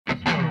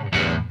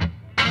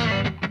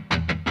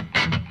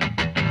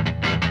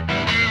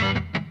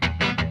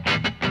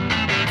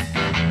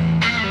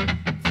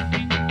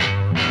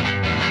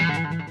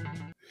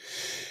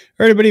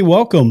All right, everybody,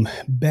 welcome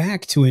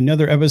back to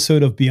another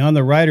episode of Beyond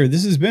the Rider.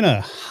 This has been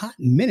a hot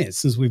minute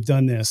since we've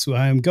done this.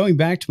 I'm going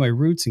back to my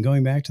roots and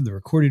going back to the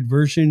recorded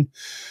version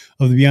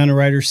of the Beyond the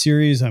Rider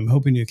series. I'm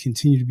hoping to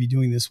continue to be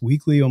doing this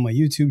weekly on my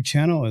YouTube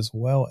channel as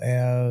well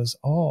as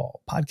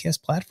all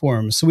podcast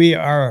platforms. So we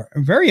are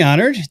very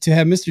honored to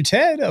have Mr.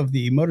 Ted of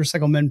the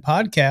Motorcycle Men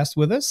podcast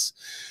with us.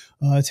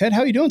 Ted,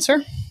 how are you doing,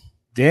 sir?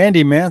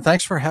 Dandy, man.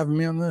 Thanks for having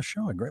me on the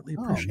show. I greatly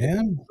appreciate it.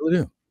 I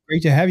really do.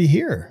 Great to have you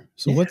here.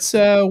 So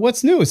yeah.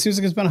 What's new? It seems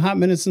like it's been a hot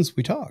minute since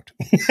we talked.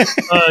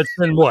 It's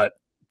been what?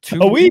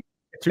 A week?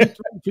 Two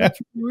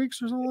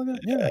weeks or something like that?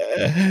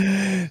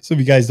 Yeah. So if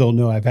you guys don't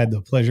know, I've had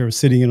the pleasure of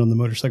sitting in on the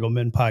Motorcycle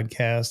Men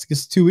podcast, I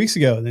guess 2 weeks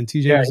ago. And then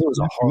TJ was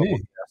a horrible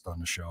guest on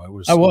the show. I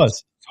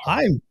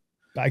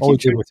keep trying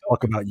to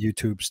talk about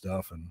YouTube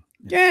stuff and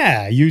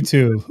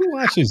YouTube. Who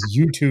watches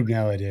YouTube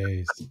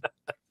nowadays?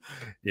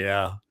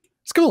 Yeah.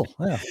 It's cool.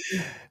 Yeah.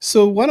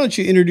 So why don't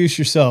you introduce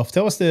yourself?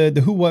 Tell us the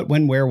who, what,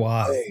 when, where,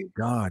 why. Hey,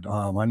 God.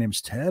 My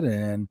name's Ted,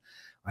 and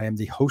I am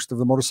the host of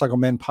the Motorcycle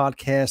Men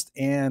podcast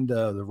and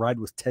the Ride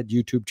with Ted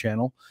YouTube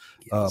channel.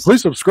 Yes.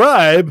 Please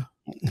subscribe.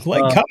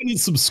 Like, comment, and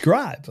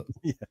subscribe.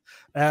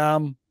 Yeah.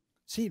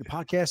 See, the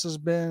podcast is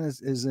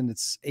in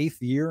its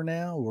 8th year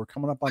now. We're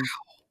coming up on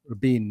it'll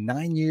be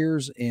 9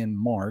 years in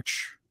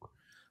March.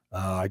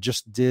 I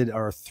just did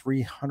our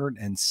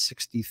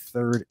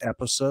 363rd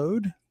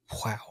episode.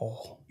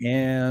 Wow.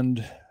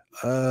 And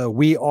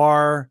we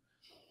are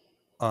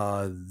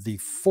the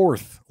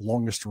 4th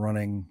longest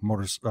running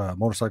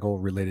motorcycle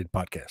related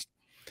podcast.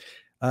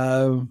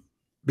 Aside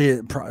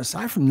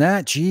from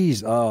that,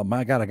 geez, oh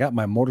my God, I got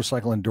my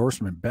motorcycle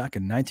endorsement back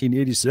in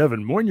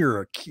 1987 when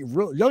you're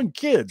real young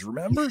kids,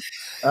 remember?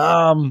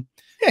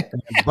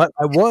 But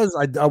I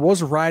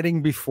was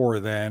riding before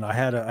then. I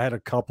had a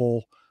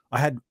couple. I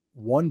had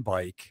one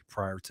bike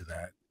prior to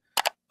that.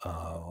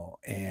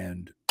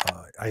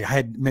 I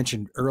had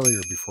mentioned earlier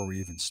before we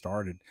even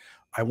started,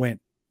 I went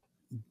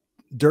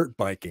dirt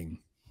biking.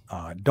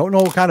 Don't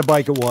know what kind of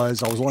bike it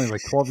was. I was only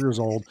like 12 years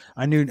old.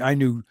 I knew.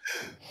 Can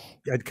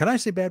I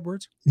say bad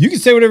words? You can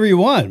say whatever you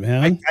want,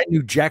 man. I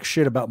knew jack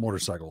shit about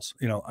motorcycles,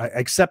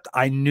 except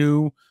I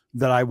knew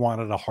that I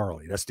wanted a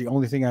Harley. That's the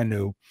only thing I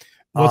knew.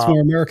 What's more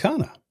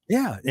Americana?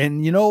 Yeah.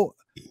 And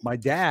my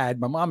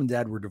mom and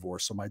dad were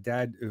divorced. So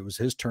it was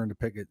his turn to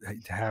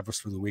have us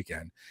for the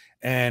weekend.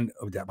 And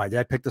my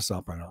dad picked us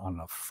up on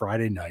a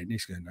Friday night.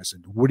 And I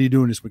said, "What are you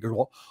doing this weekend?"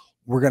 "Well,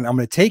 I'm going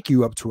to take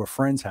you up to a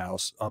friend's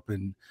house up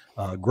in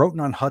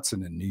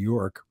Groton-on-Hudson in New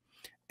York.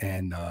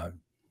 And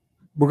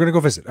we're going to go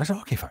visit." I said,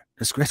 "Okay, fine.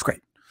 That's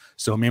great."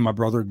 So me and my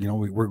brother,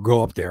 we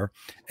go up there,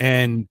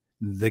 and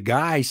the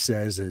guy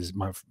says,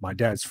 my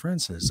dad's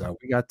friend says,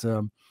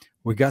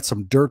 we got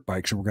some dirt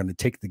bikes and we're going to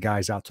take the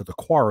guys out to the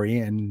quarry.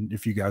 And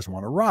if you guys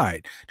want to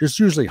ride, there's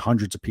usually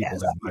hundreds of people.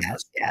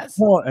 Yes.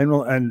 Well,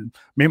 and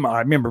me and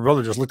my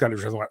brother just looked at each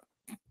other and went,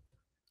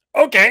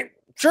 "Okay,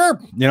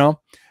 sure."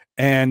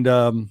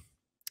 And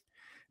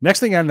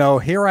next thing I know,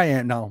 here I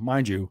am now,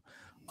 mind you,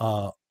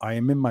 I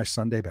am in my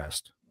Sunday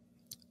best.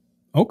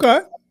 Okay.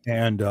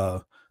 And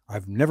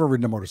I've never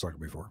ridden a motorcycle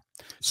before.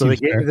 So they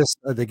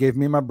gave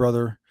me and my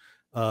brother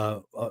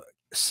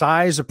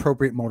size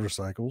appropriate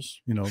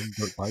motorcycles,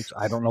 dirt bikes.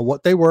 I don't know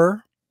what they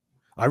were.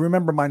 I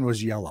remember mine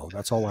was yellow.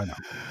 That's all I know.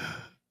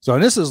 So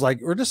this is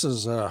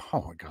oh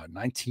my God,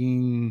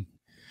 19.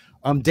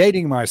 I'm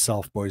dating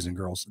myself, boys and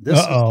girls. This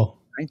is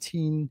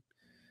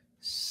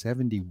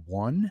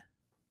 1971.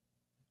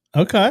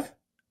 Okay.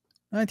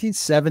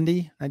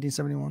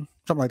 1971,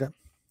 something like that.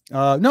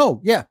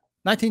 No, yeah,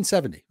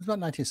 1970. It was about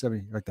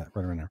 1970, like that,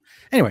 right around there.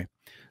 Anyway,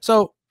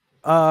 so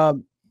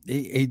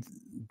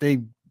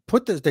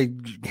they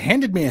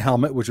handed me a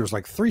helmet, which was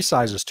like 3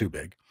 sizes too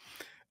big.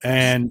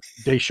 And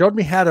they showed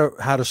me how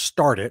to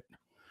start it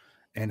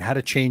and how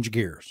to change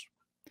gears.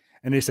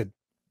 And they said,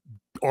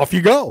 "Off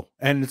you go."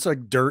 And it's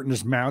like dirt and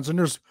there's mountains and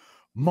there's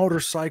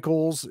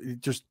motorcycles,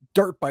 just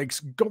dirt bikes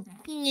go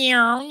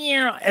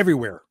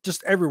everywhere,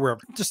 just everywhere.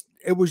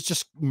 It was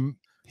just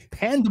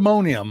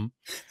pandemonium.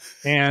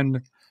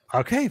 And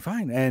okay,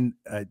 fine. And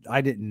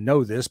I didn't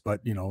know this,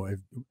 but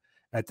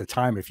at the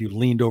time, if you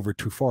leaned over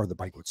too far, the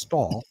bike would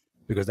stall,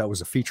 because that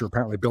was a feature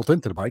apparently built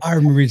into the bike. I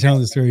remember you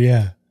telling the story.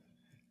 Yeah.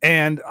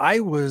 And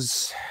I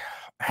was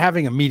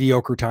having a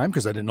mediocre time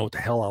because I didn't know what the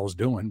hell I was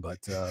doing, but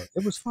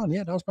it was fun.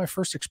 Yeah. That was my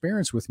first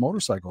experience with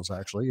motorcycles,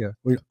 actually. Yeah.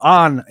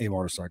 On a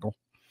motorcycle.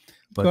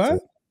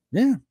 But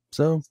yeah.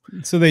 So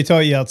they taught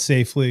you out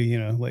safely,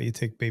 let you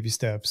take baby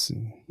steps.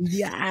 And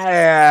yeah,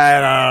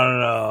 I don't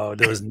know.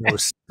 There was no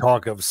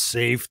talk of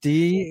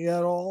safety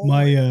at all.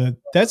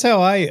 That's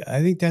how I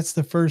think that's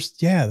the first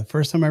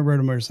time I rode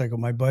a motorcycle.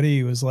 My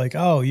buddy was like,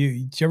 "Oh,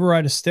 did you ever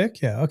ride a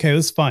stick?" "Yeah." "Okay,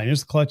 that's fine.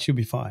 Here's the clutch. You'll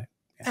be fine."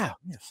 Yeah.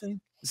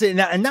 See,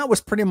 and that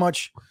was pretty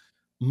much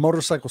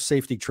motorcycle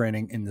safety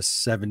training in the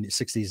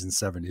 60s and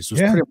 70s. It was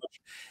pretty much,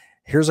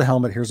 here's a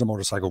helmet, here's a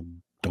motorcycle,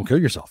 don't kill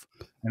yourself.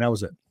 And that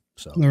was it.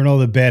 So learn all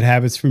the bad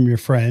habits from your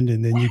friend,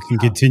 and then you can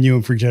continue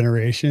them for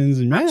generations.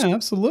 And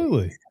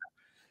absolutely.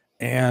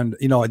 And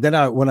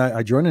then when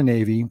I joined the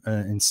Navy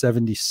in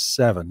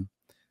 77,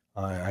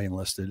 I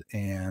enlisted,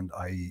 and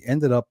I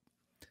ended up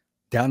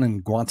down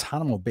in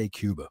Guantanamo Bay,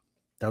 Cuba.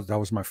 That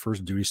was my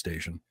first duty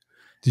station.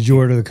 Did you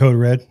order the code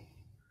red?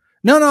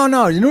 No.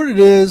 You know what it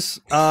is?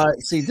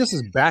 See, this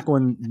is back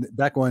when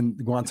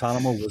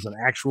Guantanamo was an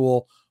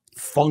actual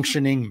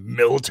functioning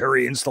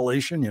military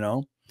installation,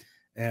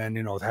 and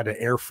it had an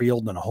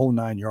airfield and a whole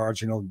 9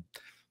 yards.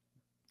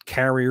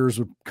 Carriers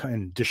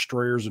and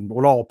destroyers and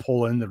would all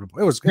pull in.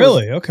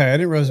 Okay. I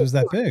didn't realize it was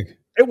that big.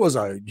 It was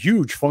a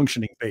huge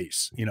functioning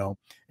base,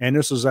 and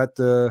this was at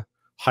the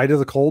height of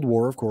the Cold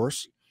War, of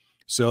course.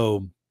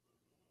 So,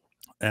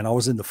 and I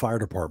was in the fire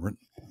department,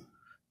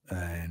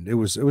 and it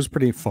was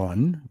pretty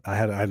fun. I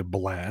had a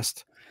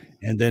blast.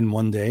 And then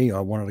one day,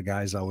 one of the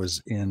guys I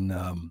was in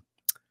the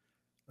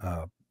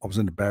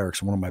barracks,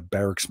 and one of my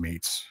barracks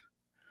mates,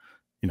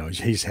 he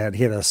had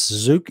a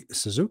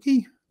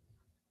Suzuki.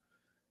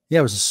 Yeah,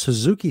 it was a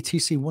Suzuki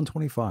TC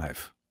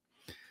 125,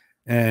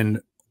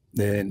 and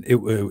then it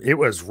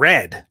was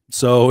red.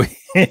 So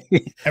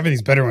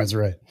everything's better when it's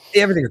red.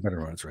 Everything is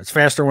better when it's red. It's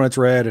faster when it's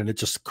red, and it's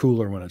just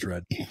cooler when it's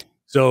red.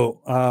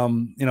 So,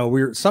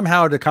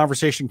 somehow the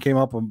conversation came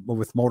up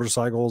with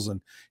motorcycles,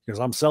 and he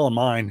goes, "I'm selling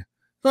mine."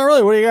 "Oh,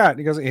 really? What do you got?"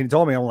 And he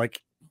told me. I'm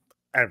like,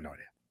 "I have no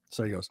idea."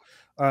 So he goes,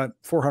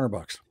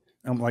 $400.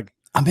 I'm like,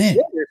 "I'm in."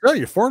 "Yeah,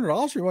 really?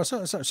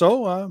 $400?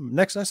 So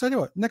next, I said,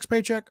 "What? Next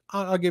paycheck,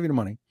 I'll give you the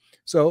money."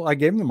 So I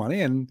gave him the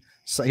money, and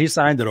so he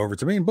signed it over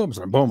to me, and boom,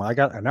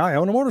 now I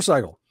own a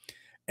motorcycle.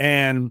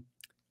 And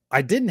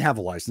I didn't have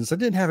a license. I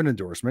didn't have an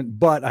endorsement,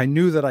 but I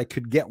knew that I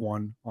could get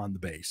one on the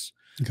base.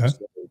 Okay. So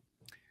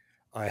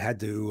I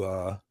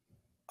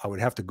would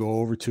have to go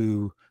over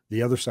to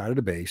the other side of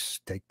the base,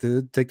 take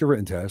the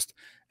written test.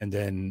 And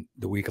then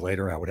the week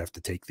later I would have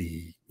to take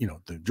the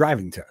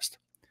driving test.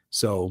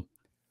 So,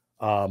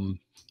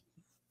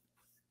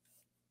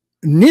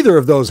 neither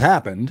of those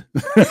happened,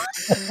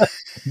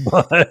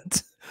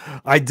 but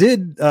I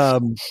did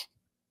ride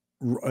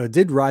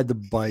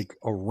the bike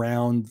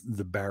around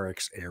the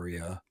barracks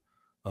area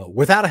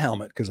without a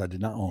helmet, because I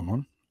did not own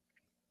one.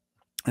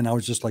 And I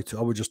was just I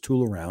would just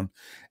tool around,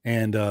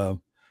 and I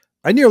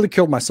nearly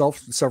killed myself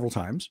several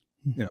times.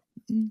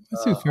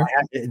 That's too fair.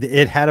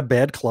 It had a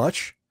bad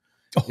clutch.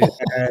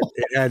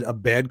 It had a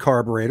bad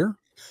carburetor.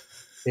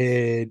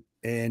 It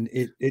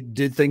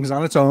did things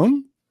on its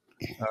own.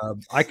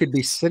 I could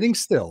be sitting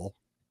still,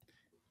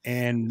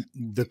 and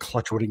the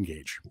clutch would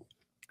engage.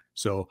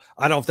 So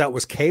I don't know if that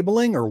was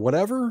cabling or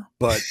whatever,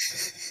 but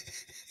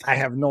I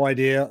have no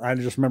idea. I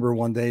just remember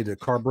one day the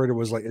carburetor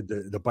was like,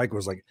 the bike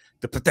was like,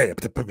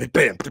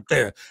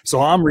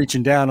 so I'm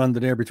reaching down under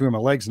there between my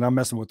legs, and I'm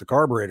messing with the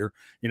carburetor,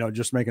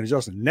 just making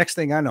adjustments. Next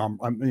thing I know,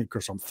 of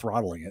course, I'm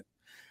throttling it.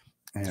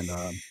 And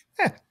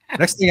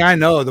next thing I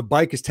know, the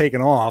bike is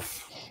taking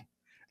off,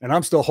 and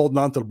I'm still holding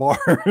on to the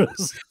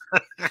bars.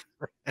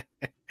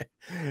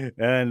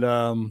 And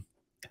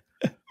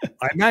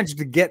I managed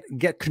to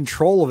get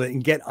control of it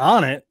and get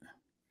on it,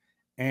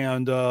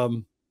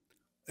 and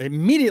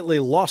immediately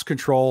lost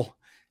control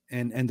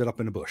and ended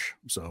up in a bush.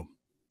 So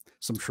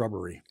some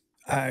shrubbery.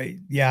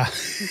 Yeah.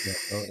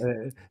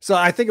 So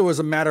I think it was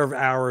a matter of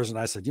hours, and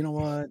I said, "You know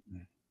what? I'm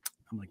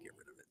gonna get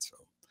rid of it." So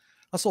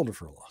I sold it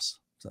for a loss.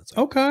 So that's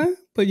okay.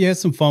 But you had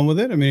some fun with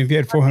it. I mean, if you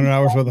had 400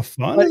 hours worth of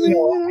fun,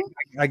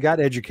 I got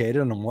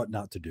educated on what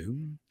not to do.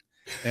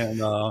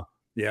 And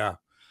yeah,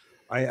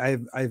 I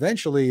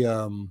eventually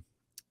let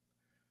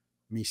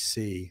me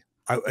see.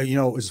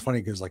 It was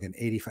funny because like in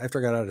 85, after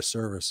I got out of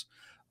service,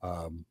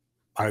 I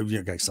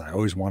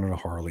always wanted a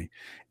Harley.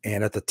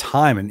 And at the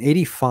time in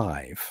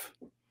 85,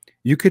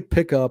 you could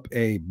pick up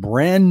a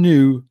brand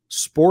new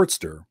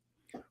Sportster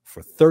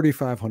for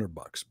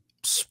 $3,500,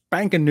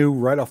 spanking new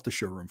right off the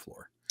showroom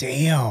floor.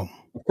 Damn.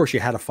 Of course, you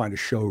had to find a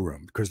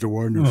showroom because there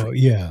were no. Oh,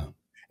 yeah.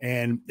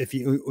 And I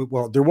think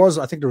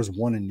there was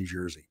one in New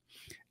Jersey.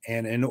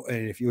 And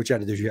if you, what you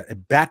had to do,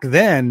 back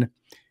then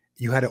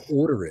you had to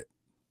order it.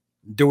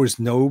 There was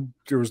no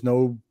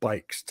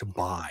bikes to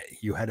buy.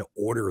 You had to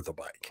order the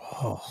bike.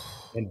 Oh.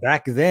 And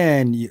back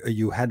then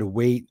you had to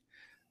wait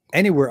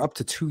anywhere up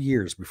to 2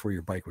 years before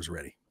your bike was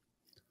ready.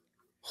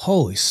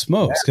 Holy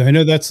smokes. Yeah. I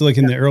know that's like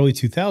in the early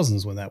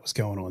 2000s when that was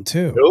going on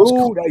too.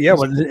 Yeah.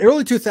 Well, in the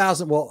early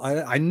 2000s, well,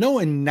 I know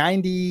in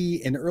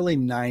the early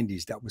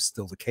 90s, that was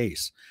still the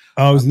case.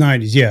 Oh, it was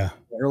 90s. Yeah.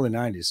 Early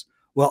 90s.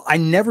 Well, I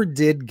never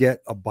did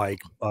get a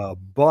bike,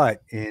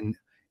 but in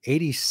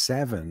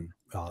 87,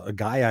 a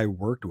guy I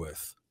worked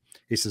with,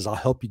 he says, "I'll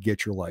help you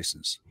get your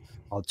license.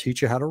 I'll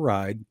teach you how to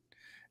ride."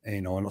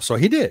 And so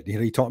he did.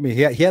 He taught me.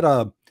 He had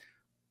an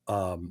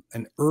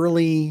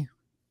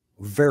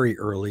very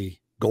early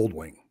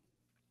Goldwing.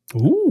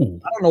 Ooh.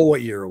 I don't know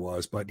what year it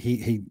was, but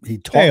he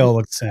taught me. They all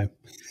look the same.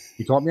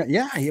 He taught me.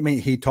 Yeah, I mean,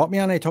 he taught me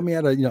on it. He taught me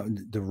how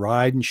to, to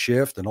ride and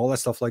shift and all that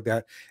stuff like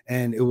that.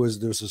 And there was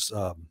this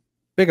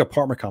big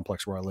apartment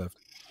complex where I lived,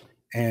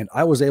 and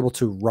I was able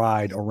to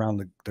ride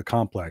around the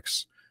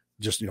complex,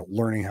 just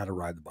learning how to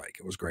ride the bike.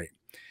 It was great.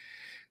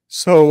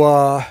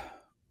 So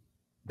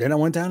then I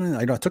went down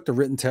and I took the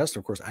written test.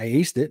 Of course, I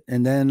aced it,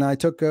 and then I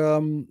took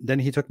then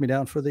he took me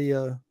down for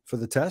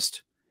the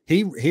test,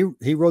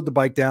 He rode the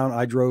bike down.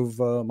 I drove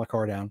my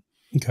car down.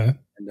 Okay.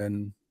 And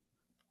then,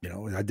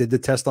 I did the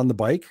test on the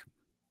bike.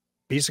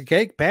 Piece of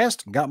cake,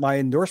 passed, got my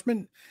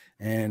endorsement,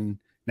 and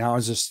now I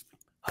was just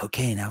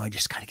okay. Now I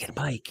just gotta get a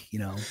bike.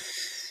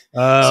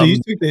 So you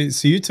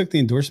took the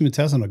endorsement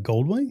test on a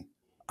Goldwing?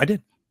 I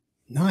did.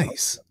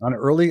 Nice. On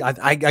early.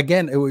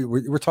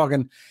 We're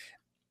talking.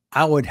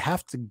 I would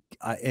have to,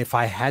 if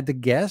I had to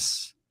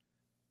guess,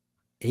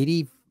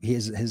 80.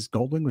 His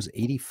Goldwing was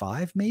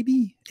 85,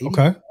 maybe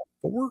 84,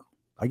 Okay.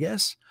 I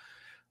guess.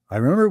 I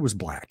remember it was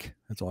black.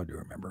 That's all I do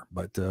remember.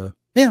 But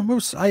yeah, it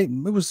was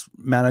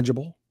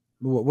manageable.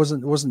 It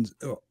wasn't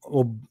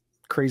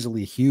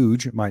crazily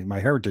huge. My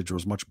Heritage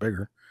was much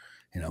bigger.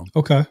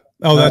 Okay.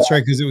 Oh, that's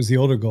right, because it was the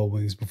older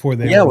Goldwings before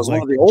they. Yeah, it was like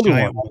one of the older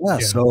ones. Yeah.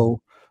 Yeah.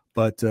 So,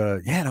 but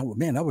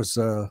that was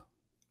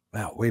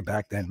wow, way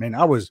back then, man.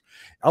 I was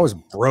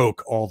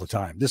broke all the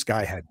time. This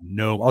guy had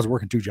I was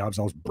working 2 jobs.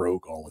 And I was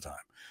broke all the time.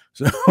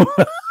 So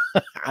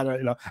I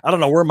don't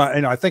know where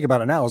I think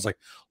about it now. I was like,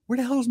 where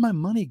the hell is my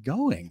money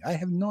going? I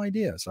have no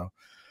idea. So,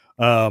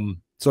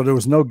 so there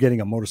was no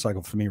getting a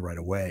motorcycle for me right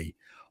away.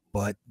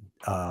 But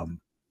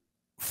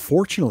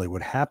fortunately,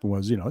 what happened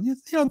was,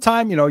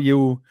 time,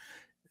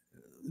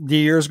 the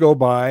years go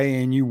by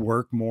and you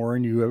work more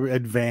and you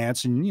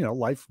advance and,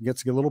 life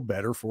gets a little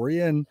better for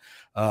you. And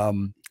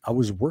I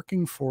was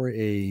working for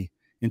a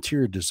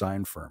interior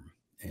design firm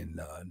in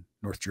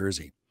North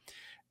Jersey.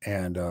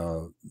 And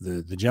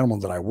the gentleman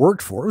that I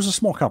worked for, it was a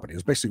small company.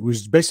 It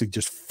was basically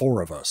just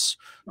 4 of us.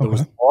 There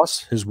was the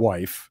boss, his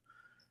wife,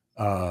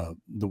 the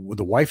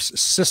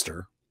wife's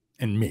sister,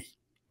 and me.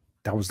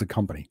 That was the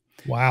company.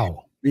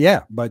 Wow.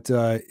 Yeah, but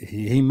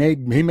he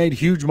made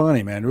huge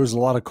money, man. There was a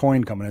lot of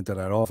coin coming into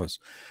that office.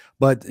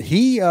 But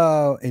he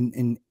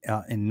in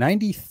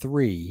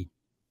 93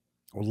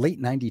 or late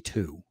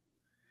 92,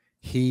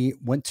 he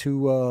went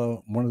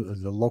to one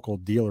of the local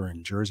dealer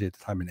in Jersey at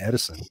the time in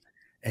Edison,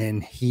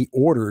 and he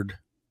ordered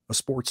a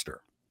Sportster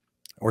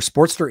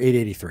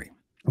 883.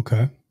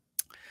 Okay.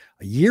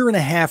 A year and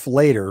a half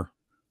later,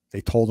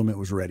 they told him it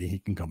was ready. He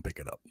can come pick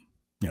it up.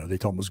 They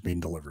told him it was being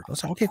delivered. I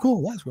was like, okay,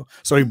 cool. That's cool.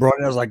 So he brought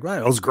it. I was like,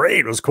 right, it was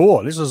great. It was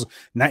cool. This was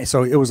nice.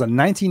 So it was a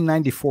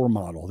 1994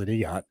 model that he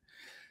got.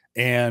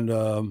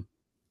 And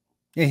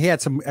he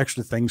had some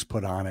extra things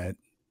put on it.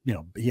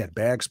 He had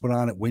bags put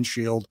on it,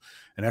 windshield,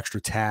 an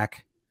extra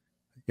tack.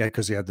 Yeah,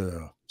 because he had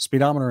the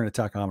speedometer and a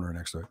tachometer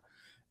next to it.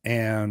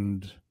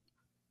 And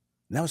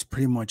that was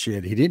pretty much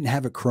it. He didn't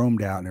have it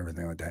chromed out and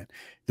everything like that.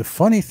 The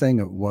funny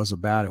thing was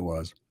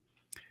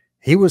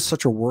he was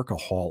such a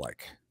workaholic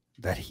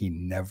that he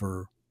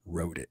never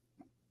rode it.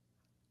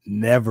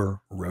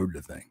 Never rode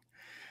the thing.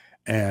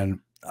 And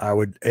I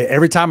would,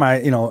 every time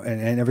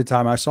and every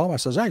time I saw him, I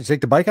says, hey, you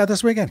take the bike out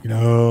this weekend?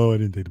 No, I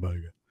didn't take the bike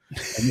out.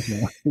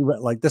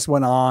 And this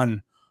went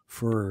on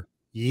for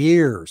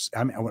years.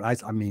 I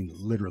mean,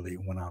 literally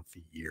it went on for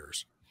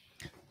years.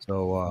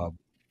 So,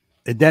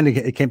 then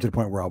it came to the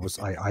point where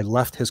I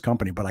left his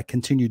company, but I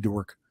continued to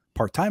work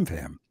part-time for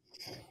him.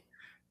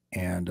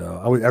 And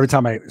every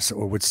time I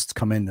would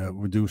come in,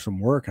 would do some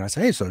work, and I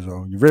say, hey,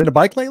 so you've ridden a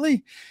bike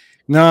lately?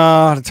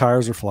 No, the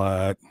tires are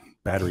flat,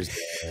 battery's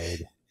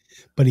dead.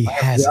 But he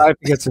has. I have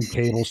to get some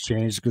cables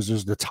changed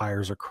because the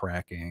tires are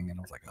cracking. And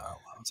I was like, oh,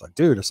 I was like,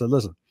 dude, I said,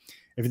 listen,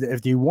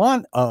 if you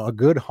want a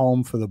good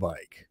home for the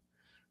bike,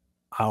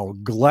 I'll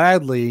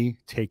gladly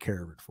take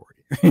care of it for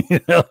you.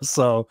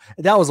 So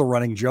that was a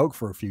running joke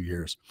for a few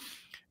years.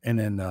 And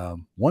then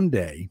one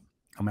day,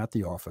 I'm at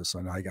the office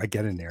and I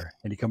get in there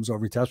and he comes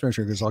over, he taps me and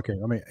he goes, okay,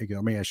 let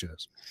me ask you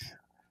this.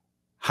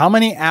 How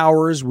many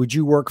hours would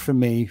you work for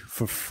me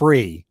for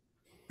free?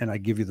 And I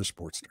give you the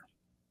Sportster?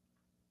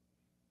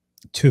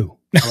 2.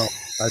 Well,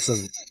 I said,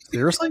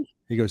 seriously?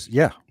 He goes,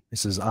 yeah. He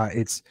says, he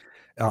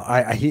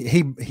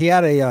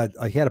had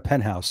a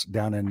penthouse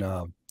down in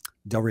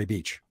Delray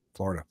Beach,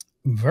 Florida.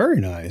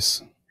 Very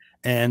nice.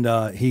 And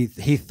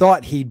he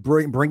thought he'd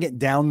bring it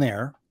down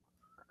there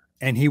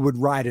and he would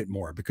ride it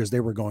more because they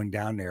were going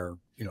down there,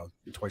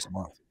 twice a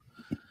month.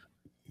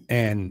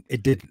 And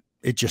it didn't.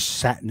 It just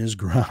sat in his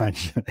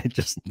garage. It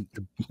just,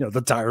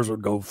 the tires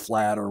would go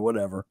flat or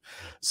whatever.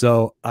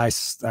 So I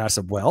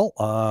said, well,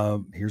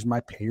 here's my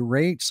pay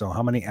rate. So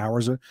how many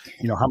hours,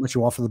 how much you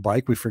want for the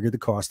bike? We figured the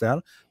cost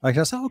out. I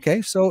said,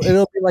 okay, so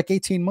it'll be like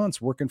 18 months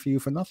working for you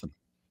for nothing.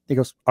 He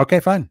goes, okay,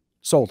 fine,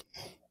 sold.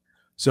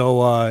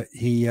 So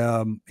he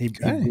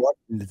brought,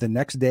 the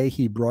next day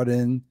he brought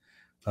in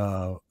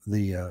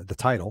the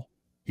title.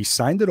 He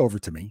signed it over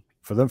to me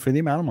for the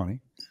amount of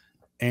money.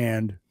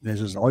 And this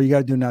is all you got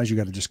to do now is you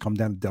got to just come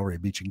down to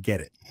Delray Beach and get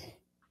it.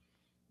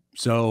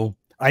 So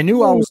I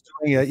knew I was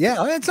doing it.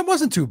 Yeah, it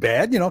wasn't too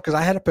bad, because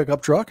I had a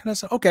pickup truck, and I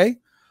said, okay,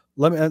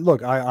 let me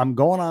look. I'm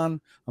going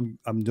on.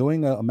 I'm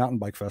doing a mountain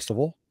bike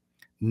festival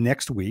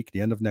next week, the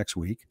end of next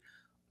week.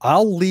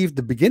 I'll leave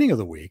the beginning of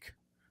the week.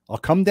 I'll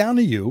come down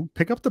to you,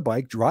 pick up the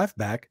bike, drive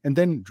back, and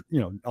then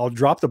I'll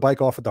drop the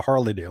bike off at the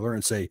Harley dealer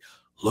and say,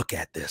 look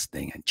at this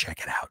thing and check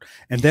it out.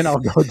 And then I'll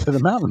go to the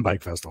mountain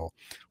bike festival,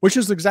 which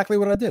is exactly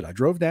what I did. I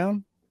drove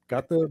down,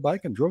 got the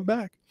bike and drove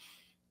back.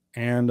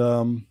 And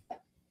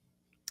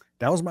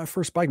that was my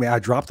first bike, man. I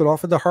dropped it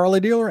off at the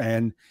Harley dealer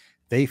and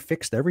they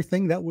fixed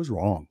everything that was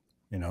wrong,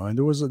 you know, and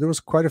there was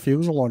quite a few. It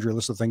was a laundry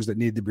list of things that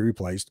needed to be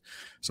replaced.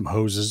 Some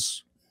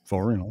hoses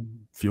for, you know,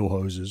 fuel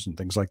hoses and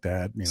things like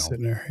that, you know,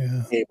 Sitting there,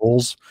 yeah.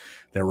 cables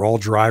that were all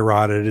dry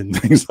rotted and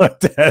things like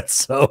that.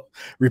 So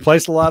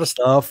replaced a lot of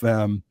stuff,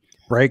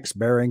 brakes,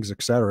 bearings,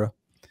 etc.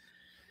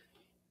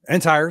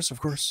 And tires, of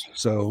course.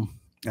 So,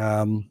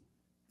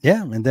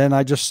 yeah. And then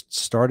I just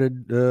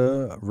started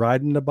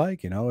riding the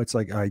bike, you know. It's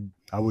like I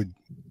would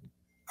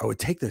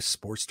take the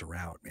Sportster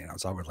route, you know.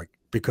 So I would like,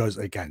 because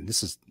again,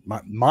 this is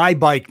my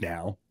bike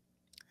now,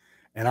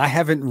 and I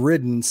haven't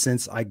ridden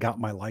since I got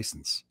my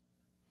license.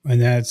 And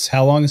that's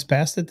how long has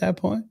passed at that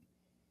point?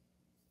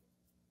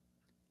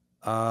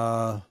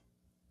 Like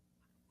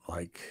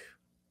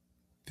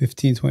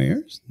 15, 20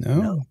 years?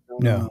 No.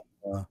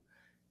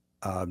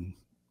 8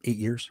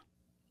 years.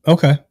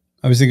 Okay.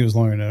 I was thinking it was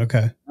longer than that.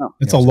 Okay. No,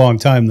 It's a long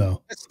time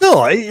though. It's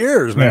still 8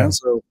 years, man. Yeah.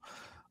 So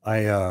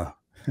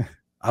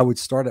I would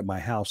start at my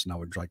house and I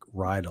would like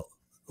ride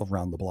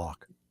around the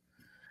block.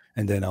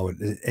 And then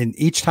and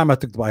each time I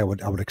took the bike,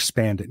 I would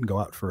expand it and go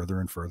out further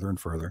and further and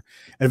further.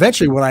 And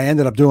eventually what I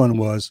ended up doing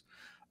was,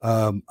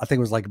 I think it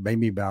was like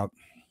maybe about,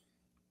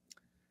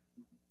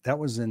 that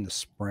was in the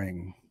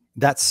spring.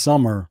 That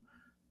summer,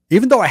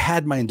 even though I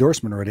had my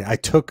endorsement already, I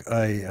took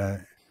a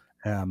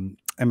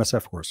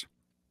MSF course.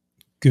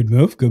 Good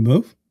move. Good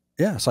move.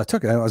 Yeah. So I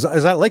took it. I was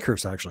at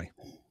Lakehurst, actually.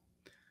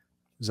 It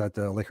was at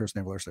the Lakehurst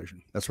Naval Air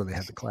Station. That's where they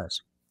had the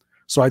class.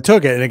 So I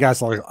took it, and the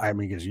guy's like, I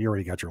mean, because you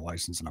already got your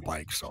license and a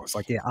bike. So it's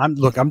like, yeah, I'm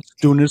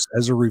doing this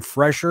as a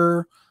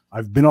refresher.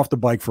 I've been off the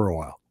bike for a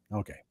while.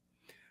 Okay.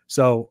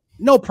 So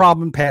no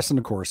problem passing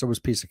the course. It was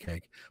a piece of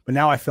cake. But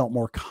now I felt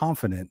more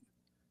confident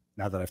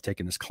now that I've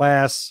taken this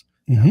class,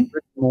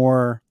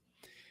 more.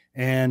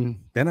 And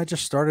then I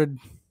just started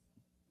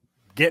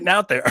getting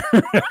out there.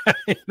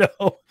 You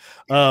know,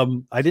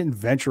 I didn't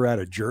venture out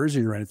of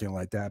Jersey or anything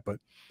like that, but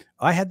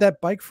I had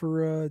that bike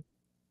for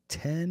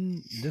just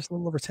a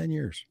little over 10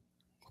 years.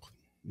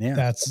 Yeah,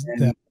 that's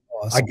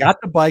awesome. I got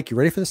the bike. You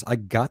ready for this? I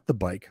got the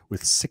bike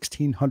with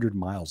 1,600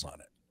 miles on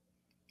it.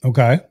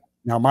 Okay.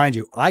 Now, mind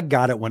you, I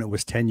got it when it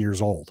was 10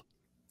 years old.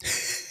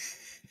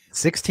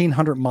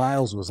 1,600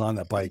 miles was on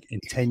that bike in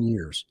 10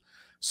 years.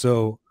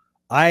 So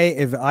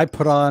if I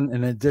put on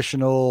an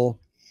additional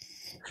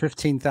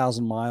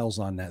 15,000 miles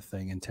on that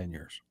thing in 10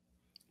 years.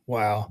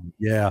 Wow.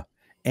 Yeah.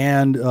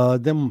 And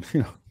then,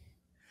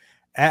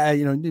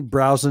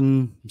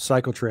 browsing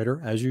Cycle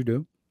Trader as you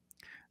do.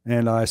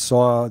 And I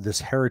saw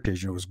this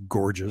Heritage and it was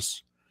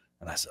gorgeous.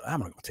 And I said, I'm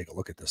going to go take a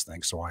look at this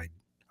thing. So I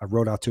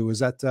wrote out to, is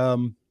that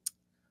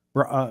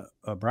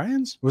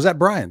Brian's? Was that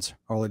Brian's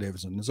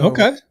Harley-Davidson?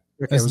 Okay.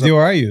 That's the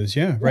dealer I use.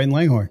 Yeah. Right in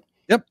Langhorne.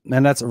 Yep.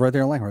 And that's right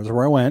there in Langhorne. That's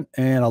where I went.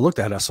 And I looked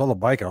at it. I saw the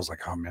bike. And I was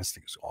like, oh, man, this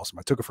thing is awesome.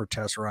 I took it for a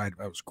test ride.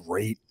 That was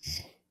great.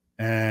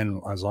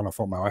 And I was on the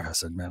phone with my wife. I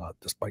said, man,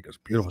 this bike is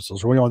beautiful. So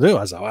what do you want to do?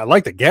 I said, I'd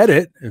like to get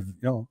it.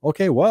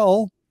 Okay,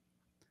 well.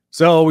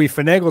 So we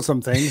finagled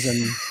some things.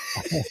 And,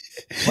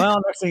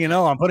 well, next thing you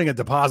know, I'm putting a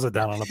deposit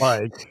down on the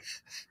bike.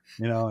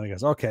 And he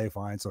goes, okay,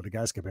 fine. So the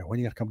guys kept saying, when are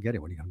you going to come get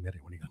it? When are you going to get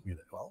it? When are you going to get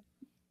it? Well,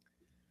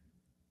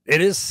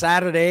 it is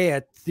Saturday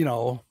at,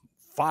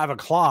 5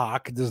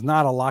 o'clock. There's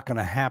not a lot going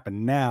to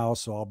happen now.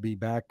 So I'll be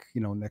back,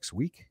 next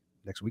weekend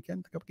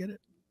to come get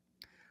it.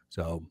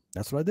 So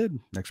that's what I did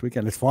next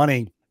weekend. It's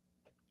funny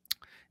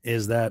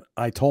is that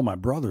I told my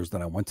brothers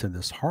that I went to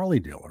this Harley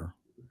dealer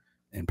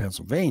in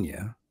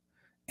Pennsylvania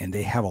and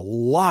they have a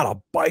lot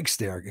of bikes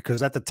there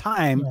because at the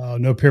time, oh,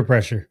 no peer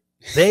pressure.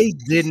 They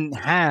didn't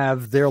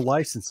have their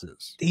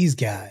licenses. These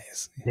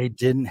guys, they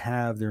didn't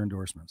have their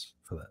endorsements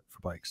for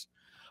bikes.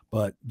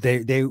 But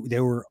they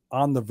were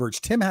on the verge.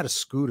 Tim had a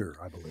scooter,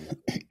 I believe.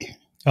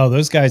 Oh,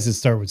 those guys that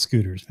start with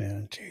scooters,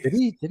 man.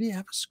 Jeez. Did he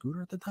have a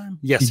scooter at the time?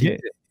 Yes, he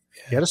did.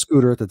 Yeah. He had a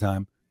scooter at the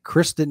time.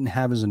 Chris didn't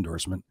have his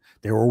endorsement.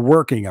 They were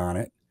working on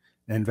it.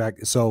 In fact,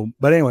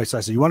 but anyway, so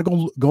I said, you want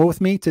to go with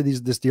me to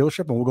this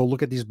dealership and we'll go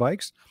look at these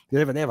bikes? They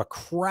have a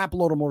crap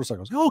load of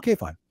motorcycles. Oh, okay,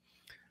 fine.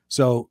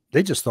 So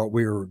they just thought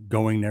we were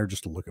going there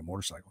just to look at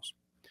motorcycles.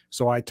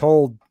 So I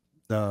told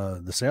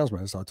the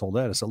salesman, I told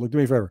Ed, I said, look, do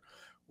me a favor.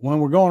 When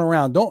we're going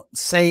around, don't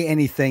say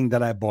anything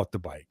that I bought the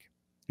bike.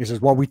 He says,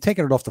 well, we've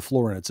taken it off the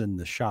floor and it's in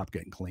the shop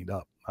getting cleaned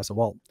up. I said,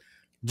 well,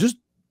 just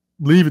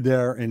leave it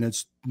there and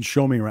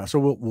show me around.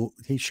 So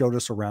he showed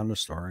us around the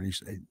store and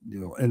he's,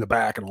 in the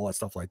back and all that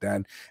stuff like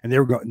that. And they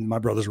were going, my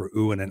brothers were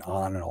oohing and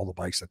on and all the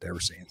bikes that they were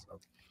seeing.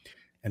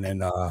 And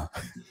then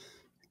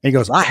he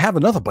goes, I have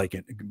another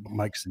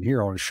bike's in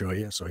here I want to show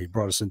you. So he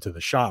brought us into the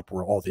shop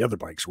where all the other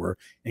bikes were,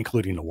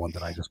 including the one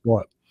that I just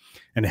bought.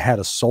 And it had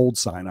a sold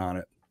sign on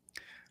it.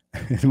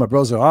 And my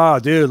brother said, oh,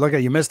 dude, look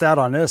at you missed out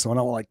on this. And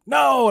I'm like,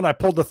 no. And I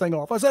pulled the thing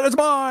off. I said, it's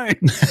mine.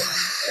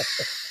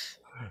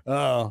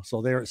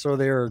 So they're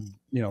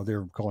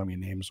calling me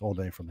names all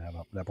day from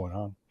that point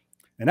on.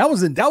 And that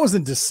was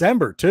in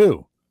December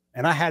too.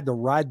 And I had to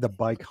ride the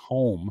bike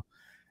home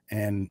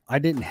and I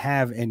didn't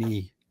have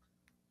any.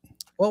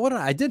 Well,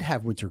 I did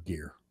have winter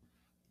gear.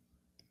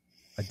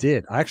 I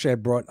did. Actually,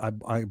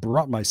 I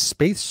brought my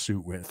space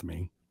suit with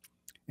me,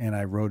 and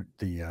I rode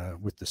the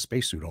with the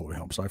spacesuit all the way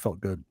home, so I felt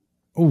good.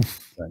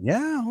 Oof.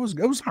 Yeah, it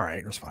was all right.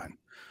 It was fine.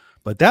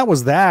 But that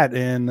was that,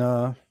 and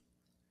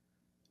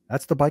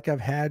that's the bike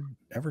I've had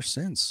ever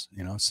since.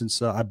 You know,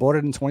 since I bought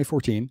it in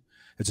 2014.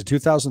 It's a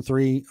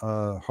 2003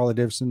 Harley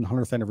Davidson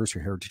 100th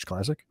Anniversary Heritage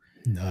Classic.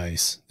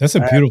 Nice. That's a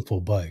beautiful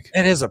bike.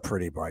 It is a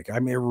pretty bike. I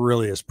mean, it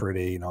really is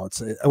pretty. You know,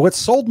 what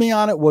sold me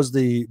on it was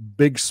the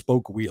big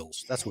spoke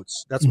wheels. That's what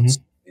sold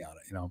me on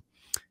it. You know,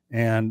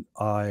 and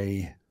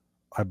I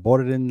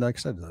bought it in, like I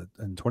said,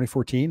 in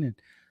 2014, and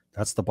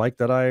that's the bike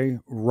that I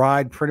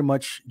ride pretty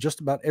much just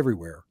about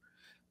everywhere.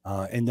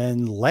 And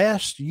then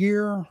last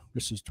year,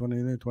 this is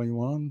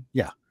 2021,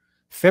 yeah,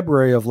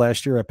 February of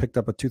last year, I picked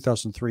up a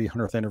 2003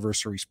 100th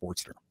Anniversary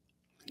Sportster.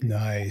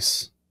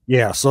 Nice.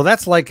 Yeah, so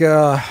that's like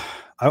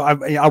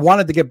I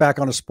wanted to get back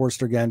on a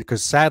Sportster again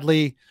because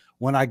sadly,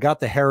 when I got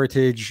the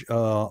Heritage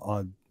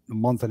a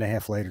month and a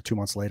half later, 2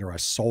 months later, I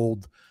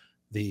sold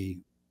the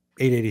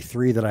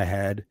 883 that I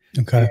had.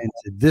 Okay. And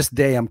to this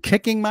day, I'm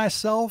kicking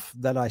myself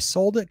that I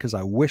sold it because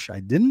I wish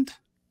I didn't.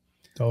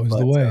 It's always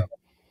the way.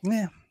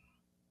 Yeah.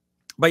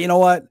 But you know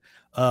what?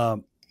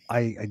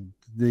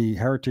 The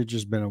Heritage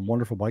has been a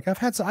wonderful bike.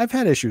 I've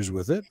had issues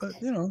with it, but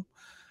you know,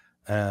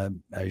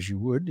 as you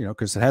would, you know,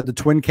 because it had the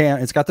twin cam.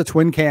 It's got the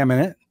twin cam in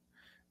it,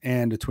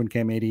 and the twin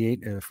cam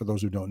 88. For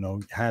those who don't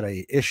know, had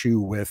a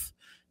issue with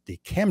the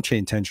cam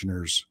chain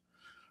tensioners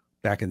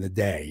back in the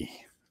day.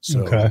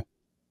 So,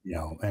 you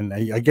know, and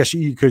I guess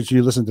because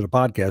you listen to the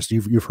podcast,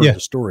 you've heard the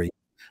story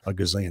a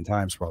gazillion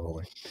times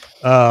probably.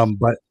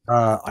 But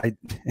I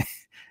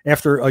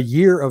after a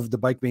year of the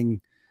bike being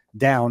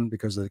down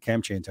because of the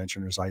cam chain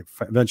tensioners, I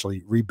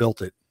eventually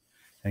rebuilt it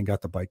and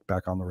got the bike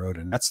back on the road.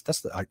 And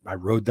I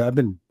rode that. I've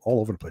been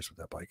all over the place with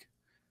that bike.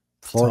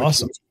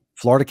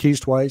 Florida Keys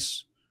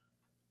twice.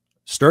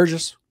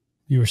 Sturgis.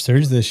 You were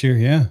Sturgis this year.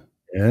 Yeah.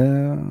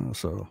 Yeah.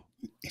 So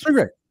it's been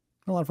great.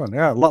 A lot of fun.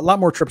 Yeah. A lot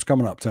more trips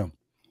coming up too.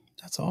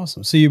 That's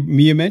awesome. So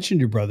you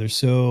mentioned your brother.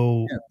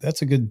 So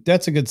that's a good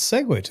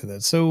segue to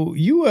that. So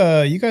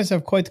you guys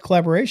have quite the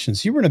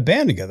collaborations. You were in a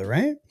band together,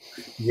 right?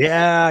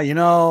 Yeah. You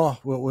know,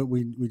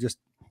 we just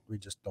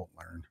don't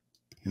learn.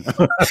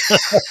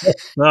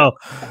 No.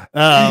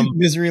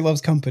 Misery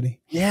loves company.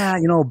 Yeah.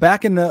 You know,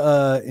 back in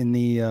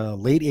the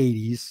late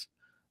 80s,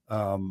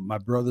 my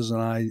brothers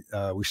and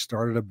I, we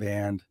started a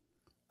band.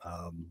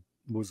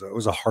 It was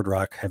a hard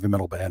rock, heavy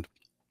metal band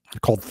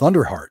called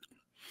Thunderheart.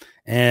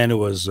 And it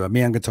was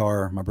me on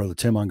guitar, my brother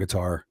Tim on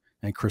guitar,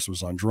 and Chris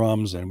was on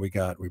drums. And we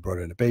brought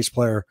in a bass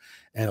player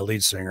and a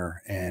lead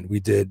singer. And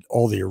we did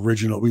all the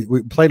original.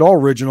 We played all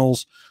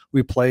originals.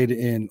 We played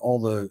in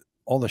all the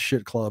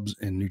shit clubs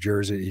in New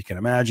Jersey that you can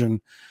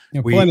imagine.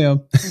 Plenty of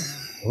them.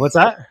 What's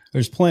that?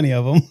 There's plenty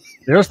of them.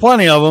 There's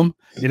plenty of them.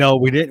 You know,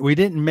 we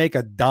didn't make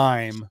a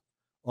dime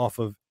off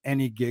of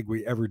any gig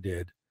we ever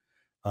did.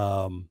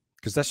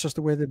 Because that's just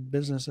the way the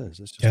business is.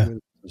 It's just the way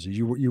the business is.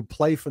 You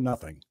play for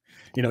nothing.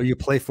 You know, you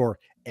play for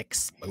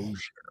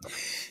exposure.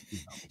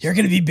 You're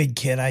going to be big,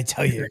 kid. I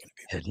tell you, you're going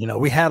to be. You know,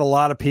 we had a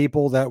lot of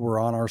people that were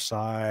on our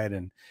side,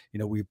 and you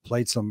know, we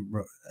played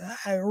some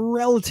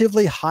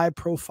relatively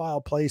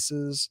high-profile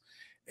places,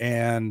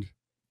 and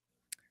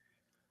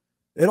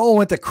it all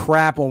went to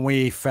crap when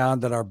we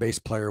found that our bass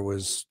player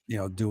was, you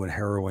know, doing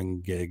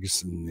harrowing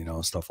gigs and, you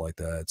know, stuff like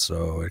that.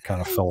 So it kind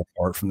of fell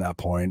apart from that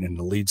point. And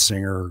the lead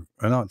singer,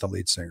 not the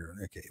lead singer.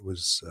 Okay. It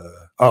was,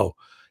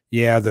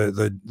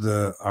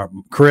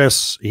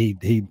 Chris,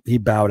 he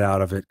bowed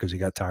out of it because he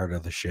got tired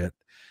of the shit.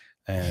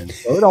 And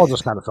so it all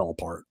just kind of fell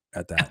apart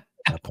at that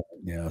point.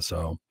 Yeah.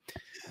 So,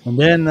 and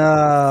then,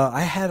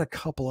 I had a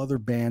couple other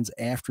bands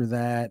after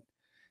that,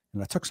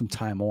 and I took some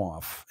time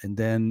off. And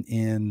then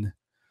in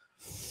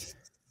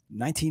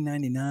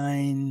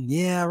 1999,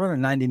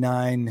 around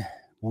 99,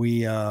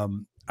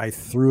 I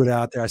threw it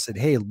out there. I said,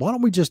 hey, why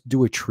don't we just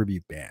do a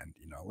tribute band?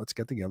 You know, let's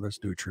get together, let's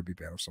do a tribute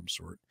band of some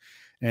sort.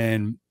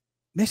 And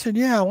they said,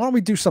 yeah, why don't we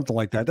do something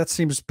like that? That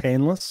seems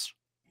painless.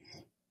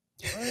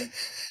 Right?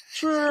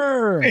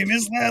 Sure.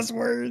 Famous last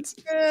words.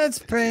 It's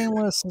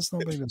painless. It's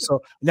nothing. So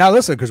now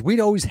listen, because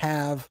we'd always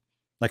have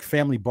like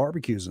family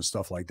barbecues and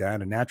stuff like that.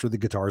 And naturally the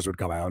guitars would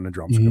come out and the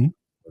drums would come out.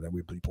 That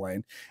we'd be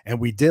playing, and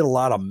we did a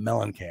lot of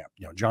Mellencamp,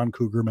 you know, John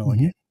Cougar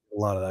Mellencamp, a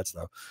lot of that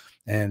stuff.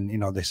 And you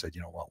know, they said,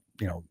 you know, well,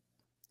 you know,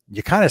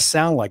 you kind of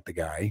sound like the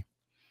guy,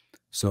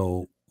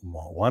 so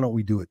why don't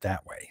we do it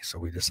that way? So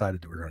we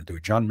decided that we were going to do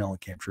a John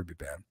Mellencamp tribute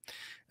band.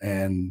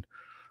 And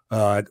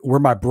where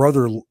my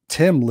brother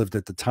Tim lived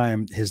at the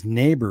time, his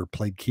neighbor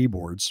played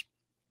keyboards,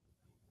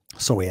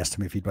 so we asked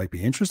him if he might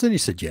be interested. He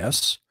said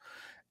yes,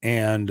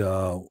 and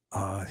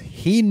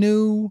he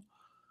knew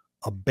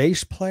a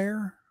bass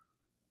player.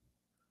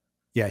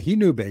 Yeah, he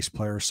knew a bass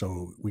player,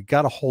 so we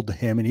got a hold of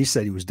him, and he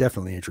said he was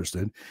definitely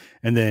interested.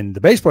 And then the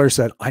bass player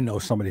said, I know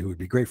somebody who would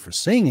be great for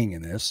singing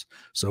in this.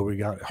 So we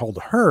got a hold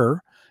of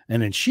her,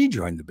 and then she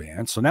joined the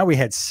band. So now we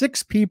had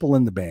 6 people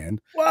in the band.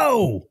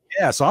 Whoa.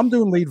 Yeah, so I'm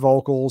doing lead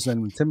vocals,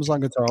 and Tim was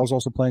on guitar. I was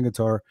also playing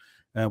guitar.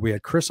 We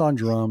had Chris on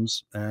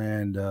drums,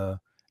 and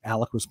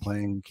Alec was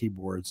playing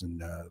keyboards,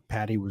 and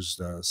Patty was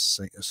a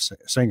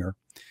singer,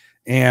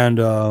 and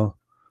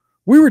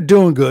we were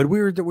doing good.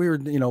 We were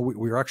we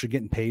were actually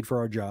getting paid for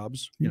our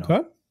jobs.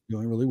 Okay.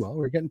 Doing really well. We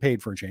were getting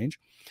paid for a change,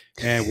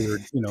 and we were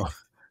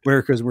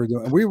because we're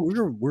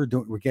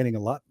getting a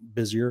lot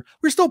busier.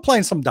 We're still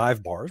playing some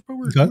dive bars, but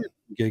we're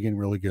gigging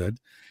really good.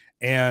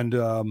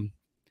 And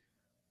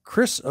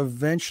Chris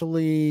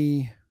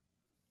eventually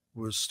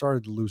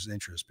started to lose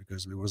interest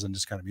because it wasn't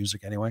this kind of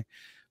music anyway.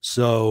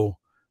 So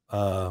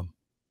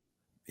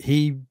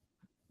he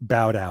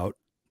bowed out,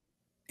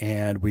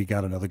 and we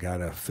got another guy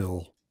to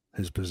fill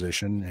his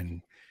position,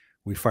 and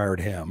we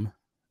fired him.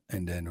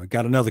 And then we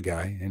got another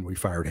guy, and we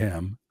fired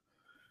him.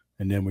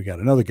 And then we got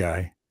another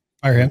guy.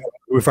 Fire him.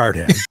 We fired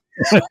him.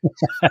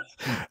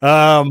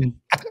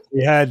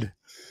 We had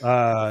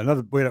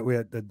another. We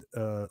had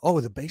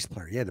the bass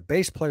player. Yeah, the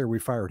bass player. We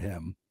fired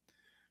him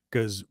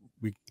because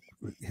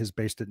his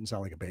bass didn't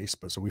sound like a bass,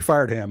 but so we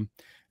fired him,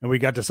 and we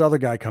got this other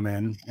guy come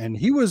in, and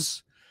he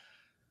was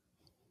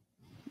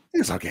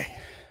okay.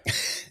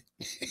 It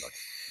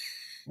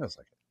was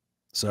okay.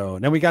 So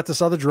then we got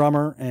this other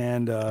drummer,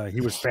 and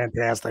he was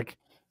fantastic.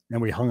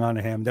 And we hung on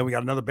to him. Then we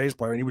got another bass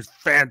player, and he was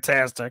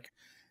fantastic.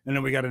 And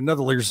then we got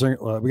another lead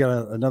singer. We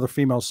got another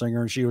female singer,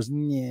 and she was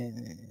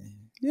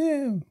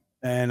yeah.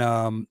 And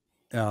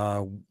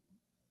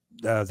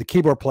the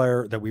keyboard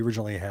player that we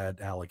originally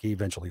had, Alec, he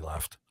eventually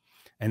left.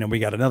 And then we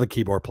got another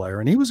keyboard player,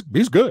 and he was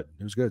good.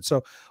 He was good.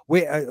 So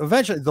we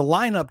eventually the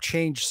lineup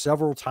changed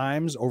several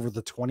times over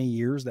the 20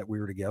 years that we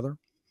were together.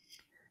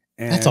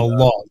 And that's a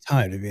long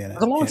time to be in it.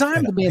 It's a long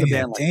time to be in a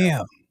band.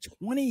 Damn.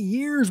 20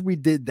 years we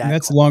did that.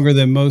 That's longer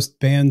than most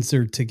bands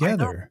are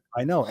together.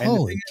 I know.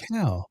 Holy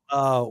cow.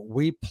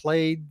 We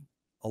played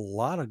a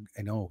lot of,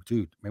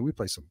 dude, man, we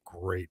played some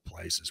great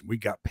places. We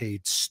got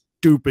paid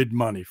stupid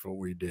money for what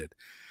we did.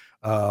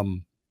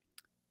 God,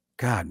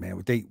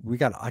 man, we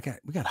got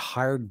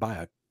hired by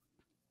a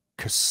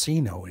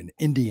casino in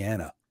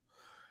Indiana.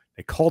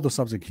 They called us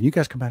up and said, "Can you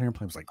guys come out here and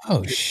play?" I was like,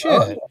 "Oh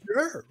shit,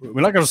 sure.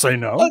 We're not going to say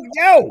no."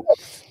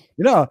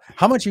 No.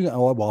 How much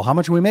how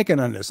much are we making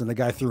on this? And the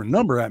guy threw a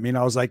number at me, and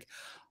I was like,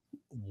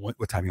 what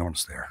time you want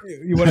us there?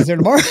 You want us there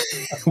tomorrow?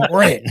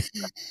 Right.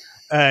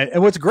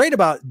 And what's great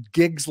about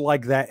gigs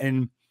like that,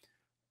 and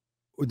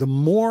the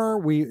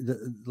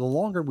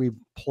longer we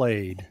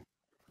played,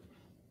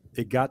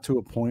 it got to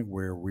a point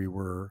where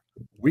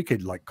we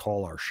could like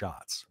call our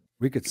shots.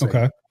 We could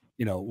say,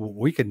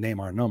 we could name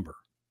our number.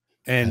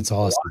 And that's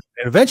awesome.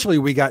 And eventually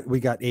we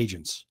got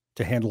agents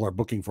to handle our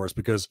booking for us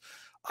because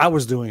I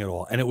was doing it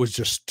all, and it was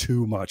just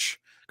too much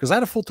because I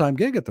had a full-time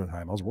gig at the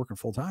time. I was working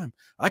full-time.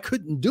 I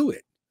couldn't do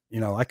it.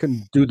 I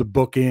couldn't do the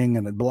booking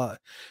and the blah.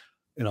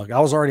 I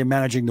was already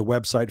managing the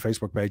website,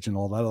 Facebook page, and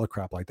all that other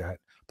crap like that.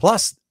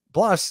 Plus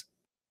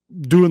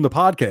doing the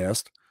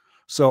podcast.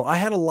 So I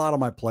had a lot on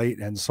my plate.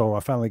 And so I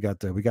finally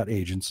we got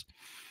agents,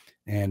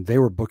 and they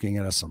were booking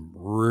in us some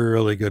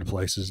really good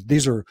places.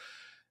 These are,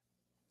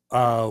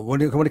 when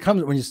you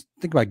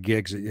think about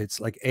gigs, it's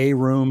like A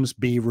rooms,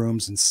 B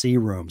rooms, and C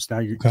rooms. Now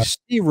your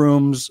C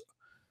rooms,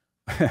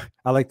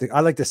 I like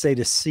to say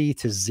the C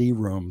to Z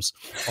rooms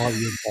are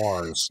your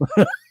bars.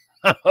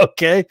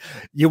 Okay,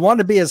 you want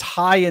to be as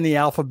high in the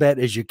alphabet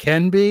as you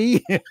can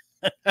be.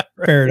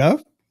 Fair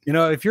enough.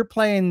 If you're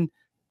playing,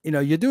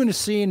 you're doing the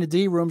C and the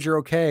D rooms, you're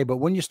okay. But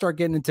when you start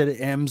getting into the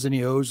M's and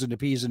the O's and the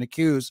P's and the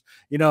Q's,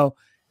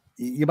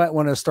 you might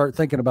want to start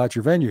thinking about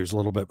your venues a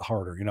little bit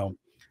harder.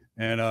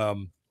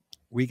 And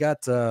we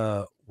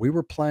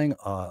were playing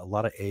a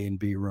lot of A and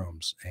B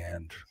rooms,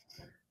 and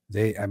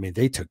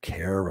they took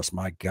care of us.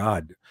 My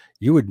God,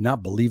 you would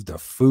not believe the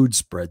food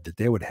spread that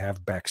they would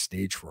have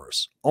backstage for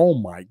us. Oh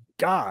my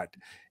God.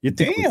 You'd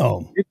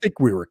think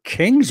we were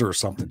kings or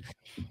something.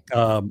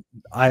 Of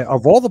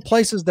all the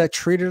places that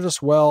treated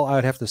us well,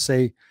 I'd have to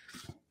say,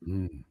 oh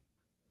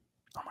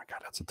my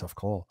God, that's a tough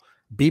call.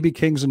 BB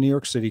King's in New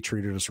York City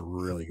treated us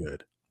really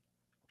good.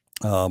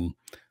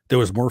 There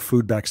was more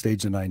food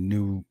backstage than I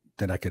knew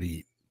that I could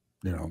eat,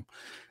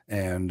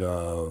 and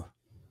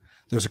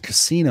there's a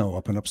casino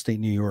up in upstate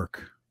New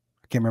York.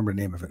 I can't remember the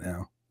name of it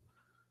now,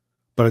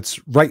 but it's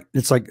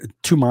like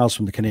 2 miles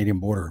from the Canadian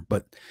border.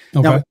 But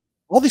now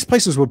all these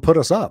places would put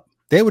us up.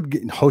 They would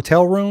get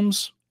hotel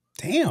rooms.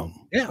 Damn.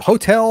 Yeah.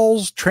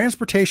 Hotels,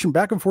 transportation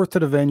back and forth to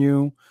the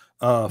venue,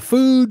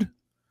 food.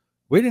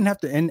 We didn't have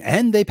to,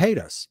 and they paid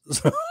us.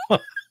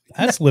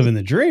 That's living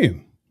the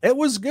dream. It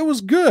was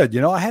good.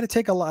 I had to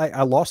take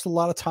I lost a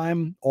lot of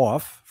time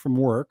off from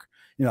work.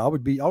 I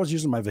was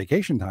using my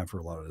vacation time for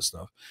a lot of this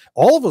stuff.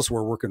 All of us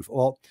were working.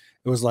 Well,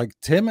 it was like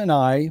Tim and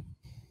I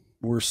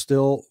were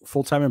still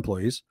full-time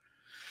employees.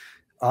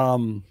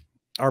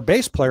 Our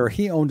bass player,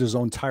 he owned his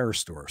own tire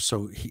store,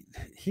 so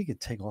he could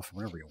take off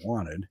whenever he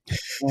wanted.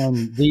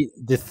 And the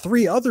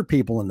three other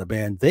people in the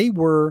band, they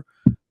were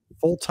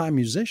full-time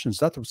musicians.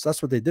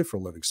 That's what they did for a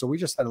living. So we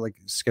just had to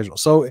schedule.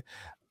 So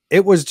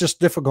it was just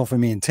difficult for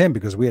me and Tim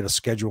because we had to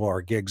schedule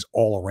our gigs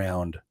all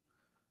around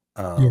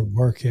your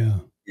work.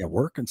 Yeah,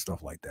 work and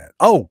stuff like that.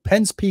 Oh,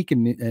 Penns Peak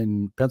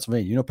in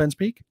Pennsylvania. You know Penns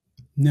Peak?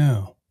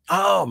 No.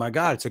 Oh my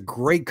God, it's a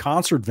great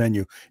concert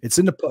venue. It's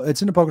in the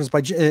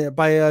Poconos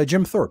by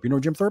Jim Thorpe. You know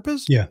where Jim Thorpe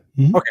is? Yeah.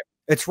 Mhm. Okay,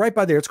 it's right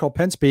by there. It's called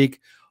Penn's Peak.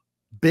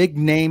 Big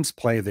names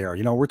play there.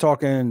 You know, we're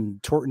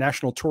talking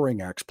national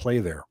touring acts play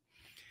there,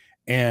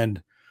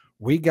 and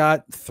we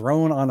got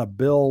thrown on a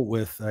bill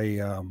with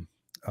a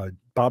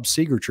Bob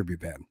Seger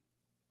tribute band,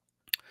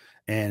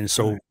 and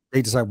so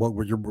they decide, well,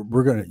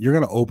 you're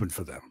gonna open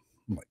for them.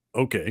 I'm like,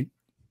 okay,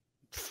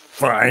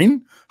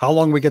 fine. How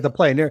long we get to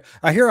play? And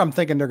I'm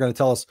thinking they're gonna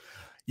tell us,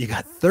 you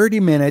got 30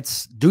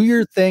 minutes, do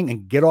your thing,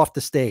 and get off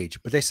the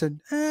stage. But they said,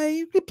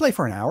 you can play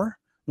for an hour.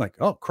 I'm like,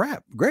 oh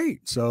crap,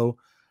 great. So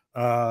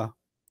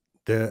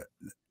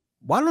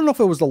well, I don't know if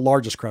it was the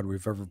largest crowd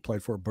we've ever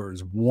played for, but it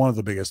was one of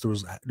the biggest. There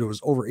was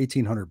over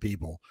 1,800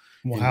 people.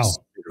 Wow.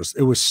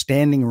 It was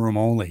standing room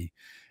only.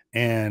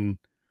 And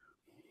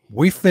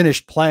we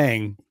finished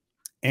playing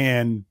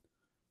and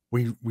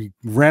we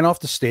ran off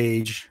the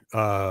stage.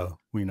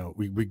 We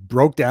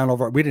broke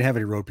down we didn't have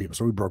any road people,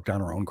 so we broke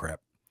down our own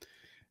crap.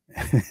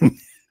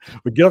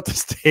 We get up the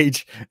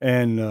stage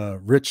and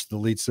Rich, the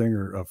lead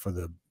singer for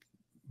the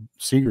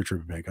Seeger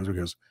tribute band,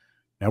 goes,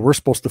 now we're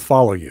supposed to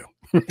follow you.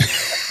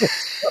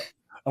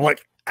 I'm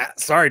like,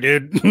 sorry,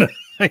 dude. But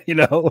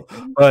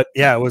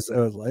yeah, it was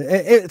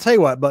tell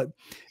you what, but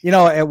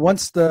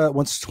once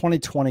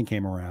 2020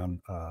 came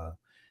around,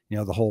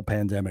 the whole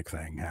pandemic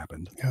thing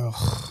happened.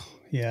 Oh,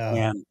 yeah.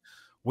 And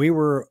we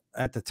were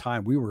at the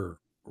time, we were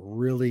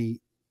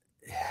really,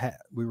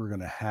 we were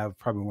going to have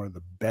probably one of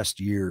the best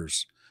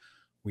years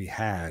we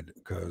had,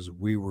 because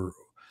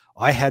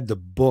I had the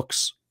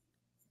books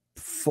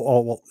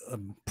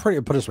put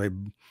it this way,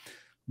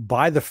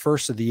 by the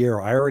first of the year,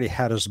 I already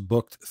had us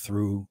booked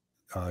through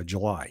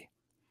July.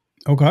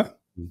 Okay.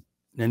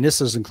 And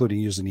this is including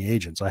using the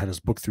agents. I had us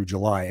booked through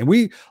July, and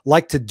we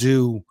like to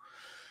do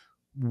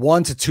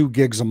 1 to 2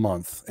 gigs a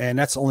month. And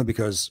that's only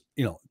because,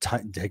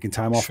 taking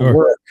time off of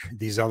work.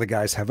 These other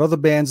guys have other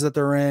bands that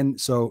they're in.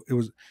 So it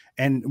was,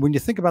 and when you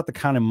think about the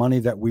kind of money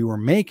that we were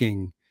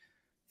making,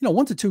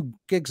 1 to 2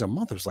 gigs a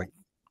month, it was like,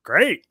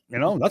 great,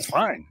 that's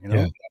fine,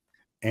 Yeah.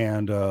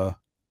 And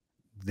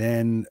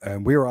then I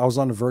was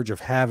on the verge of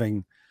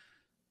having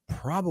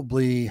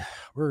probably,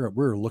 we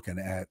were looking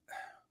at,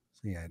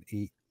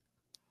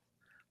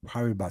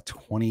 probably about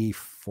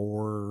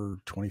 24,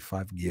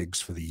 25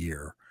 gigs for the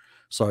year.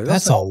 So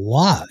that's a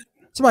lot.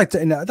 So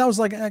that was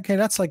like, okay,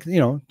 that's like,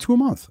 2 a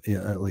month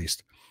at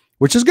least,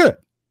 which is good.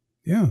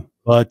 Yeah.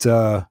 But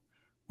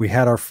we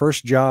had our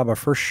first job. Our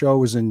first show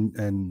was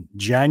in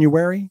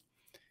January,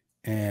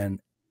 and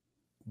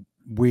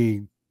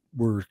we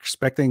were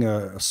expecting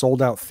a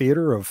sold out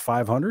theater of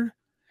 500.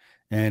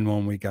 And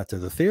when we got to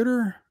the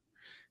theater,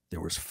 there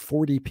was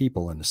 40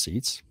 people in the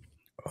seats.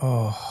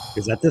 Oh,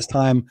 because at this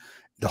time,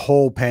 the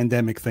whole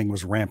pandemic thing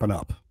was ramping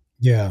up.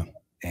 Yeah.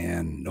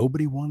 And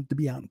nobody wanted to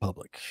be out in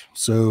public.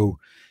 So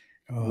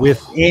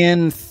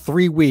within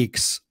 3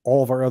 weeks,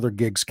 all of our other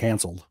gigs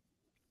canceled.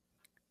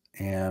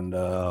 And,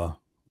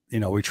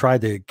 I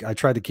tried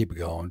to keep it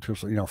going.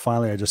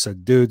 Finally I just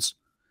said, dudes,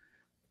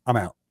 I'm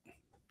out.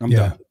 I'm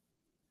done.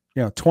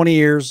 20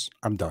 years,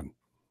 I'm done.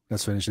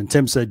 That's finished. And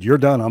Tim said, you're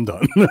done. I'm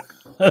done.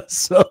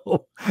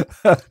 So,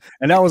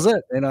 and that was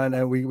it.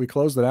 And we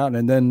closed it out.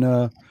 And then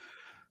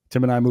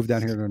Tim and I moved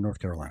down here to North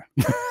Carolina.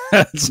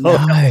 So,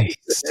 nice.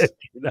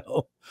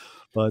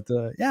 But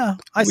yeah,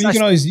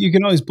 you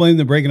can always blame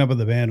the breaking up of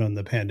the band on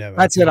the pandemic.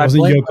 That's it. It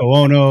wasn't Yoko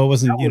Ono. It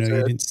wasn't, you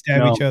didn't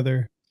stab each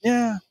other.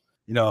 Yeah.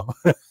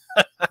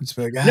 It's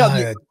like,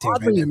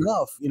 oddly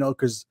enough,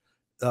 because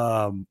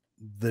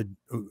the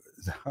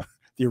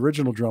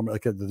original drummer,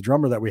 like the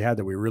drummer that we had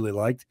that we really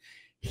liked,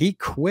 he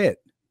quit.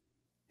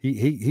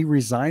 He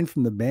resigned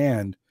from the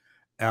band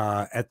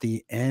at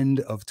the end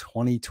of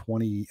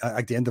 2020,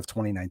 at the end of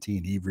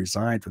 2019. He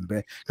resigned from the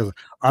band because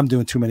I'm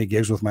doing too many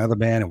gigs with my other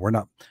band, and we're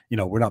not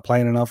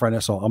playing enough right now.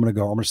 So I'm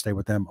gonna stay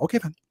with them. Okay,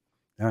 fine.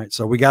 All right.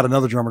 So we got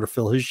another drummer to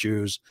fill his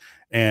shoes,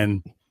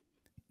 and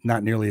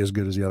not nearly as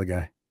good as the other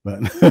guy,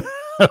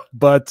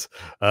 but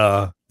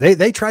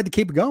they tried to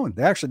keep it going.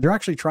 They're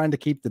actually trying to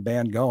keep the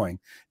band going.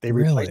 They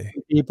replaced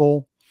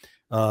people,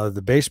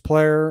 the bass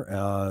player,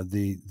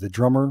 the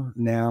drummer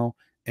now,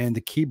 and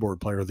the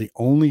keyboard player. The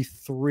only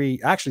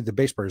three, actually the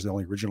bass player is the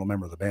only original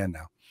member of the band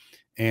now.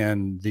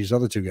 And these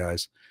other 2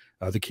 guys,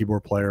 the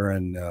keyboard player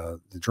and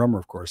the drummer,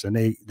 of course, and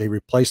they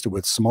replaced it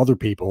with some other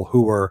people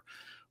who were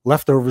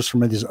leftovers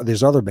from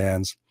these other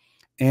bands.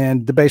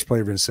 And the bass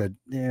player even said,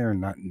 yeah,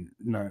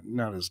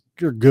 not as,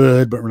 you're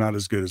good, but we're not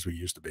as good as we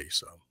used to be.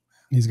 So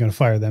he's going to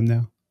fire them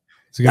now.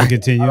 Is he going to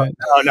continue it?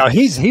 No,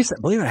 he's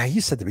believe it or not, he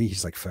said to me,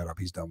 he's like fed up.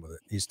 He's done with it.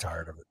 He's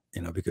tired of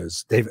it,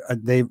 because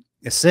they've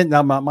sent,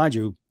 now, mind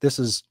you, this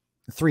is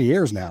 3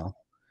 years now,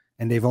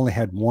 and they've only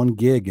had 1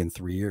 gig in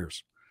 3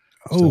 years.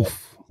 Oh, so,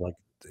 like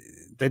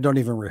they don't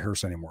even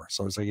rehearse anymore.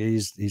 So it's like,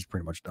 he's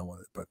pretty much done with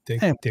it, but they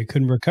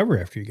couldn't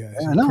recover after you guys.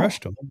 I know.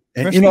 Crushed them.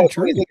 And,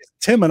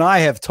 Tim and I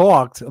have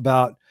talked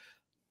about,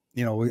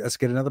 let's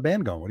get another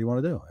band going. What do you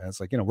want to do? And it's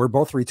like, we're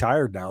both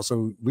retired now,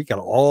 so we got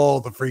all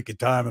the freaking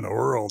time in the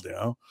world,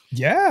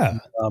 Yeah.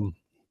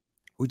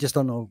 we just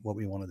don't know what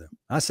we want to do.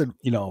 I said,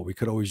 you know, we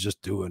could always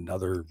just do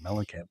another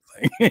Mellencamp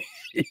thing.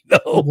 You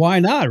know, Why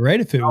not? Right?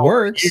 If it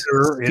works,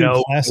 either, you do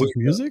know, classic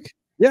music.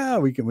 yeah,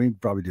 we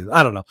probably do that.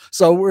 I don't know.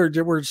 So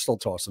we're still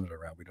tossing it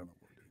around. We don't know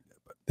what we're doing yet,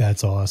 but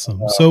That's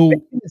awesome. So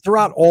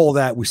throughout all of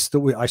that,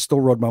 I still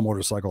rode my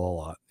motorcycle a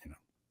lot. You know,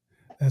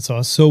 that's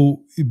awesome.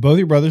 So both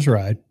your brothers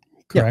ride,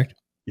 correct?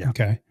 Yeah.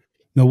 Okay.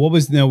 Now,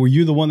 were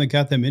you the one that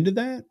got them into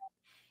that?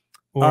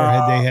 Or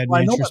had they had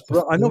an interest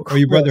before? I know Or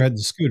your brother had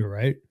the scooter,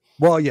 right?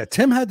 Well, yeah,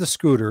 Tim had the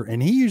scooter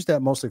and he used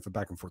that mostly for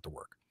back and forth to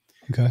work.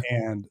 Okay.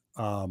 And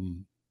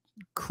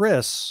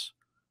Chris,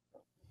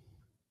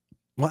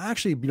 well,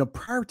 actually, you know,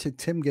 prior to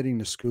Tim getting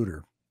the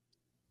scooter,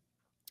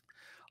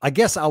 I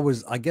guess I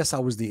was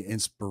the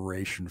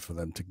inspiration for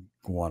them to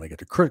want to get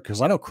to Chris,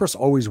 because I know Chris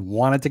always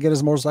wanted to get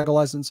his motorcycle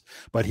license,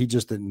 but he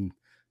just didn't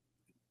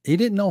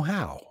know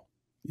how.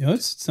 Yeah,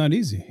 it's not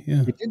easy.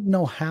 Yeah. He didn't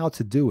know how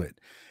to do it.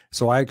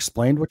 So I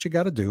explained what you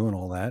got to do and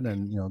all that.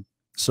 And, you know,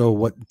 so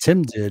what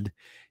Tim did,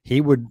 they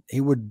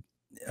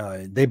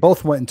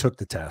both went and took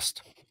the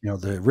test, you know,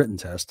 the written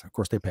test. Of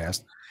course they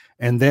passed.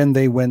 And then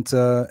they went,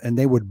 and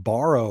they would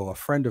borrow, a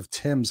friend of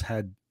Tim's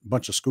had a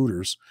bunch of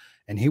scooters,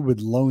 and he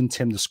would loan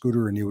Tim the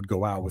scooter and he would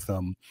go out with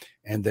them.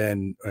 And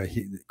then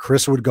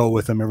Chris would go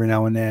with him every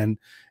now and then.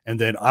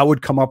 And then I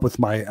would come up with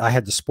I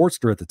had the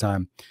Sportster at the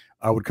time.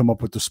 I would come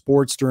up with the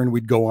Sportster and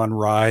we'd go on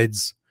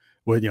rides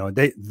with, you know,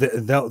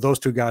 those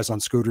two guys on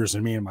scooters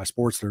and me and my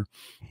Sportster,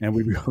 and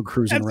we'd go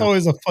cruising That's around.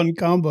 always a fun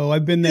combo.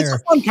 I've been there.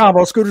 It's a fun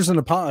combo, scooters and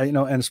you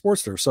know, and a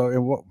Sportster.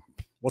 So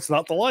what's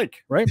not to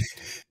like, right?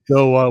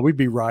 So we'd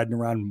be riding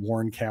around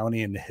Warren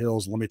County in the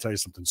hills. Let me tell you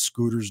something.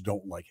 Scooters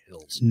don't like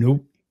hills.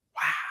 Nope.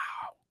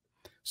 Wow.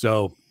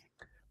 So,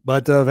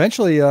 but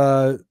eventually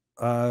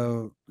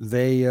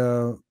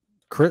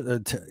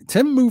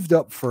Tim moved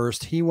up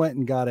first. He went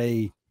and got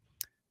a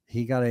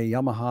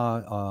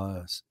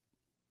Yamaha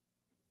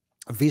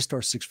a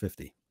V-Star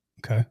 650.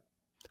 Okay.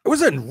 It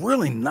was a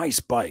really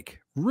nice bike.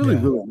 Really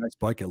nice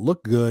bike. It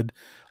looked good.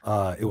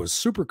 It was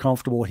super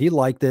comfortable. He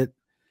liked it.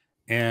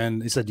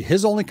 And he said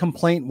his only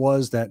complaint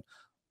was that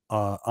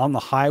on the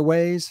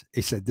highways,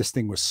 he said this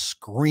thing was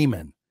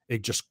screaming.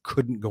 It just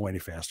couldn't go any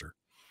faster.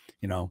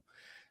 You know,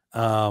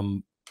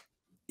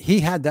 he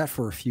had that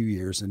for a few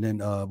years. And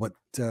then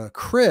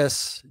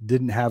Chris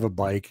didn't have a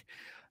bike.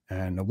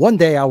 And one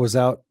day I was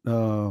out,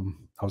 I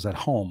was at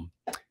home,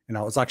 and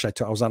I was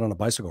out on a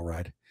bicycle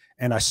ride,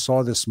 and I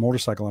saw this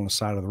motorcycle on the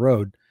side of the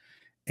road,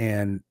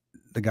 and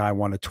the guy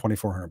wanted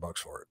 $2,400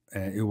 for it.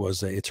 And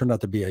it turned out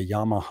to be a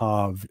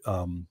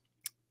Yamaha,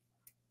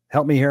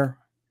 help me here.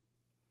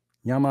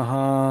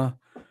 Yamaha.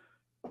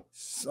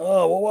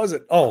 What was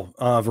it?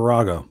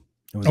 Virago.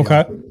 It was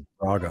okay.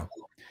 Virago.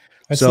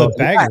 That's the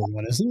bagger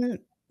one, isn't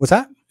it? What's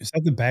that? Is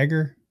that the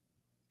bagger?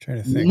 I'm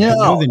trying to think. No,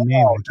 I know the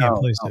name. I can't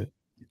place it.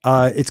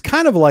 It's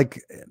kind of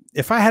like,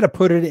 if I had to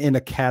put it in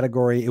a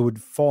category, it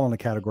would fall in a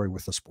category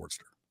with the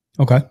Sportster.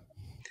 Okay.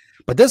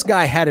 But this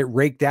guy had it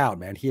raked out,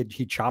 man.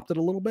 He chopped it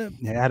a little bit.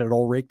 He had it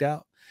all raked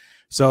out.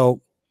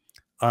 So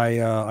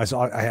I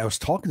was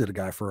talking to the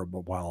guy for a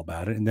while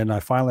about it. And then I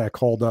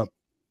called up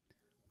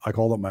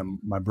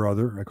my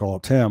brother. I called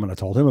up Tim and I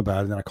told him about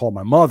it. And then I called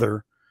my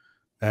mother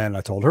and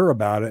I told her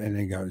about it.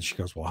 And she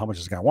goes, well, how much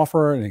does this guy want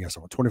for it? And he goes,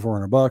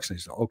 $2,400. And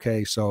he said,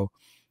 okay. So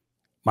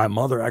my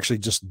mother actually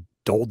just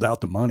doled out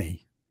the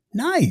money.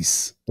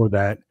 Nice. For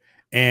that.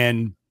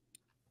 And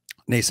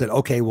they said,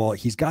 okay, well,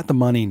 he's got the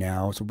money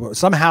now. So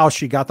somehow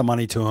she got the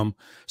money to him.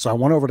 So I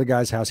went over to the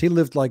guy's house. He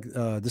lived like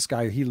this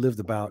guy. He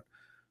lived about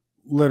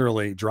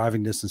literally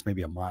driving distance,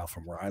 maybe a mile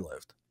from where I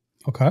lived.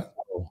 Okay.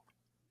 So,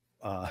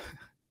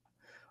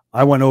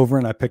 I went over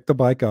and I picked the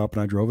bike up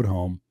and I drove it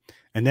home.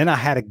 And then I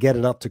had to get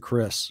it up to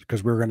Chris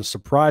because we were going to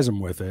surprise him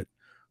with it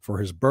for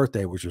his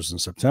birthday, which was in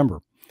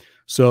September.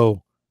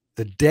 So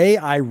the day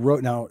I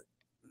rode, now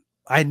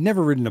I had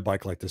never ridden a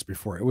bike like this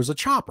before. It was a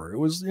chopper. It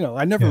was,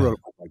 I never rode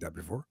a bike like that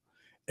before.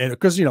 And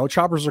because,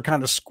 choppers are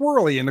kind of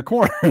squirrely in the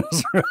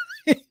corners. Right?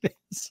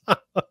 So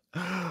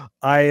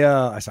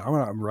I said, I'm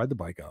going to ride the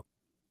bike up.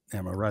 And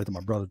I'm going to ride to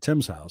my brother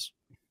Tim's house.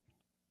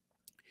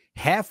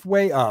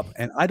 Halfway up,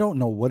 and I don't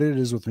know what it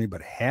is with me,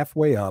 but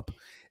halfway up,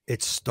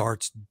 it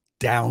starts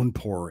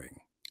downpouring.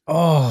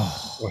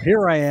 Oh, well,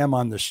 here I am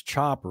on this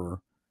chopper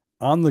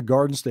on the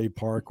Garden State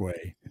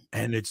Parkway,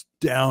 and it's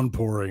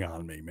downpouring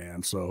on me,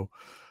 man. So,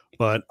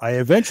 but I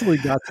eventually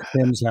got to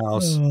Tim's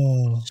house,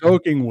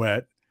 soaking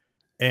wet,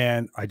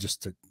 and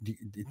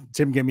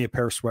Tim gave me a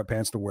pair of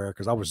sweatpants to wear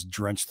because I was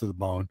drenched to the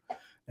bone.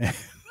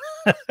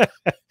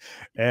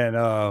 And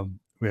I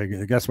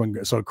guess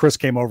so Chris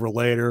came over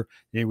later.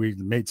 We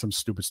made some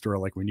stupid story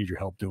like, we need your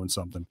help doing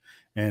something.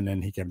 And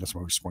then he came to us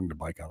when we swung the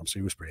bike on him. So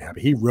he was pretty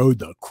happy. He rode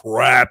the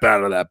crap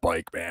out of that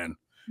bike, man.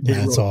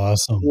 That's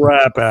awesome.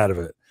 Crap out of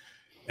it.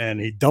 And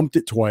he dumped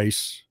it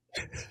twice.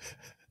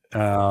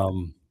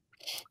 The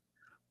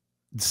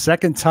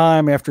second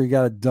time after he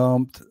got it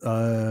dumped,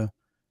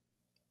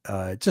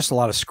 just a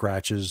lot of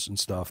scratches and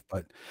stuff,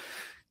 but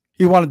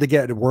he wanted to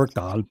get it worked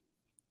on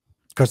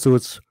because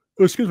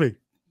excuse me,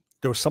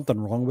 there was something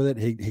wrong with it.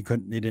 He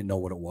didn't know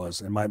what it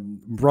was. And my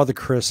brother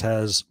Chris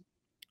has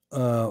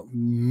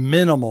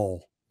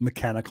minimal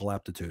mechanical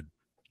aptitude.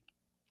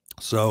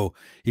 So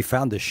he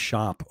found this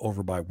shop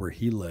over by where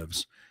he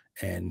lives,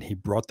 and he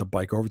brought the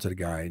bike over to the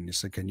guy and he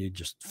said, "Can you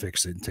just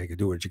fix it and take it,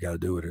 do what you got to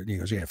do with it?" And he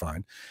goes, "Yeah,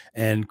 fine."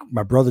 And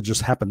my brother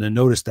just happened to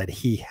notice that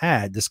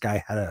this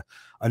guy had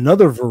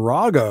another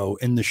Virago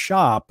in the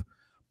shop,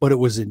 but it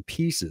was in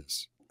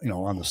pieces,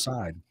 on the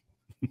side.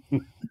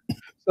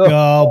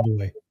 Oh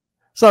boy.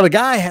 So the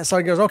guy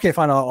he goes, "Okay,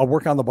 fine. I'll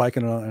work on the bike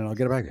and I'll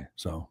get it back here."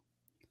 So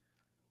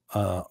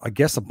I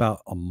guess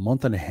about a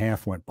month and a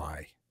half went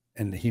by,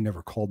 and he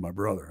never called my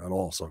brother at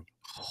all. So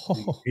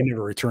he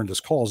never returned his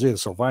calls either.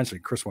 So eventually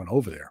Chris went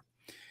over there,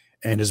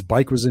 and his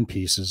bike was in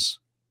pieces,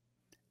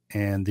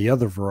 and the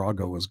other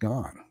Virago was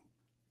gone.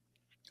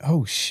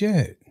 Oh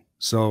shit.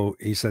 So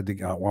he said,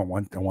 "I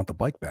want the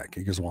bike back."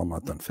 He goes, "Well, I'm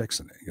not done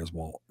fixing it." He goes,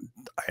 "Well,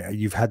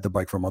 you've had the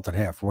bike for a month and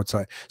a half. What's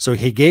that?" So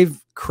he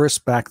gave Chris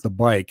back the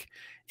bike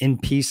in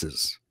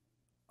pieces,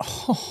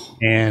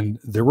 and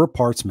there were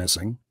parts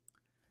missing.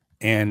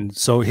 And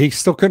so he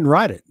still couldn't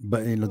ride it,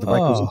 but the bike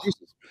was in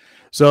pieces.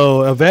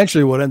 So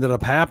eventually what ended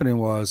up happening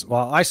was,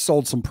 I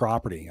sold some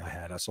property.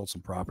 I sold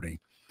some property.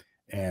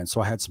 And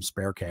so I had some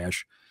spare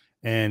cash,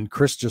 and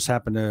Chris just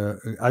happened to,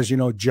 as you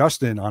know,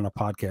 Justin on a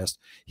podcast,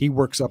 he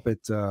works up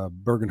at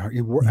Bergen. At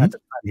the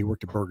time he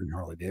worked at Bergen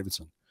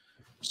Harley-Davidson.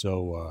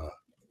 So,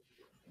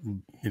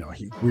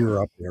 we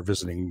were up there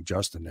visiting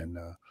Justin, and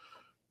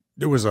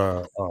there was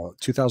a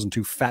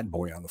 2002 Fat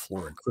Boy on the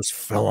floor, and Chris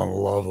fell in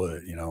love with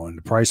it, and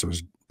the price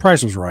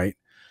was right.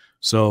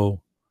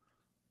 So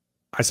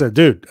I said,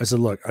 "Dude," I said,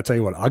 "Look, I'll tell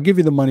you what, I'll give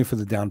you the money for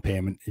the down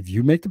payment. If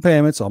you make the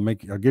payments, I'll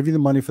give you the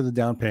money for the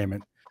down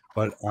payment,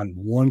 but on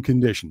one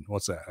condition."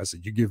 "What's that?" I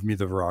said, "You give me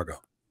the Virago.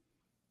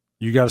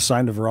 You got to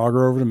sign the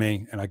Virago over to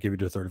me, and I'll give you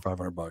the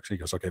 $3,500. He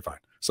goes, "Okay, fine."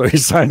 So he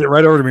signed it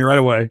right over to me right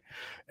away.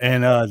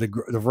 And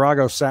the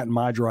Virago sat in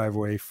my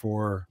driveway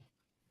for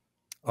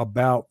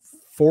about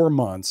 4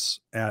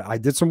 months. I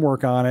did some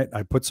work on it.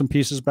 I put some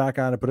pieces back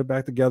on it, put it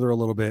back together a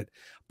little bit,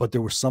 but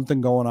there was something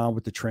going on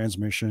with the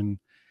transmission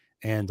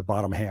and the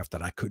bottom half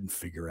that I couldn't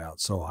figure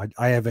out. So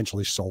I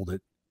eventually sold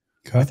it.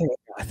 Okay.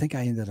 I think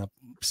I ended up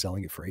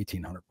selling it for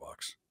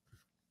 $1,800,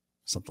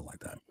 something like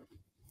that.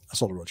 I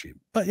sold it real cheap.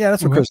 But yeah,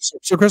 that's what Chris.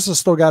 So Chris has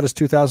still got his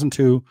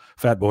 2002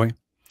 Fat Boy.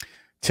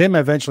 Tim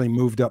eventually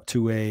moved up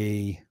to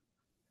a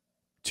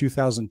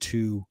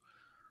 2002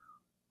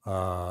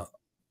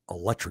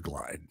 Electric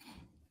Glide,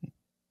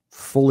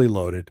 fully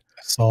loaded.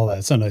 I saw that.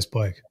 It's a nice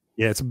bike.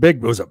 Yeah,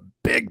 it was a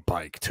big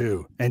bike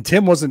too. And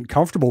Tim wasn't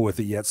comfortable with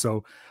it yet.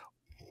 So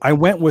I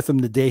went with him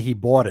the day he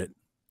bought it.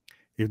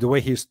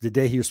 The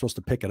day he was supposed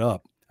to pick it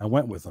up, I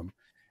went with him.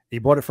 He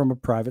bought it from a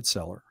private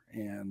seller,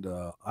 and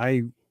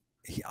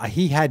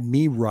he had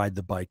me ride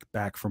the bike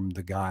back from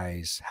the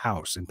guy's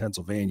house in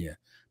Pennsylvania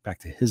back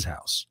to his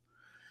house.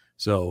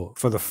 So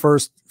for the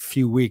first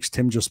few weeks,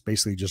 Tim just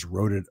basically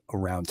rode it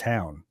around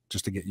town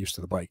just to get used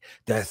to the bike.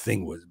 That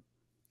thing was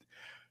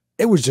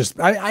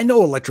I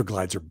know electric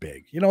glides are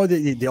big,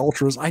 the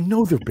Ultras, I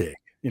know they're big,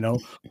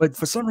 but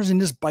for some reason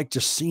this bike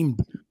just seemed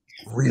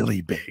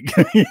really big,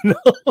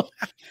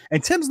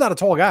 and Tim's not a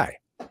tall guy,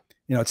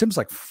 Tim's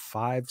like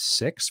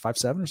 5'6",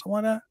 5'7" or something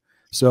like that.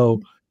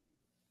 So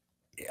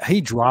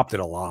he dropped it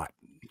a lot.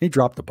 He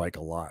dropped the bike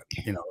a lot.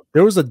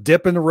 There was a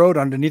dip in the road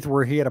underneath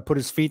where he had to put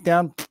his feet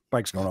down.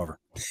 Bike's going over.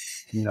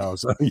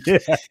 So yeah,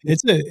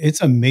 it's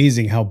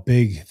amazing how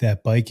big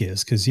that bike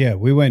is. Because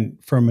we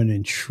went from an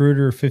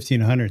Intruder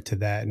 1500 to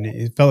that, and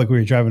it felt like we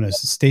were driving a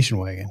station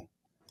wagon.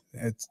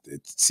 It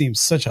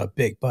seems such a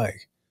big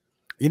bike.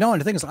 And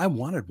the thing is, I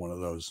wanted one of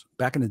those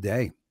back in the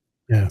day.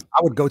 Yeah,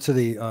 I would go to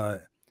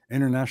the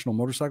International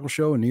Motorcycle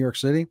Show in New York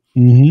City.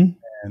 Mm-hmm.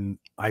 And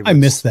I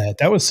missed that.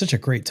 That was such a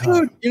great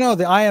time. Dude,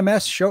 the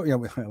IMS show,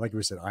 like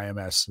we said,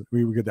 IMS,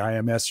 we would get the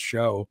IMS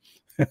show.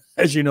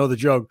 As you know, the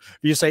joke, if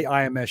you say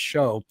IMS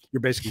show, you're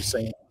basically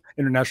saying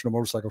International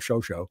Motorcycle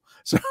Show.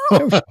 So,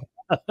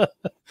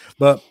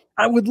 but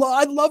I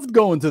loved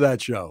going to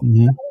that show.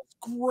 Mm-hmm. That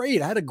was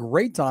great. I had a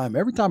great time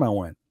every time I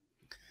went.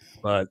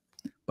 But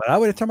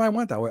every time I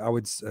went, I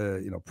would,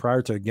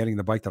 prior to getting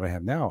the bike that I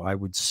have now, I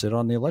would sit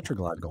on the Electric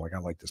Glide going, "I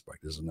like this bike.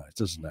 This is nice.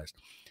 This is nice."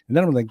 And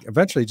then I'm like,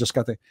 eventually just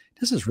got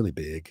this is really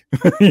big,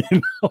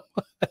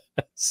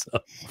 So,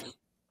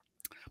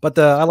 but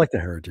I like the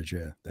Heritage.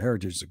 Yeah, the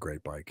Heritage is a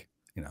great bike.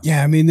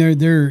 Yeah, I mean they're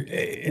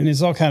and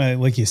it's all kind of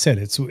like you said.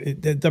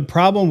 The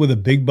problem with a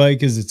big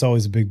bike is it's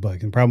always a big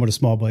bike, and the problem with a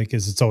small bike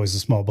is it's always a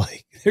small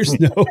bike. There's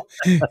no,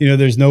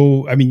 there's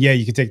no. I mean, yeah,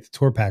 you can take the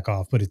tour pack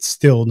off, but it's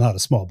still not a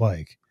small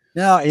bike.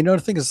 Yeah, the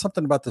thing is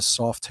something about the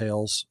soft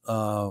tails.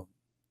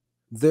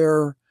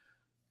 They're,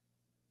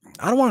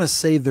 I don't want to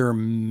say they're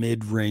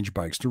mid-range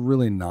bikes. They're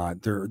really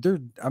not.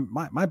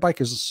 My bike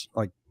is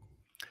like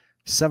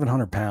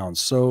 700 pounds,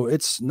 so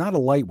it's not a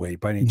lightweight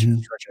by any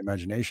stretch of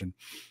imagination.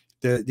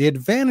 The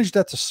advantage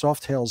that the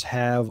soft tails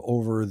have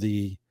over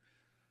the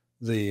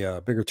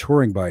bigger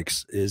touring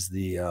bikes is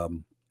they're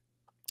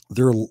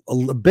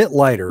a bit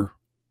lighter,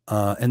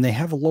 and they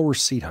have a lower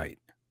seat height.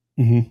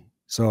 Mm-hmm.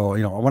 So,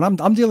 when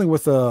I'm dealing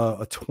with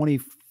a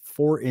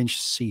 24-inch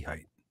seat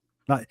height,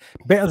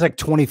 it's like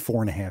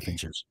 24.5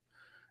 inches,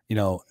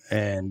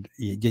 and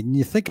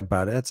you think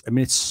about it,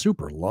 it's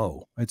super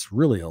low. It's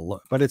really a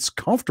low, but it's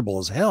comfortable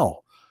as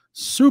hell.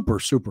 Super,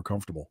 super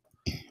comfortable,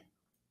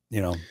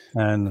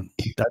 and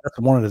that's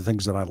one of the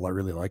things that I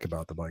really like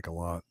about the bike a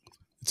lot.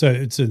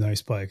 It's a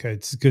nice bike.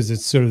 It's because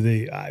it's sort of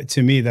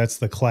to me, that's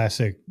the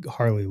classic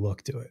Harley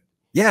look to it.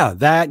 Yeah,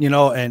 that,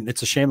 and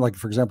it's a shame, like,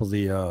 for example,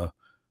 the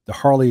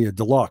Harley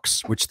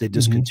Deluxe, which they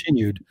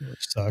discontinued,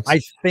 which sucks.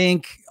 I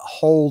think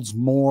holds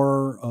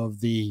more of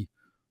the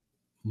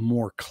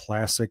more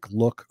classic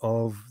look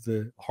of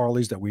the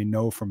Harleys that we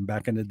know from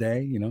back in the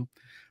day,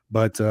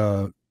 but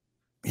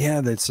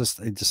yeah, it's just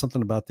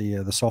something about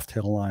the soft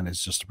tail line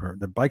is just,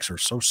 the bikes are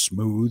so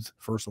smooth,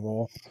 first of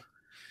all,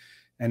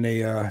 and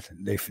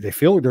they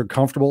feel they're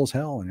comfortable as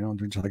hell,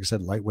 like I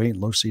said, lightweight,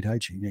 low seat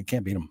height. You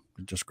can't beat them.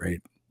 They're just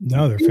great.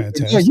 No, they're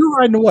fantastic. Yeah, you're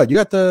riding what? You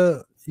got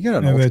an I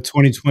have a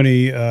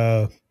 2020.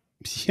 Yeah,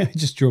 I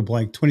just drew a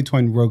blank.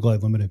 2020 Road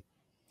Glide Limited.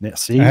 Yeah,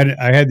 see,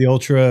 I had the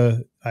Ultra.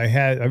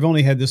 I've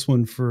only had this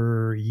one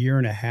for a year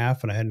and a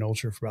half, and I had an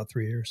Ultra for about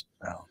 3 years.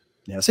 Oh,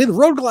 yeah. See, the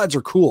Road Glides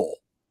are cool.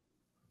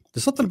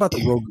 There's something about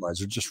the Road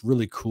Glides are just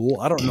really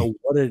cool. I don't know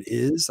what it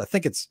is. I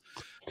think it's.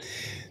 I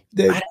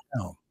don't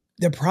know.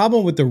 The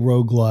problem with the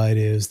Road Glide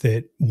is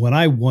that when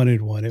I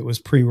wanted one, it was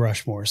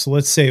pre-Rushmore. So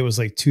let's say it was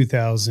like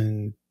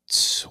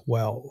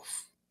 2012,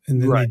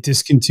 and then they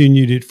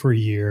discontinued it for a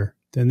year.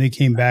 Then they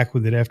came back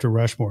with it after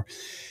Rushmore,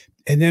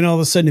 and then all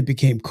of a sudden it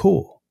became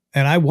cool.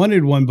 And I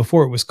wanted one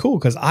before it was cool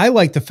because I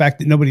liked the fact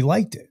that nobody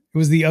liked it. It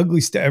was the ugly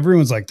stuff.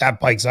 Everyone's like,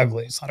 that bike's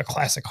ugly. It's not a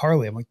classic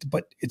Harley. I'm like,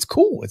 but it's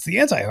cool. It's the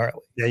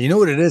anti-Harley. Yeah, you know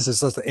what it is? It's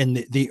just,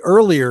 and the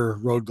earlier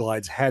Road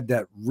Glides had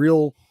that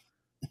real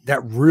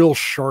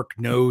shark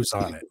nose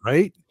on it,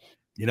 right?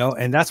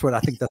 And that's what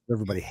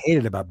everybody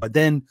hated about it. But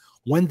then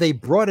when they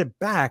brought it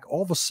back,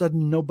 all of a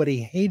sudden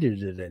nobody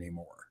hated it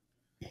anymore.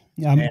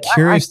 Yeah, I'm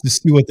curious to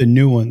see what the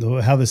new one,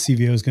 how the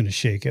CVO is going to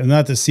shake.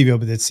 Not the CVO,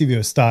 but the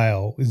CVO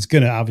style is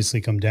going to obviously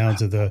come down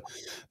to the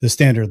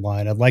standard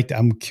line.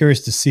 I'm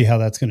curious to see how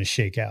that's going to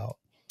shake out.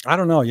 I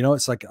don't know.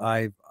 It's like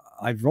I've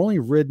only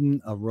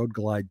ridden a Road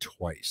Glide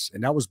twice,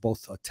 and that was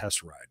both a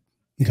test ride.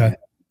 Okay.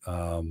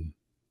 And,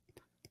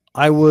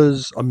 I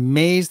was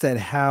amazed at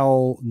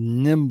how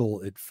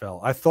nimble it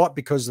felt. I thought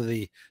because of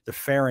the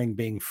fairing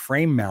being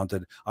frame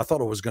mounted, I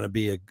thought it was going to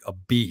be a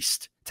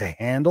beast to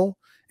handle,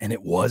 and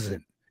it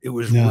wasn't. It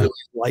was really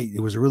light. It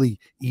was really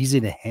easy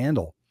to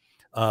handle.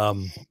 I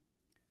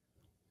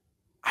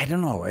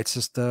don't know. It's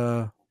just,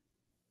 and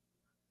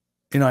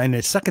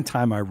the second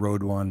time I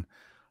rode one,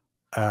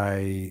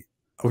 I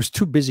was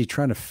too busy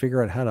trying to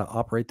figure out how to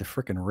operate the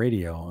freaking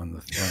radio on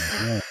the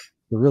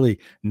to really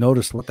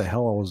notice what the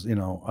hell I was, I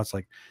was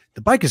like,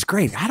 the bike is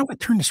great. How do I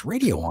turn this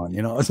radio on?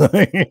 It's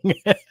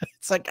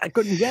like I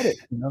couldn't get it.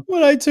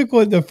 When I took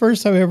one, the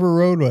first time I ever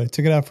rode one, I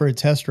took it out for a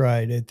test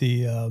ride at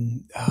the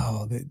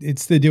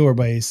it's the dealer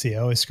by AC. I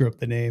always screw up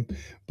the name,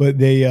 but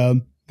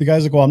the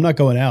guy's like, well, I'm not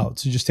going out,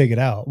 so just take it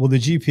out. Well, the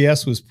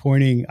GPS was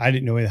pointing. I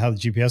didn't know how the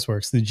GPS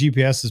works. The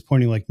GPS is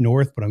pointing like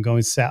north, but I'm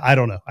going south. I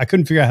don't know. I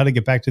couldn't figure out how to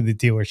get back to the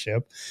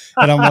dealership,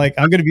 and I'm like,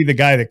 I'm going to be the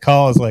guy that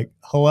calls like,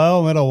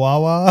 hello, I'm at a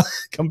Wawa.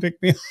 Come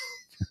pick me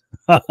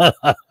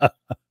up.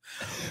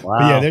 Wow.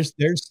 But yeah,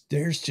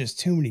 there's just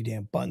too many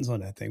damn buttons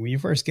on that thing. When you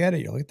first get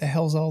it, you're like, what the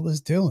hell's all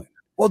this doing?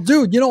 Well,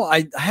 dude,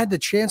 I had the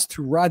chance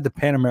to ride the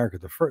Pan America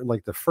the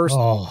first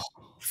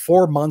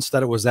 4 months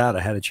that it was out.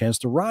 I had a chance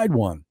to ride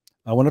one.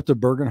 I went up to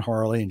Bergen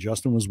Harley, and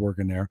Justin was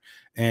working there,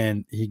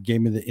 and he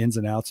gave me the ins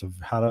and outs of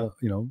how to,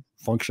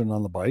 function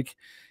on the bike.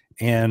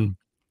 And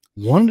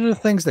one of the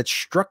things that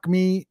struck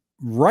me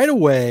right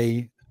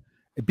away,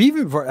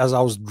 even as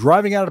I was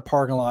driving out of the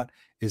parking lot,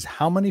 is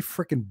how many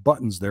freaking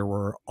buttons there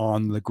were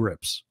on the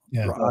grips.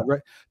 Yeah.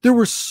 Right. There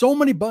were so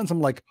many buttons. I'm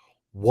like,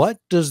 what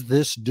does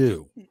this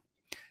do?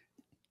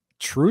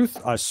 Truth,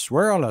 I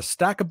swear on a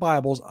stack of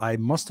Bibles, I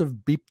must have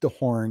beeped the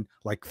horn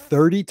like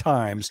 30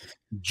 times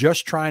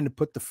just trying to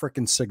put the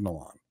freaking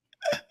signal on.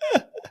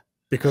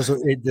 Because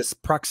this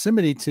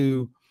proximity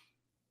to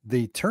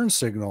the turn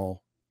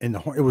signal and the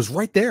horn, it was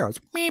right there.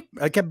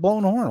 I kept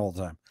blowing the horn all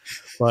the time.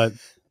 But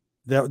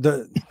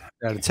the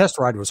test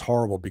ride was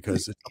horrible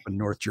because it's up in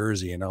North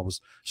Jersey and I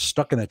was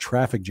stuck in a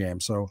traffic jam.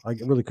 So I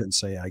really couldn't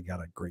say I got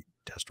a great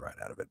test ride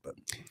out of it. But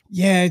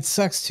yeah, it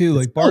sucks too.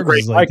 Like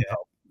Barbara's like that.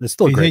 It's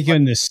still great. They take you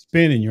in the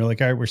spin and you're like,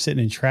 all right, we're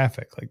sitting in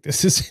traffic. Like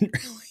this isn't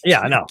really.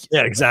 Yeah, I know.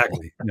 Yeah,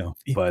 exactly.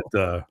 But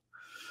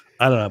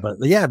I don't know. But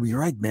yeah, you're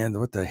right, man.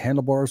 With the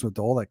handlebars, with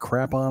all that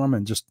crap on them,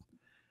 and just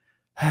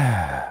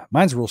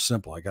mine's real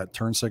simple. I got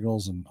turn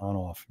signals and on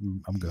off.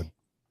 I'm good.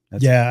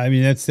 I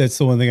mean, that's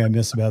the one thing I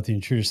miss about the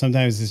Intruder.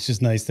 Sometimes it's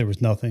just nice there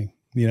was nothing.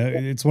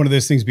 It's one of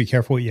those things. Be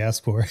careful what you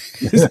ask for,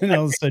 because then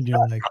all of a sudden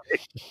you're like,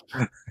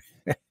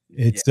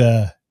 it's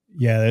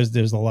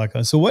there's a lot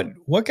going. So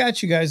what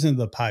got you guys into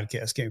the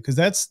podcast game? Because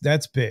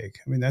that's big.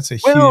 I mean, that's a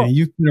huge.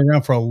 You've been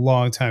around for a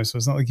long time, so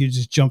it's not like you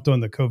just jumped on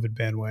the COVID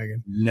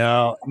bandwagon.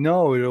 No.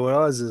 What it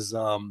was is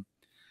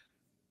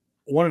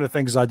one of the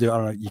things I do, I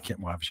don't know, you can't,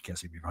 well, obviously you can't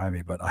see me behind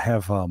me, but I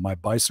have my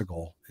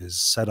bicycle is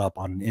set up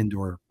on an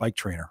indoor bike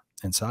trainer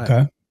inside.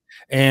 Okay.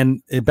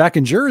 And back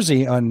in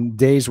Jersey, on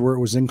days where it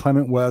was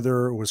inclement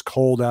weather, it was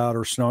cold out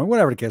or snowing,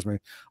 whatever the case may be,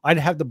 I'd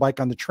have the bike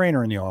on the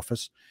trainer in the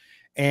office.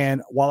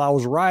 And while I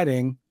was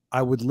riding,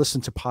 I would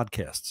listen to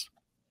podcasts.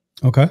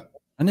 Okay.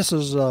 And this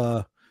is,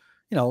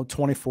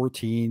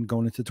 2014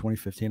 going into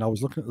 2015. I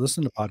was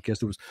listening to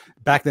podcasts. It was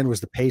back then. It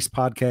was the Pace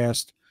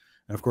podcast,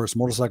 and of course,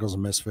 Motorcycles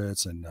and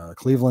Misfits, and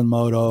Cleveland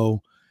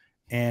Moto,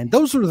 and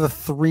those were the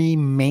three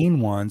main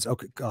ones.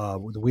 Okay,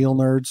 the Wheel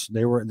Nerds.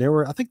 They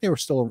were. I think they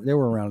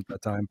were around at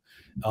that time.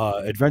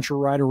 Adventure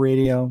Rider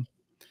Radio.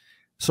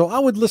 So I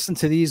would listen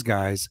to these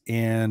guys,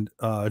 and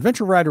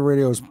Adventure Rider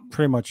Radio is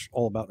pretty much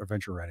all about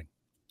adventure riding,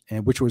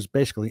 and which was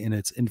basically in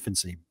its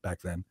infancy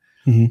back then.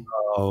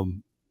 Mm-hmm.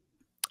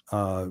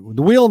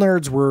 The Wheel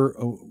Nerds were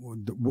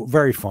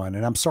very fun,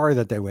 and I'm sorry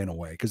that they went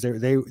away because their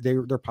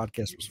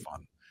podcast was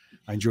fun.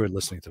 I enjoyed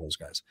listening to those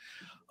guys.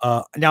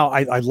 Now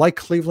I like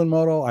Cleveland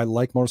Moto. I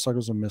like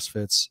Motorcycles and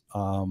Misfits.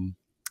 And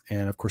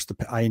of course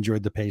I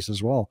enjoyed the Pace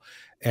as well.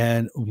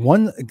 And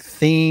one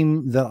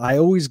theme that I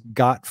always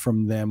got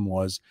from them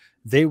was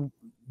they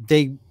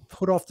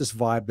put off this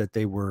vibe that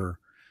they were,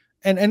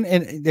 and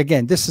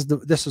again, this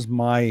is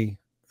my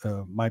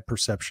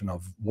perception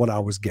of what I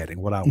was getting,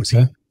 what I was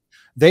hearing.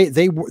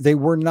 They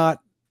were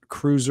not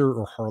cruiser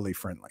or Harley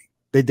friendly.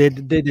 They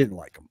didn't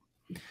like them.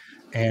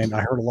 And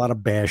I heard a lot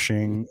of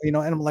bashing, and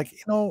I'm like,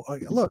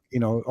 look,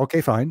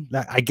 okay, fine.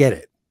 I get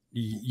it.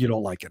 You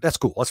don't like it. That's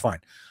cool. That's fine.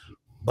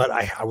 But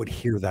I would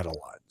hear that a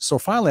lot. So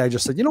finally I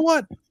just said, you know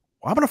what?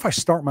 How about if I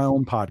start my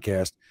own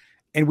podcast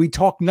and we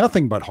talk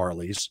nothing but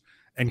Harleys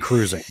and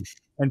cruising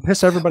and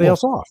piss everybody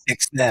else off?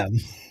 It's them.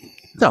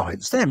 No,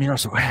 it's them,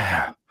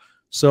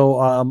 So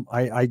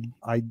I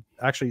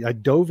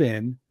dove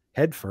in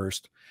head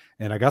first,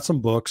 and I got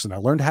some books, and I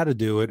learned how to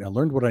do it. I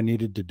learned what I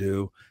needed to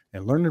do,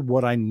 and learned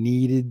what I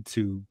needed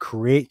to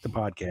create the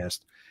podcast.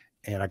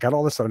 And I got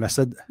all this stuff, and I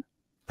said,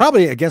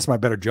 probably against my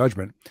better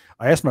judgment,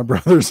 I asked my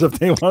brothers if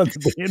they wanted to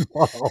be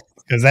involved.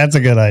 Because that's a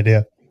good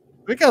idea.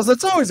 Because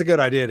it's always a good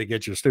idea to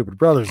get your stupid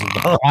brothers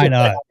involved. Why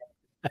not?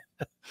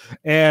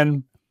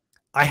 And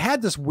I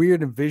had this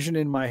weird vision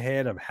in my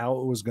head of how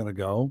it was going to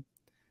go.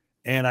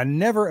 And I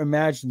never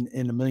imagined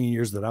in a million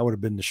years that I would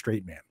have been the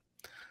straight man.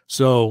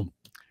 So,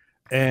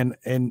 and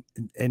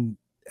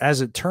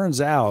as it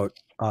turns out,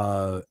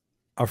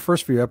 our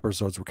first few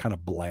episodes were kind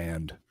of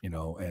bland, and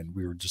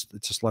it's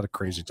just a lot of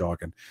crazy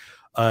talking.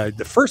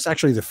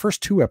 The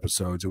first two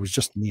episodes, it was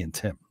just me and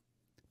Tim,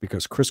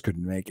 because Chris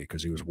couldn't make it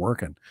because he was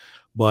working.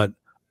 But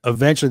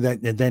eventually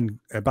and then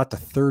about the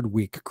third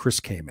week, Chris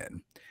came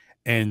in,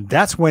 and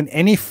that's when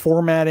any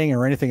formatting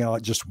or anything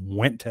else just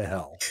went to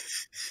hell.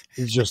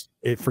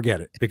 Forget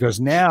it, because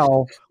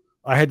now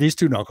I had these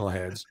two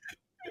knuckleheads,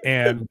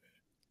 and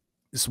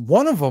this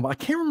one of them, I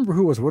can't remember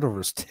who it was, whether it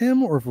was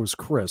Tim or if it was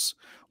Chris.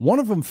 One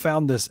of them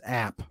found this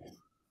app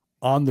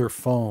on their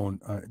phone.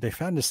 They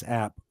found this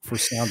app for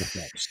sound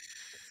effects.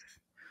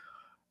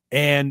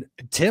 And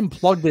Tim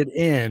plugged it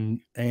in,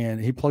 and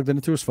he plugged it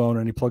into his phone,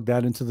 and he plugged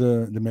that into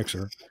the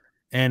mixer,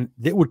 and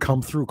it would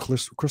come through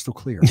crystal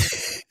clear.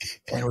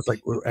 And it was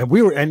like,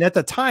 and at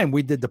the time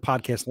we did the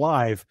podcast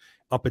live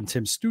up in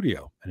Tim's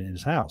studio and in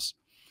his house.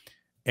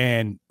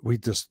 And we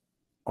just,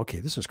 okay,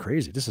 this is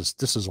crazy. This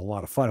is a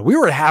lot of fun. We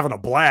were having a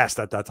blast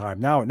at that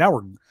time. Now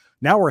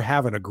we're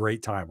having a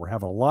great time. We're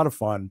having a lot of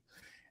fun.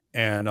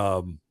 And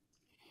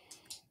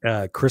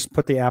Chris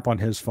put the app on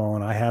his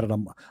phone. I had it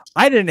on.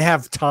 I didn't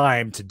have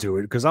time to do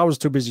it because I was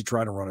too busy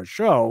trying to run a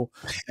show.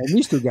 And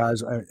these two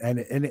guys, and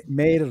it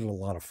made it a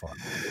lot of fun.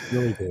 It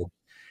really did.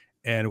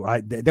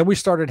 And then we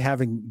started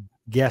having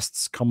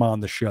guests come on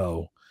the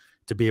show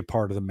to be a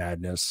part of the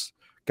madness.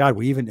 God,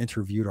 we even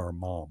interviewed our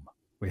mom.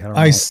 We had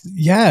our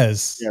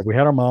yes. Yeah, we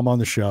had our mom on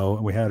the show,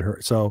 and we had her.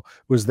 So it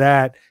was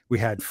that. We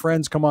had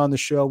friends come on the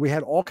show. We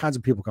had all kinds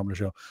of people come to the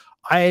show.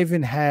 I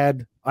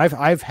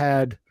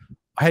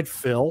had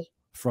Phil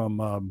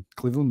from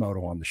Cleveland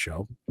Moto on the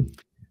show,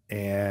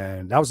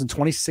 and that was in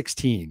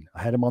 2016.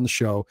 I had him on the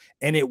show,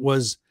 and it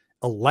was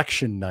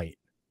election night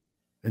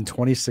in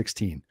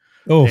 2016.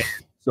 Oh, and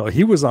so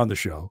he was on the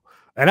show,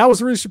 and I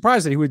was really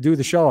surprised that he would do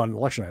the show on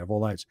election night of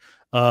all nights.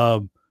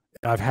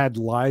 I've had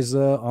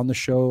Liza on the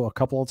show a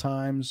couple of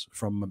times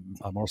from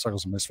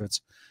Motorcycles and Misfits.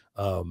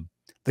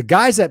 The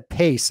guys at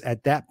Pace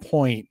at that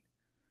point,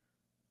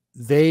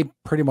 they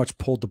pretty much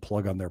pulled the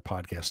plug on their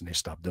podcast and they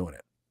stopped doing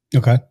it.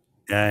 Okay.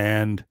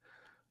 And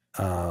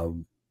I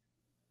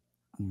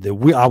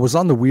was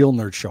on the Wheel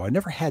Nerd show. I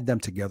never had them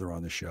together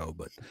on the show,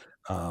 but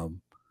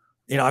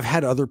I've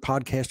had other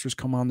podcasters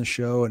come on the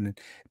show,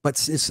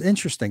 but it's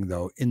interesting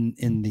though.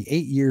 In the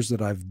 8 years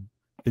that I've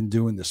been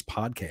doing this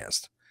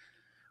podcast,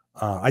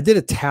 I did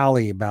a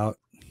tally about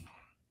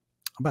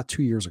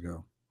 2 years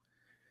ago.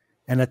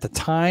 And at the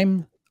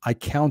time I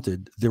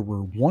counted, there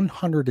were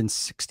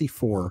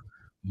 164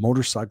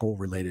 motorcycle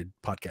related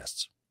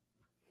podcasts.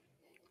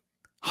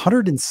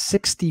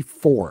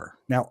 164.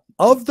 Now,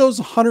 of those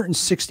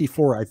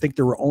 164, I think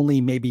there were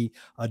only maybe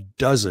a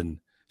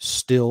dozen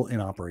still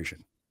in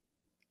operation.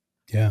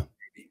 Yeah.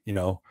 You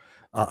know,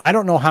 I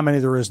don't know how many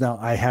there is now.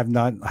 I have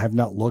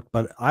not looked,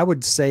 but I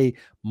would say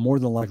more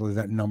than likely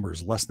that number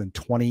is less than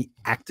 20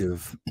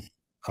 active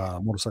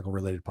motorcycle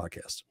related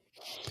podcasts.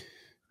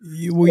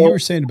 You were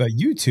saying about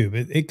YouTube,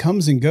 it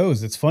comes and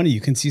goes. It's funny.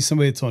 You can see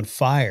somebody that's on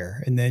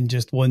fire and then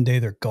just one day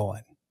they're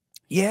gone.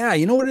 Yeah.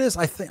 You know what it is?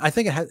 I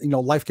think it has,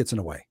 life gets in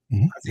the way.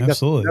 Mm-hmm. I think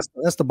Absolutely.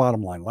 That's the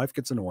bottom line. Life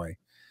gets in the way.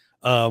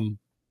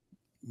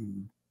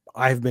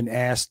 I've been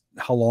asked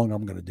how long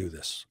I'm going to do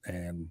this.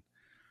 And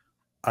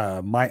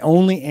my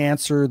only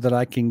answer that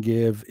I can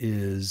give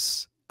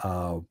is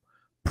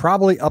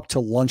probably up to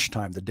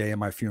lunchtime, the day of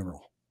my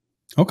funeral.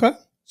 Okay.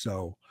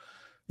 So,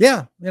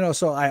 yeah,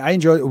 so I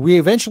enjoy it. We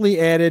eventually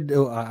added,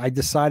 I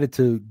decided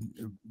to,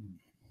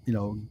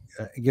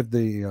 give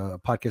the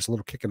podcast a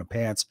little kick in the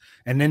pants.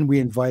 And then we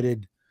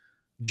invited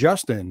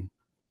Justin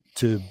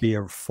to be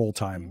a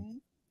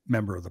full-time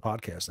member of the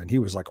podcast. And he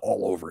was like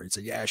all over it. He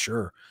said, yeah,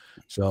 sure.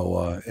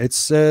 So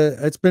it's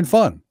been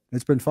fun.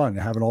 It's been fun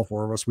having all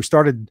four of us. We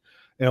started,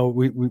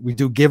 we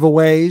do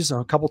giveaways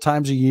a couple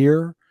times a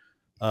year.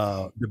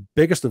 The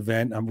biggest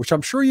event, which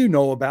I'm sure you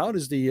know about,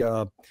 is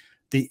the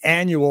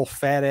annual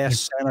Fat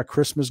Ass Santa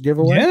Christmas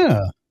giveaway. Yeah.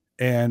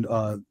 And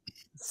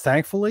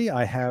thankfully,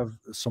 I have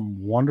some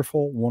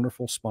wonderful,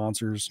 wonderful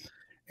sponsors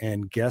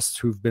and guests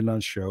who've been on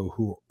the show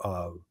who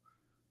are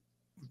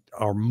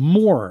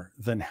more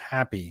than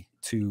happy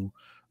to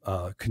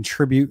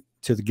contribute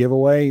to the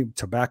giveaway.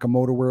 Tobacco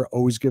Motorwear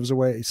always gives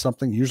away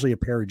something, usually a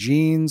pair of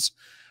jeans.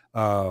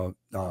 Wild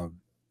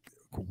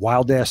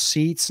Ass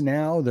Seats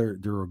now,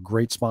 they're a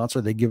great sponsor.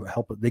 They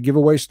give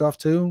away stuff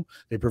too.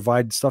 They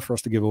provide stuff for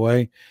us to give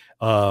away.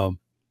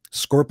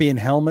 Scorpion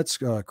helmets,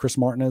 Chris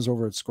Martinez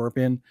over at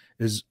Scorpion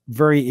is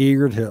very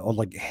eager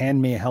to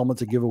hand me a helmet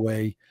to give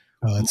away.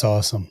 Oh, that's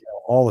awesome.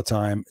 All the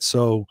time.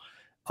 So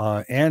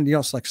and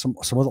it's like some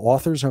of the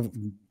authors have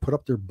put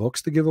up their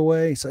books to give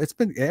away. So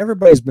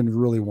everybody's been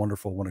really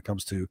wonderful when it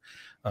comes to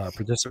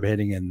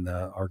participating in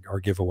our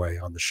giveaway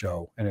on the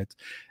show. And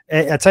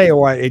I tell you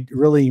what, it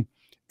really,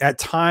 at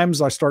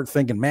times I start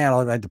thinking, man,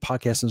 the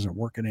podcast isn't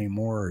working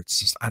anymore. It's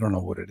just, I don't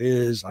know what it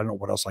is. I don't know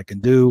what else I can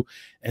do.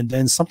 And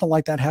then something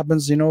like that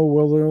happens,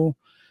 the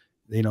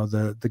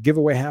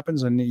giveaway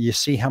happens and you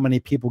see how many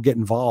people get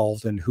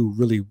involved and who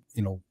really,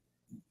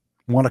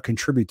 want to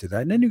contribute to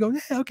that. And then you go,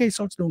 yeah, okay,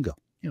 so it's doing good.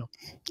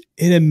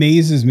 It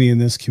amazes me in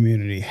this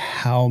community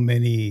how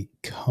many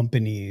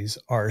companies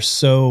are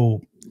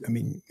so,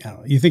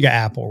 you think of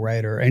Apple,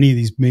 right? Or any of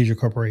these major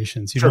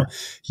corporations, Sure.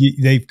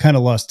 They've kind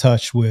of lost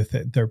touch with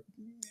it.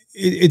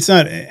 It's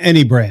not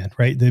any brand,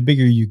 right? The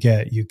bigger you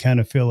get, you kind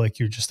of feel like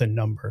you're just a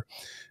number.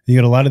 You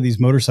got a lot of these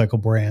motorcycle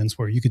brands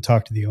where you could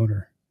talk to the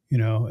owner,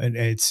 and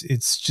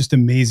it's just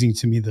amazing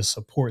to me, the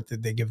support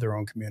that they give their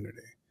own community.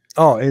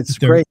 Oh, it's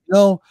great.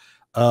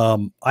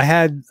 I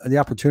had the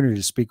opportunity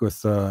to speak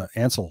with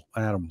Ansel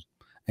Adams,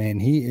 and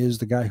he is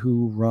the guy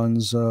who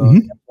runs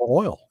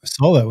Oil. I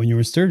saw that when you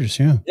were in Sturgis,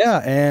 yeah.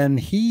 Yeah, and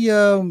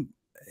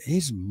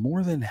he's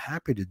more than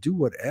happy to do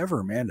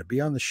whatever, man, to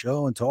be on the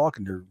show and talk,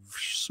 and they're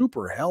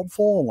super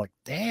helpful. I'm like,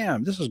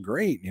 damn, this is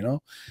great.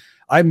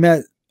 I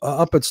met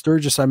up at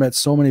Sturgis, I met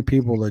so many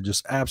people that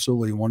just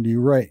absolutely wanted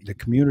you right. The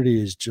community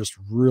is just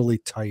really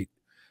tight,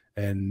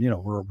 and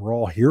we're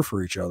all here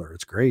for each other.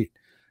 It's great.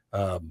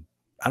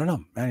 I don't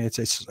know, man.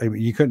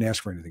 You couldn't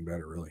ask for anything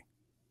better, really.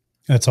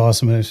 That's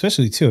awesome, and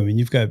especially too.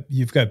 You've got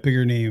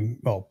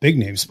big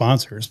name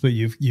sponsors, but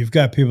you've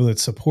got people that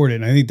support it,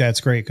 and I think that's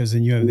great because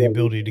then you have the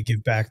ability to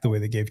give back the way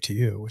they gave to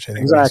you, which I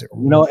think exactly.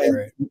 Makes it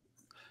really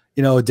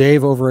great.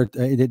 Dave over at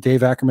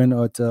Dave Ackerman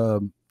at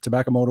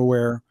Tobacco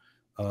Motorwear,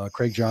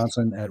 Craig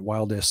Johnson at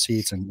Wild Ass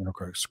Seats, and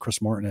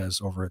Chris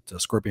Martinez over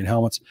at Scorpion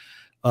Helmets.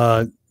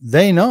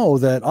 They know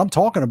that I'm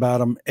talking about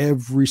them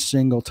every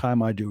single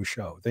time I do a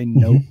show. They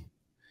know. Mm-hmm.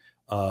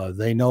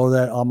 They know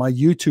that on my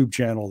YouTube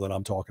channel that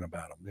I'm talking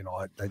about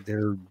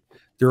them.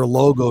 Their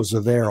logos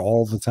are there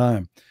all the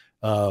time.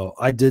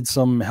 I did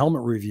some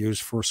helmet reviews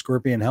for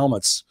Scorpion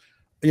helmets.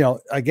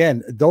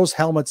 Again, those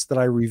helmets that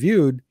I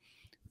reviewed,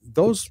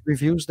 those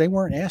reviews, they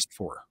weren't asked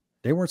for.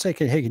 They weren't saying,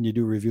 hey, can you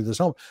do a review of this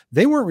helmet?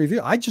 They weren't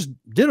reviewed. I just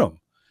did them.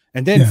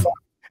 And then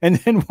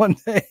one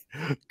day,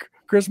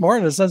 Chris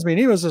Martin sends me an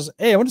email and says,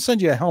 hey, I want to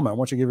send you a helmet. I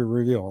want you to give you a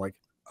review. I'm like,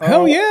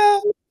 hell yeah.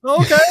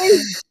 Okay.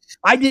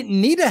 I didn't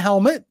need a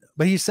helmet.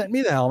 But he sent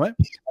me the helmet.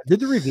 I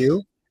did the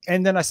review,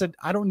 and then I said,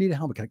 "I don't need a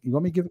helmet. Can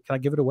I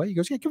give it away?" He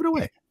goes, "Yeah, give it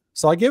away."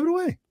 So I gave it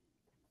away.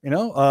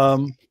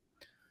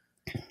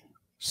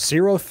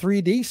 Zero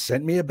 3D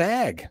sent me a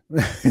bag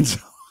and so,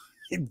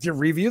 to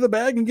review the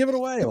bag and give it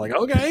away. I'm like,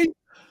 okay.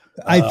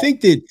 I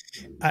think that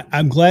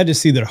I'm glad to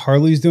see that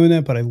Harley's doing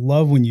that, but I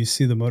love when you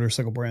see the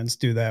motorcycle brands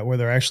do that, where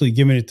they're actually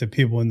giving it to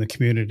people in the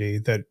community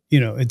that,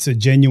 it's a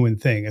genuine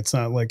thing. It's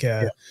not like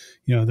they're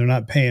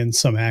not paying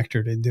some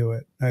actor to do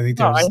it. I think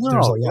there's a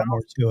lot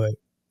more to it.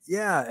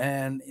 Yeah.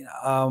 And,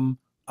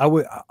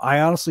 I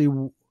honestly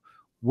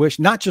wish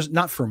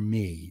not for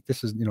me,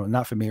 this is,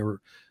 not for me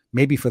or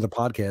maybe for the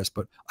podcast,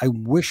 but I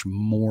wish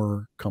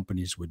more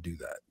companies would do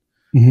that.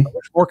 Mhm. I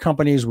wish more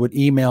companies would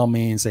email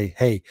me and say,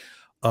 hey,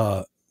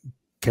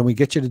 can we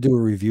get you to do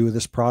a review of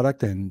this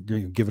product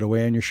and give it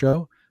away on your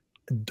show?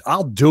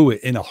 I'll do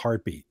it in a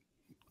heartbeat.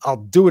 I'll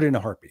do it in a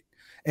heartbeat.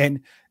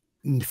 And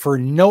for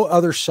no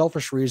other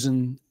selfish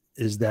reason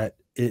is that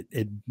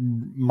it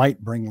might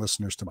bring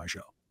listeners to my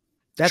show.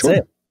 That's Sure.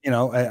 it.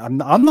 I'm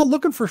not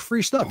looking for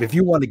free stuff. If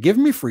you want to give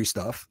me free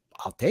stuff,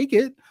 I'll take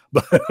it.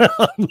 But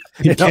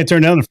You can't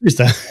turn down the free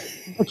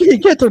stuff. you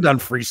can't turn down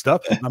free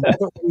stuff. My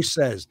mother always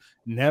says,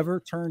 never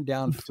turn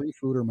down free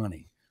food or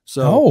money.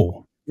 So,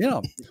 or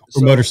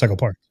so, motorcycle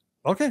parts.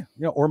 okay.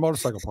 Or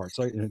motorcycle parts.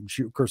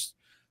 Of course,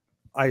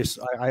 I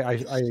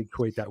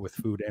equate that with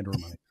food and or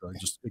money. So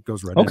it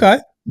goes right in. Okay.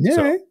 Yeah.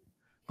 So,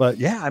 but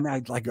yeah, I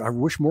mean, I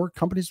wish more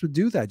companies would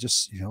do that.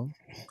 Just, come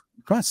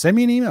on, send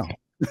me an email.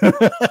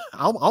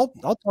 I'll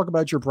talk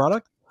about your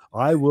product.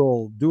 I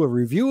will do a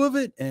review of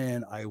it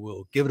and I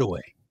will give it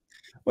away.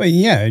 Well,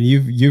 yeah,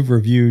 you've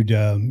reviewed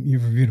a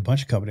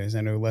bunch of companies.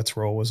 I know Let's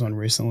Roll was on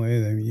recently.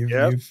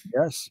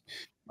 Yes.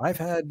 I've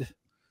had,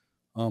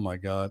 oh my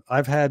God,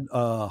 I've had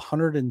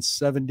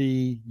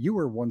 170. You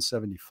were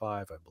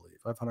 175, I believe.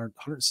 I've had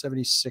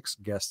 176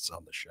 guests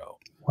on the show.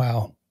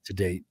 Wow. To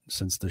date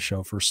since the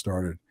show first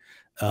started.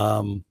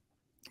 I've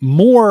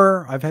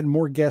had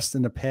more guests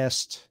in the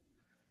past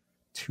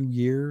 2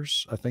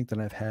 years, I think,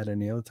 than I've had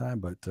any other time.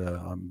 But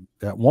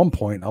at one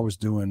point I was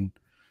doing,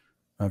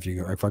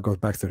 if I go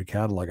back to the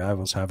catalog, I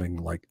was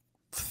having like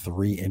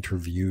 4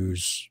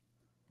 interviews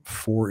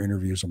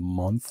a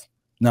month.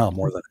 No,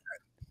 more than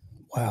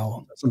that.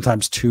 Wow.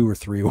 Sometimes 2 or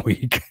 3 a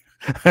week.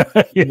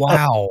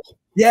 Wow.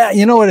 Yeah.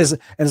 You know what it is?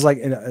 And it's like,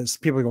 as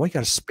people go, well, you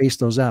got to space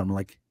those out. I'm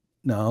like,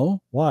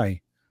 no, why?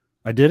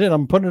 I did it.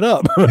 I'm putting it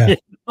up. Yeah.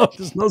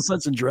 There's no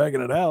sense in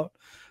dragging it out.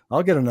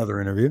 I'll get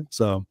another interview.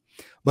 So,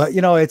 but I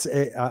don't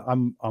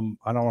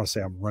want to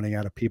say I'm running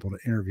out of people to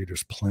interview.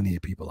 There's plenty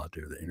of people out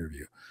there to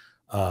interview.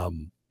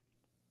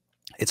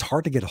 It's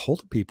hard to get a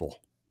hold of people.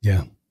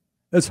 Yeah.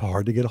 It's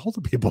hard to get a hold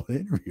of people to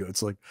interview.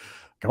 It's like,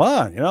 come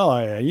on,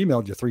 I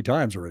emailed you 3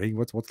 times already.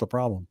 What's the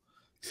problem?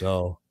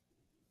 So,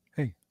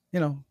 hey,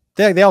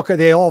 they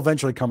all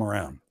eventually come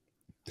around.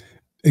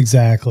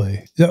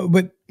 Exactly. So,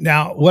 but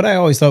now what I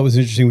always thought was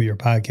interesting with your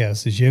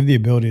podcast is you have the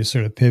ability to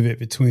sort of pivot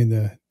between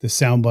the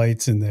sound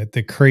bites and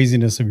the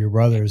craziness of your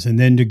brothers, and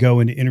then to go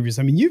into interviews.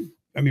 I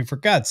mean, for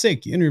God's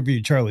sake, you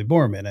interviewed Charlie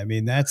Borman. I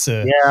mean, that's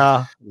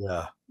yeah.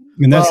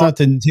 And that's not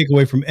to take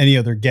away from any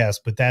other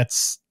guest, but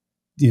that's,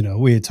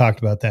 we had talked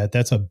about that.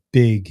 That's a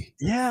big,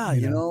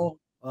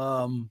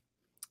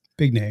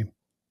 big name.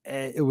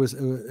 It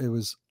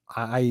was,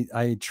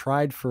 I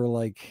tried for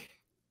like,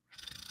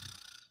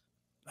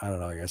 I don't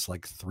know, I guess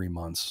like 3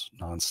 months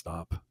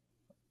nonstop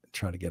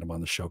trying to get him on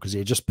the show. Cause he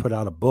had just put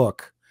out a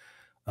book.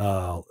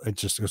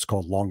 It's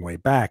called Long Way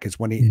Back. It's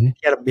when he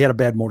had a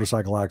bad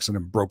motorcycle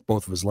accident and broke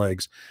both of his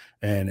legs.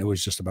 And it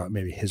was just about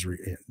maybe his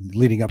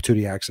leading up to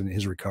the accident,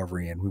 his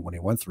recovery and when he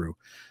went through.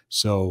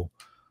 So,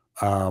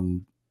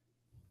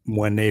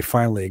 when he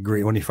finally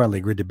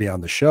agreed to be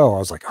on the show, I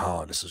was like,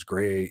 oh, this is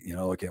great.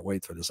 I can't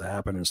wait for this to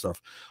happen and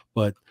stuff.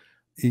 But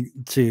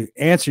to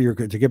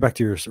get back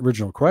to your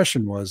original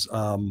question was,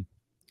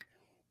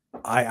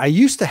 I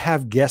used to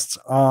have guests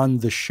on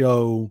the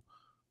show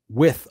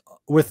with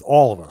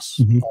all of us.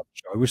 Mm-hmm.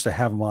 I used to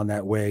have them on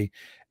that way.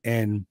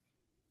 And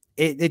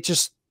it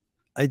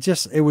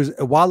was,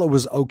 while it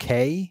was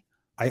okay,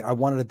 I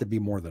wanted it to be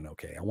more than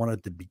okay. I wanted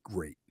it to be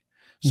great.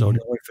 So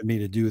the only way for me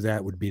to do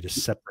that would be to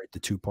separate the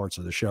 2 parts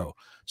of the show.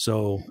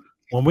 So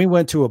when we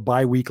went to a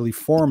bi-weekly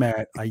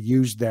format, I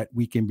used that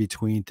week in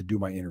between to do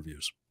my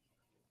interviews.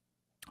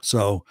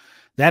 So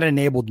that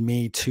enabled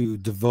me to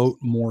devote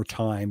more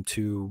time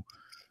to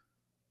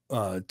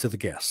the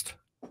guest.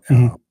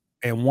 And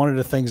one of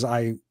the things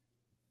I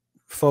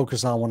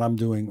focus on when I'm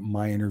doing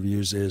my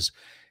interviews is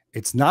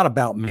it's not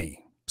about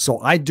me. So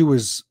I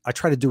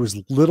try to do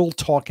as little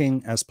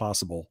talking as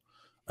possible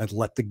and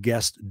let the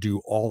guest do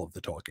all of the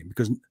talking,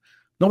 because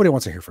nobody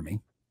wants to hear from me.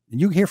 And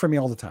you hear from me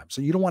all the time.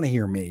 So you don't want to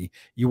hear me.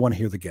 You want to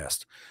hear the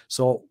guest.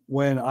 So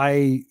when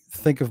I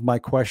think of my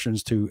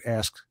questions to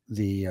ask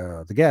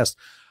the guest,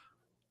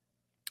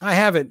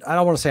 I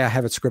don't want to say I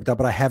have it scripted out,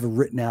 but I have it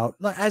written out,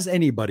 as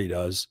anybody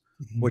does,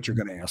 what you're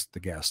going to ask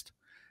the guest.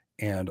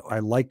 And I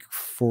like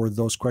for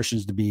those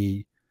questions to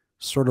be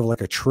sort of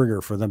like a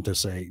trigger for them to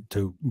say,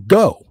 to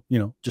go,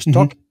 just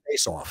talk your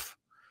face off.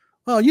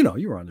 Well, you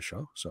were on the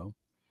show. So,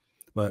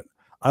 but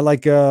I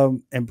like,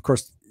 and of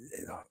course,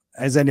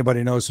 as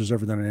anybody knows who's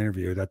ever done an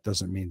interview, that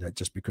doesn't mean that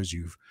just because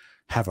you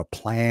have a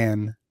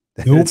plan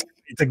that it's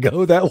to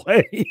go that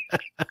way.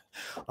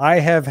 I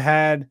have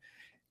had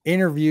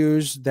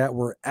interviews that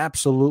were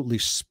absolutely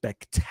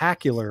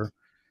spectacular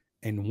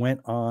and went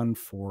on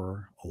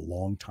for a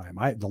long time.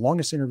 The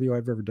longest interview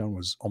I've ever done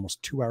was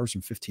almost 2 hours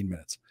and 15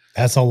 minutes.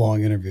 That's a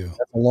long interview.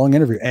 That's a long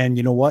interview. And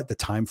you know what? The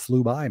time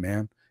flew by,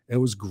 man. It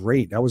was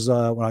great. That was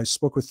when I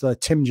spoke with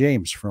Tim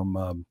James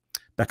from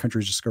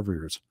Backcountry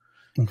Discoveries.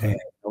 Okay. And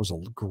that was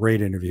a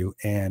great interview.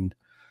 And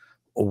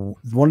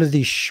one of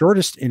the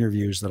shortest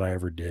interviews that I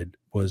ever did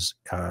was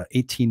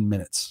 18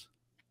 minutes.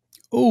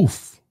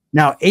 Oof.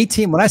 Now,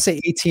 18, when I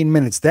say 18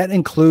 minutes, that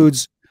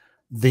includes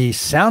the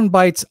sound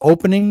bites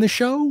opening the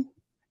show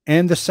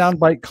and the sound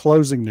bite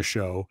closing the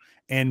show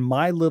and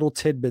my little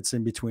tidbits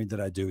in between that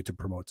I do to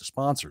promote the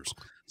sponsors.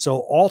 So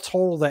all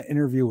total, that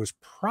interview was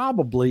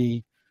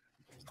probably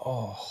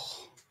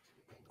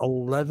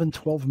 11,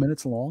 12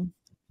 minutes long,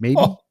 maybe.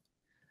 Oh,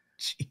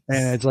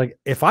 and it's like,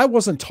 if I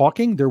wasn't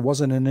talking, there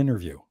wasn't an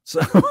interview.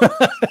 So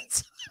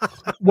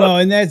well,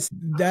 and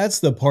that's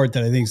the part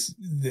that I think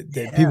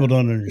that people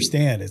don't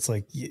understand. It's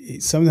like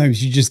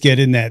sometimes you just get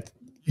in that,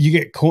 you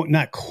get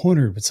not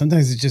cornered, but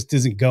sometimes it just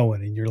isn't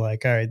going, and you're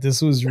like, all right,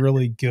 this was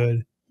really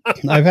good.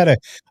 I've had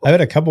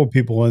a couple of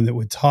people in that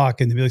would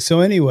talk and they'd be like, so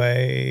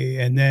anyway,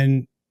 and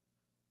then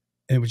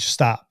it would just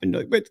stop and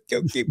like, but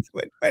come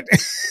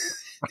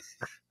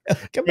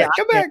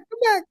back.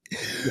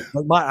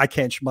 I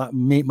can't.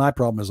 My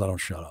problem is I don't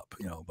shut up.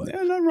 But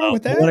yeah, nothing wrong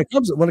with that.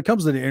 When it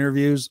comes to the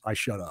interviews, I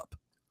shut up.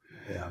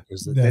 Yeah,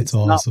 because that's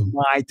awesome.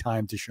 Not my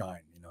time to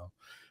shine.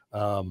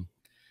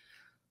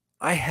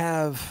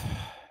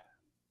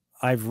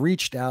 I've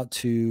reached out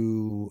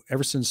to,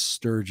 ever since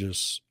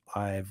Sturgis.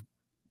 I've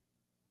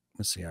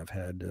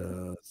had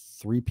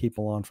 3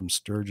 people on from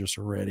Sturgis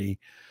already,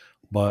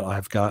 but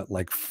I've got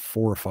like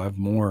 4 or 5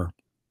 more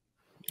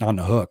on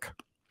the hook.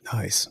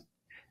 Nice.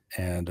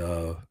 And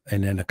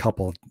then a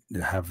couple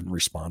haven't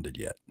responded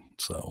yet.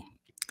 So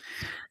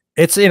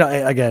it's,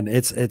 again,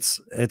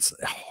 it's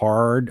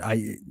hard.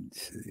 I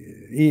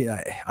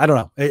don't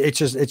know. It's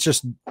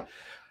just,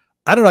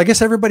 I don't know. I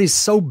guess everybody's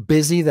so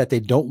busy that they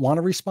don't want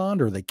to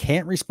respond, or they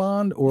can't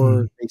respond,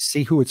 or they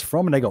see who it's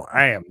from and they go,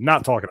 I am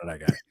not talking to that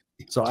guy.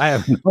 So I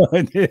have no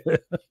idea.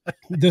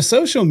 The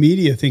social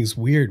media thing's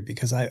weird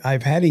because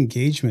I've had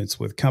engagements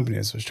with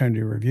companies I was trying to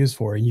do reviews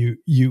for, and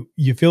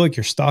you feel like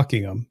you're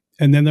stalking them.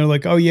 And then they're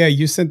like, oh yeah,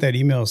 you sent that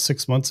email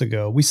 6 months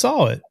ago. We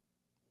saw it.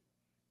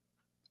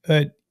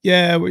 But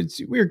yeah, we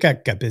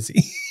got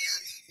busy.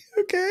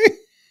 Okay.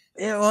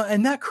 Yeah. Well,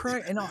 and that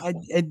correct. And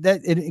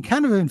it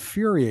kind of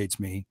infuriates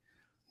me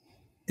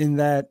in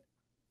that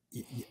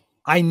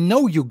I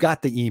know you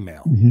got the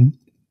email. Mm-hmm.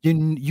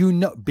 You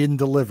know, been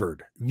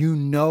delivered.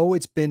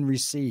 It's been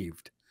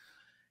received.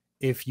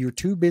 If you're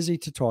too busy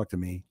to talk to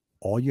me,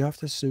 all you have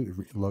to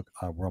do, look,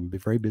 I'm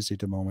very busy at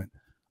the moment.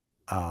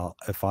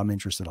 If I'm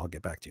interested, I'll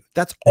get back to you.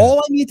 That's all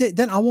I need to,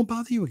 then I won't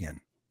bother you again.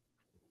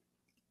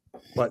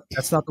 But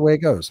that's not the way it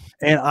goes.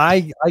 And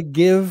I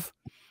give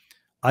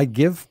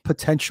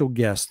potential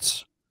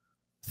guests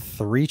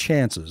 3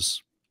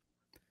 chances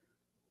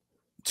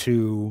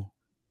to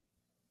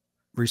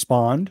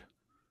respond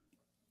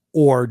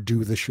or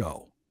do the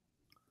show.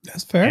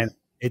 That's fair.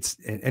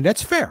 And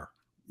that's fair.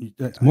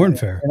 It's more than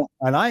fair.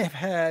 And I have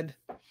had,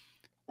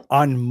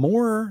 on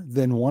more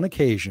than one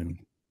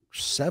occasion,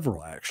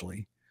 several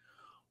actually,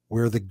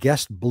 where the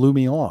guest blew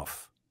me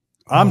off.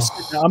 I'm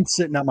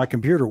sitting at my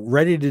computer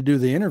ready to do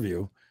the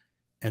interview,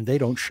 and they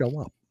don't show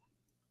up.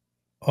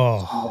 Oh,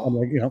 So I'm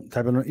like,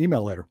 typing an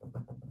email later.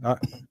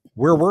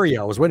 Where were you?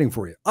 I was waiting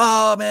for you.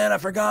 Oh man, I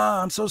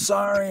forgot. I'm so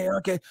sorry.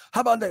 Okay,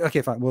 how about that?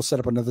 Okay, fine. We'll set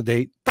up another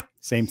date.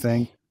 Same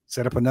thing.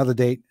 Set up another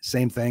date.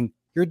 Same thing.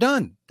 You're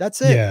done.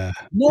 That's it. Yeah.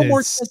 No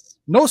more.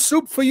 No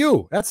soup for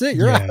you. That's it.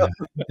 You're out.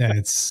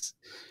 That's,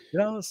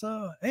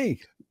 so hey,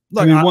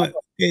 look, I mean,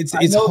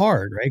 it's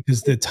hard, right?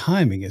 Because the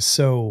timing is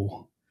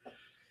so.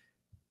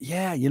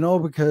 Yeah,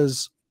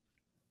 because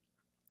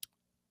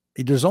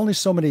there's only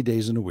so many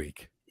days in a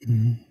week.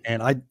 Mm-hmm.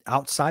 And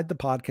outside the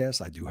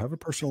podcast, I do have a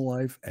personal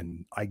life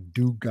and I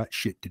do got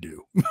shit to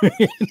do.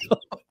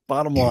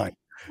 Bottom line.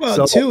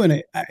 Well, too,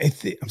 and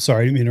I'm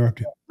sorry, I didn't mean to interrupt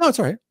you. No, it's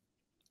all right.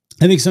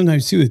 I think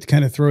sometimes too, it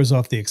kind of throws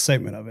off the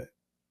excitement of it.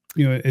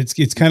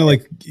 It's kind of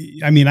like,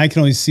 I mean, I can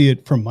only see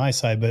it from my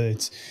side, but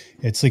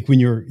it's like when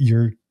you're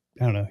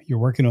I don't know, you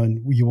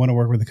want to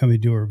work with a company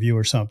to do a review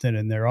or something,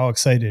 and they're all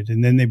excited,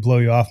 and then they blow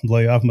you off. And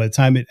by the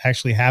time it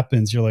actually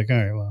happens, you're like, all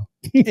right, well,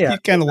 you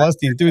kind of lost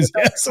the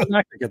enthusiasm. I'm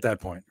not gonna get that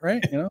point,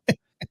 right?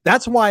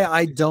 That's why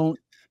I don't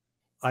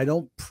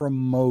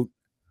promote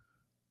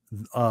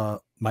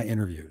my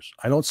interviews.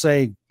 I don't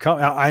say,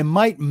 I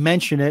might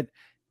mention it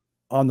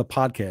on the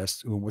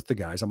podcast with the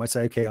guys. I might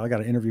say, okay, I got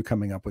an interview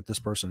coming up with this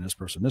person, this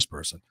person, this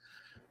person.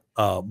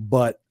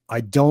 But I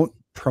don't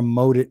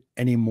promote it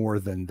any more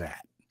than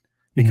that,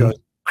 because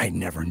I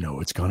never know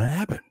it's going to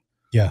happen.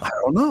 Yeah. I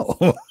don't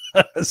know.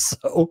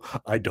 So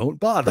I don't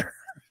bother.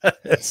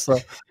 So,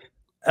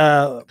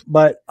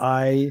 but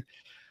I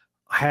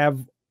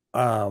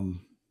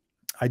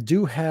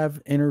do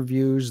have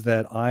interviews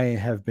that I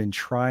have been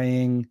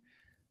trying.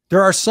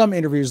 There are some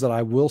interviews that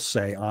I will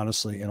say,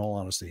 honestly, in all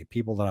honesty,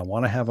 people that I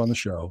want to have on the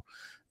show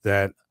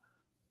that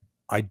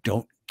I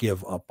don't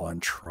give up on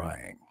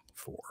trying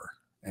for.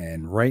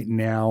 And right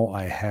now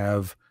I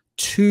have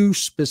 2,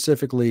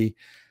 specifically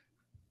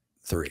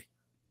 3.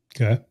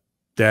 Okay.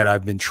 That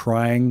I've been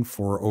trying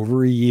for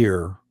over a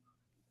year.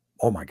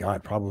 Oh my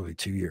God, probably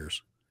 2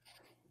 years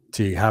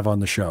to have on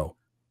the show.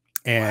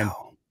 And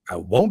wow. I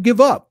won't give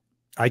up.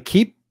 I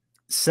keep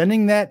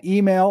sending that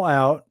email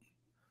out,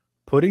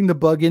 putting the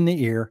bug in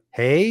the ear.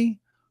 Hey,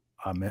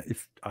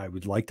 if I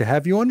would like to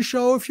have you on the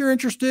show, if you're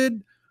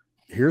interested,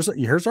 here's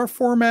our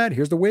format.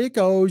 Here's the way it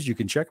goes. You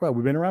can check out.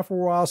 We've been around for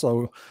a while,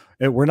 so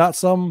we're not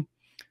some,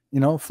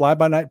 fly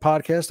by night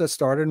podcast that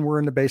started and we're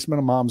in the basement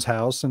of mom's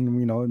house and,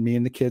 me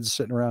and the kids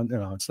sitting around,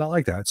 it's not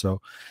like that.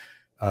 So,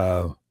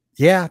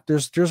 yeah,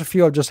 there's a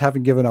few I just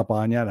haven't given up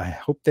on yet. I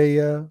hope they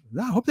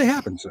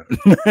happen soon.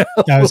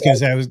 I was going to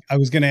say, I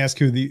was going to ask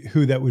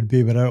who that would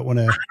be, but I don't want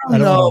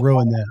to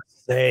ruin that.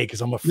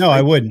 Because I'm afraid. No,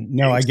 I wouldn't.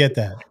 No, I get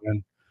that.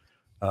 And,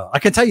 I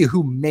can tell you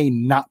who may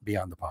not be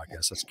on the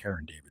podcast. That's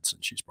Karen Davidson.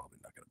 She's probably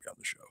not going to be on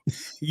the show.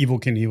 Evil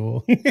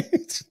Knievel.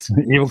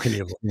 Evil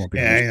Knievel.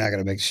 Yeah, you're not going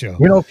to make the show.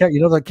 You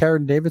know the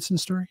Karen Davidson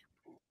story?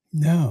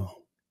 No.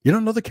 You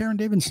don't know the Karen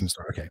Davidson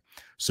story? Okay.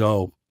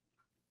 So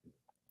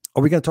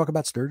are we going to talk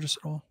about Sturgis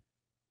at all?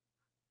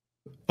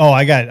 Oh,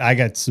 I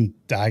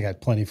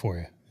got plenty for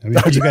you. I mean,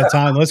 if you got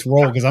time, let's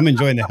roll because I'm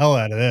enjoying the hell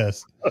out of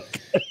this.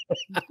 Okay.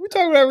 We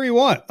talk whatever you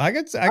want. I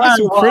got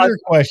some critter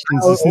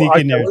questions to sneak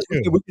in there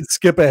too. We can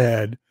skip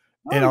ahead.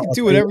 And I'll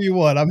do whatever you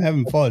want. I'm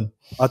having fun.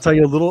 I'll tell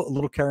you a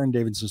little Karen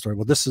Davidson story.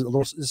 Well, this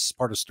is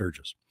part of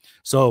Sturgis.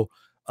 So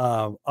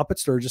up at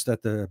Sturgis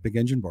at the Big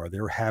Engine Bar,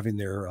 they were having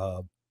their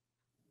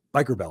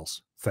biker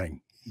bells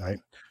thing, right?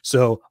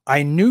 So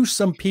I knew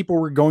some people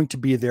were going to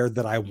be there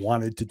that I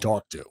wanted to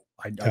talk to.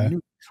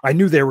 I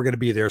knew they were going to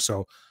be there.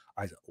 So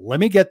I said, let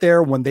me get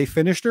there when they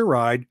finish their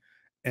ride.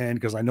 And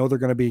because I know they're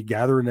going to be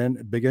gathering in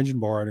a Big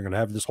Engine Bar and they're going to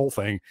have this whole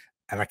thing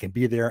and I can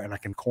be there and I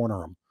can corner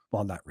them.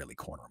 Well, not really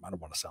corner them. I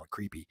don't want to sound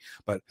creepy,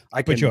 but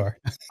I can. But you are.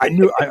 I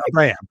knew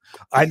I am.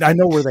 I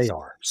know where they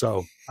are.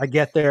 So I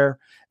get there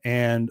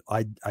and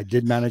I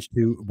did manage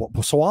to.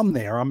 So I'm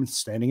there. I'm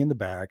standing in the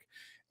back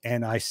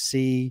and I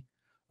see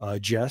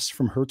Jess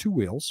from Her Two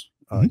Wheels.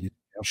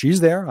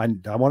 She's there.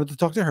 I wanted to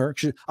talk to her.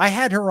 I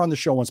had her on the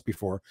show once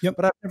before,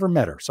 but I've never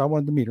met her. So I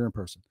wanted to meet her in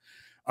person.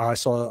 I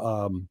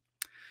saw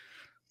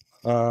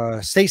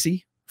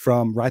Stacy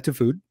from Ride to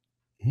Food.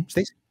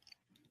 Stacy.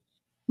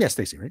 Yeah,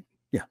 Stacy, right?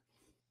 Yeah.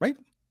 Right.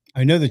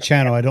 I know the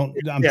channel. I'm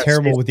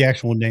terrible Stacey. With the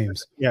actual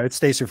names. Yeah, it's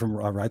Stacy from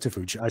Ride to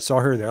Food. I saw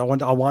her there.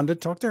 I wanted to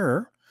talk to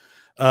her.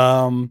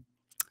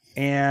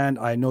 And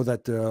I know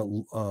that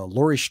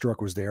Lori Struck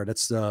was there.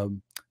 That's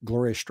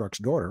Gloria Struck's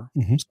daughter.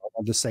 So I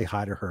wanted to say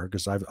hi to her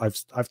because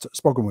I've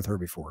spoken with her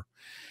before.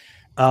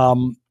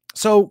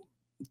 So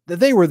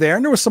they were there,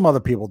 and there was some other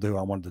people too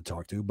I wanted to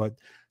talk to. But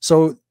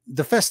so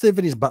the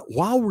festivities. But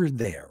while we're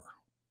there,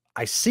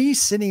 I see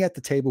sitting at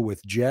the table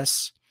with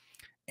Jess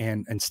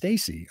and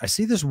Stacy, I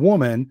see this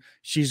woman.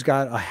 She's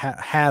got a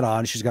hat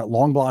on. She's got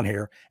long blonde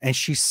hair, and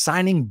she's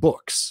signing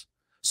books.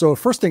 So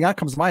first thing that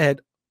comes to my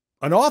head,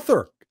 an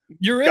author.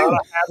 You're gotta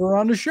have her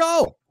on the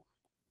show.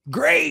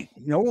 Great.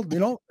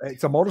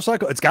 It's a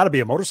motorcycle. It's got to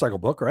be a motorcycle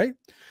book, right?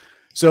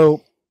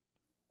 So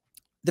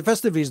the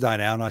festivities die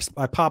down.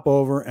 I pop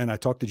over and I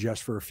talk to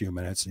Jess for a few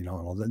minutes,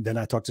 and then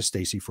I talked to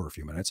Stacy for a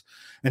few minutes.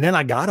 And then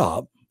I got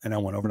up and I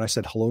went over and I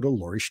said hello to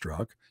Lori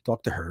Struck,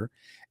 talked to her.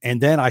 And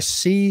then I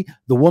see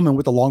the woman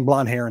with the long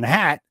blonde hair and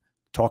hat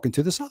talking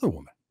to this other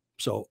woman.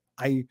 So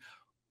I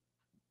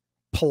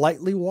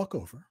politely walk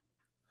over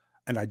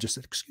and I just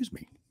said, excuse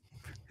me.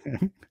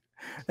 And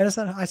I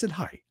said,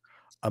 hi,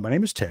 my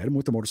name is Ted. I'm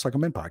with the Motorcycle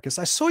Men Podcast.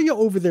 I saw you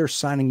over there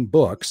signing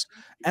books,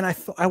 and I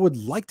thought I would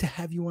like to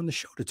have you on the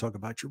show to talk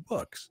about your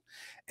books.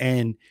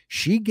 And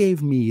she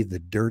gave me the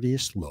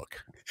dirtiest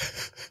look.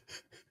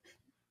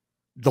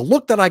 The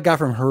look that I got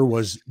from her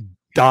was,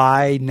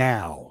 die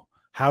now.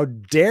 How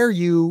dare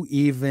you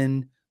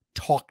even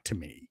talk to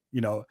me?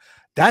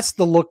 That's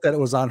the look that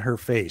was on her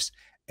face.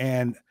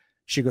 And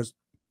she goes,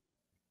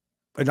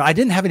 and I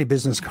didn't have any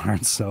business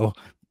cards, so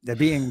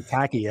being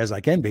tacky as I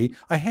can be,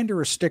 I hand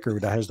her a sticker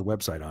that has the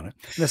website on it.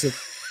 And I said,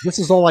 this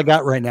is all I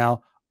got right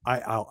now.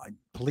 I'll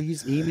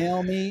please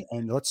email me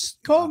and let's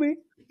call me.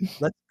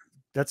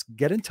 Let's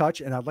get in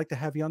touch. And I'd like to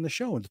have you on the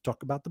show and to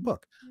talk about the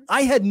book.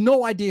 I had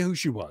no idea who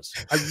she was.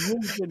 I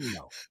really didn't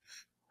know.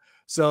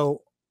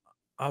 So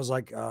I was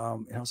like,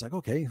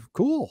 okay,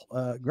 cool.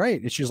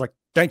 Great. And she's like,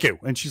 thank you.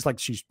 And she's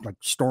like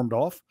stormed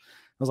off.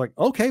 I was like,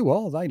 okay,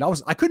 well,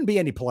 I couldn't be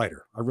any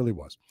politer. I really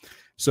was.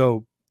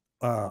 So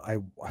I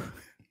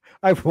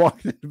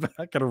walked in the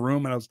back of the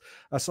room and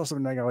I saw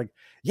something and I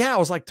got I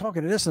was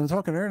talking to this and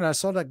talking to her. And I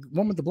saw that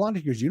woman with the blonde.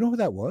 He goes, you know who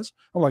that was?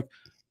 I'm like,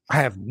 I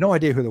have no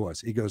idea who that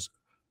was. He goes,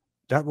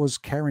 that was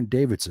Karen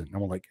Davidson.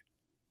 I'm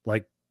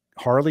like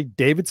Harley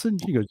Davidson?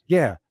 He goes,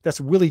 yeah, that's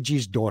Willie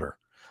G's daughter.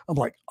 I'm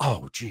like,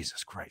 oh,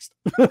 Jesus Christ.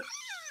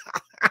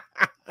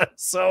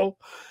 So,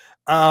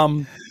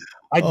 I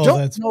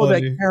don't know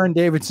funny. That Karen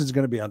Davidson is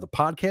going to be on the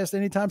podcast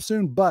anytime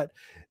soon, but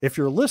if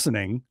you're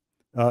listening,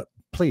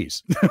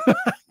 please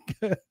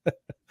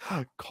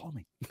call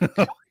me.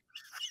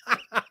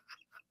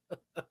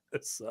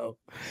 So,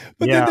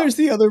 but then there's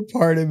the other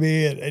part of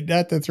me, and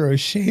not to throw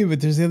shame, but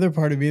there's the other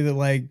part of me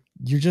that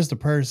you're just a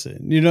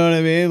person. You know what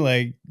I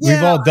mean?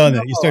 We've all done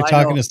that. You start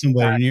talking to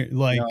somebody and you're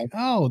like,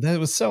 oh, that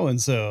was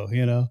so-and-so,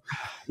 And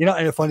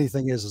the funny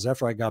thing is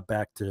after I got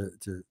back to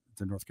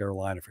North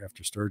Carolina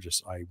after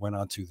Sturgis, I went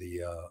onto the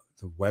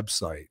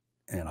website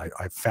and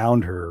I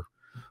found her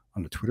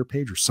on the Twitter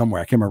page or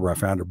somewhere. I can't remember where I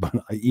found her, but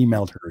I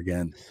emailed her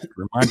again,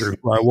 remind her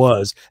who I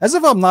was, as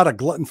if I'm not a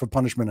glutton for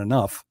punishment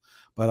enough.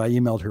 But I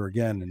emailed her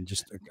again, and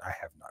just I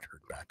have not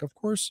heard back, of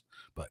course.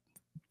 But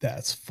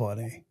that's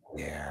funny.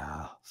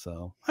 Yeah.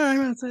 So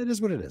it is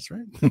what it is,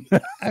 right?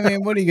 I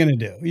mean, what are you gonna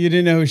do? You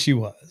didn't know who she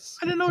was.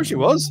 I didn't know who she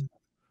was.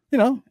 You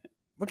know,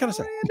 what can I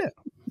say?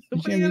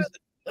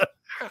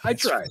 I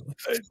tried.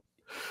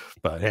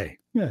 But hey,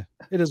 yeah,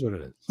 it is what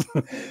it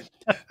is.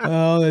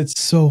 Oh, that's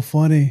so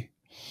funny.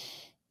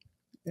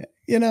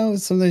 You know,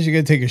 sometimes you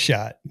gotta take a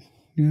shot.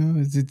 You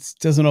know, it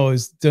doesn't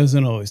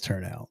always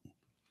turn out.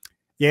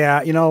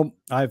 Yeah, you know,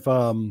 I've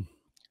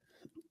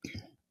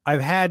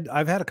had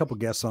a couple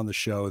guests on the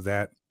show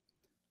that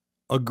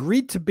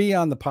agreed to be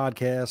on the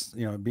podcast,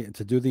 you know,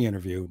 to do the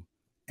interview,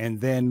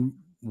 and then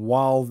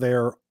while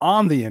they're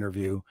on the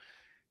interview,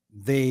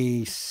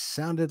 they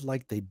sounded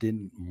like they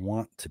didn't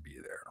want to be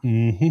there.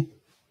 Mm-hmm.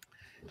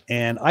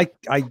 And I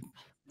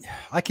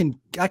can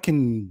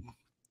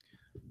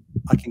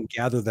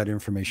gather that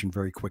information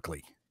very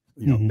quickly,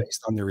 you know,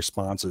 based on their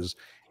responses,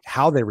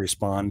 how they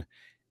respond,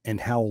 and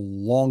how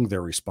long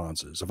their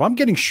response is. If I'm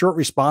getting short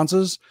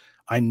responses,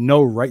 I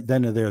know right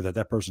then and there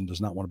that person does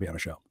not want to be on a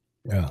show.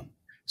 Yeah.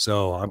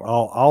 So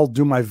I'll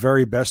do my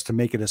very best to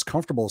make it as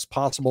comfortable as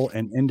possible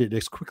and end it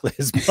as quickly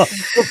as possible.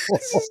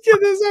 Just get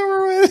this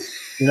over with.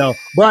 You know,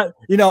 but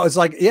you know, it's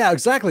like, yeah,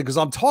 exactly. Because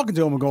I'm talking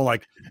to him and going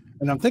like,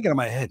 and I'm thinking in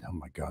my head, oh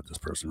my God, this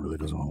person really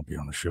doesn't want to be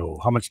on the show.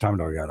 How much time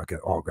do I got? Okay.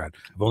 Oh God,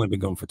 I've only been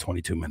going for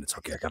 22 minutes.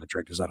 Okay. I got to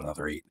drag this out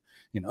another 8,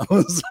 you know?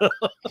 So,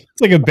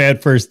 it's like a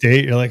bad first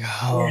date. You're like,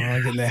 oh,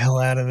 I'm getting the hell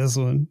out of this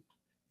one.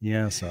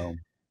 Yeah. So,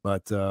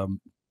 but,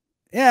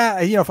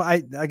 yeah, you know,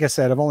 like I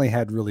said, I've only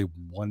had really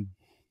one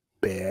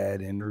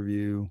bad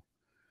interview,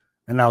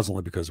 and that was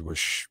only because it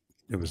was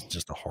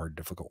just a hard,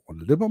 difficult one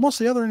to do. But most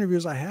of the other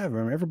interviews I have,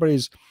 I mean,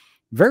 everybody's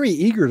very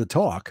eager to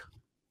talk,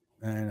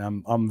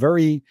 and I'm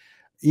very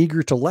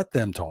eager to let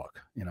them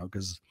talk, you know,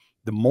 because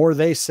the more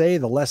they say,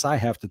 the less I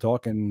have to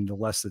talk, and the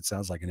less it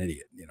sounds like an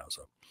idiot, you know.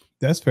 So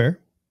that's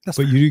fair.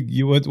 But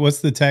you what's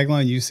the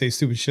tagline? You say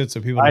stupid shit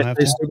so people don't have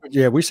to. Stupid,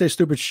 yeah, we say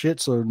stupid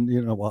shit, so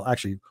you know. Well,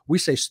 actually, we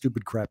say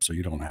stupid crap so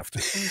you don't have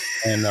to.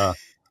 And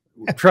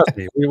trust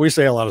me, we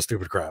say a lot of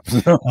stupid crap.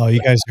 Oh, you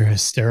guys are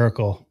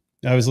hysterical.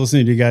 I was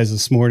listening to you guys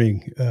this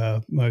morning.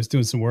 I was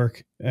doing some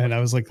work, and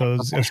I was like, I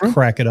was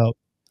cracking up.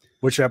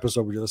 Which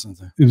episode were you listening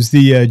to? It was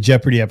the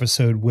Jeopardy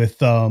episode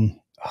with. I'm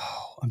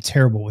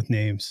terrible with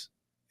names.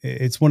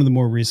 It's one of the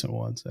more recent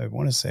ones. I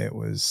want to say it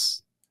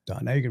was.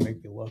 Now you're gonna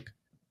make me look.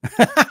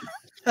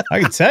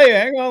 I can tell you,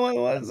 hang on what it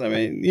was. I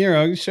mean, you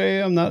know, I can show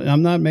you.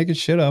 I'm not making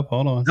shit up.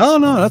 Hold on.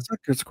 No,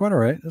 that's quite all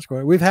right. That's quite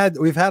all right.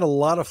 We've had a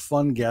lot of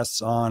fun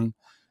guests on.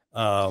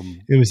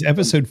 It was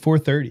episode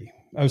 430.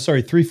 Oh,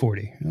 sorry,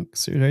 340. Oh,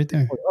 see right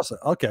there.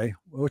 Okay,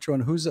 which one?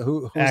 Who's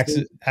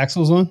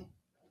Axel's on?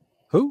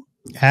 Who?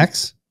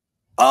 Axe.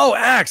 Oh,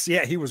 Axe.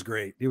 Yeah, he was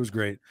great. He was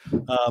great.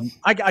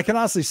 I can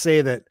honestly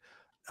say that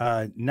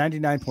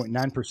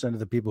 99.9% of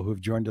the people who've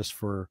joined us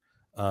for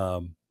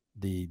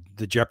the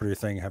Jeopardy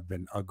thing have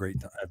been great.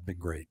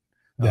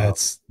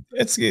 It's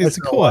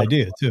a cool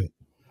idea too.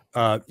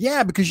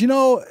 Yeah, because you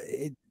know,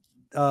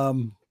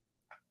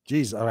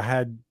 geez, I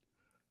had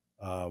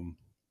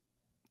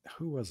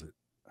who was it?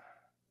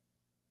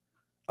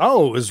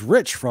 Oh, it was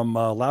Rich from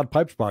Loud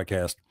Pipes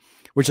podcast,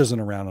 which isn't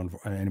around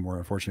anymore,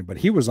 unfortunately.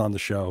 But he was on the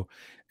show,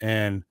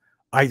 and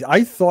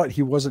I thought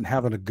he wasn't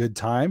having a good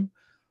time,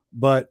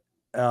 but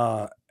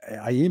I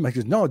emailed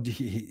him. No, I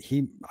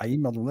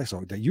emailed him next.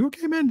 Are you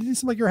okay, man? Did it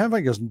seem like you're having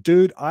fun? He goes,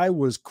 dude, I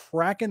was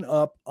cracking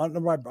up.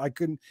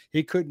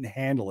 He couldn't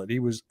handle it.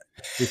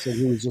 He said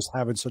he was just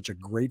having such a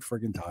great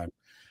freaking time.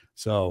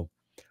 So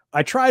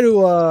I try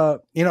to,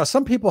 you know,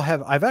 some people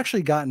I've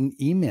actually gotten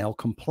email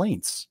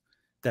complaints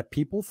that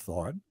people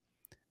thought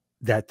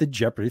that the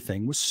Jeopardy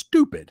thing was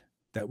stupid,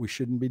 that we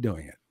shouldn't be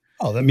doing it.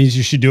 Oh, that means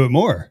you should do it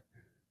more.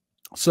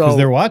 So because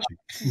they're watching,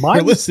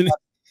 they're listening.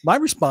 My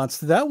response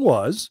to that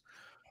was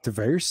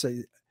to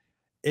say,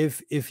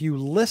 if you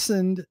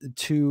listened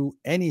to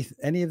any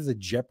of the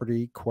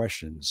Jeopardy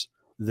questions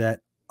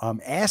that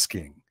I'm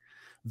asking,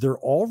 they're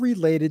all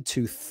related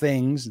to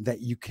things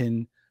that you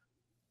can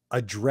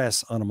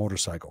address on a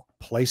motorcycle,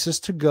 places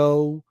to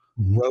go,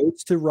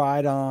 roads to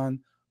ride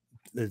on,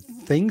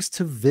 things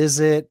to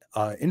visit,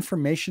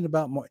 information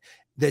about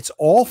that's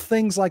all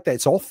things like that.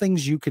 It's all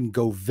things you can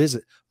go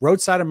visit.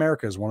 Roadside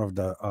America is one of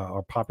the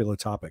our popular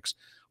topics.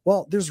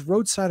 Well, there's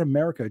Roadside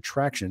America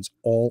attractions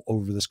all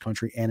over this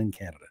country and in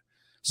Canada.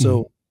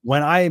 So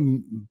when I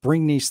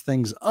bring these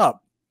things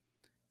up,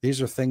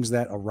 these are things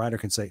that a rider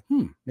can say,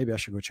 maybe I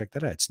should go check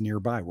that out. It's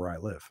nearby where I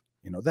live.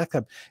 You know,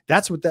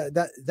 that's what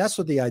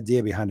the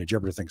idea behind the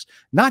Jeopardy things,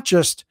 not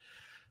just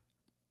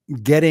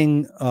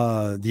getting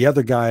the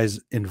other guys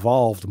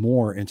involved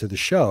more into the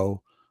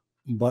show,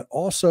 but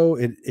also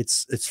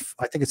it's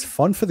I think it's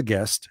fun for the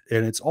guest,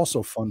 and it's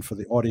also fun for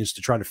the audience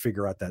to try to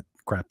figure out that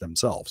crap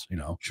themselves, you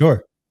know?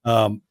 Sure.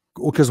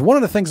 Because one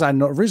of the things I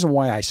know, the reason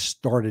why I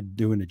started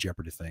doing the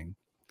Jeopardy thing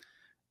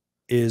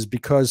is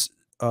because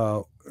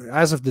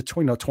as of the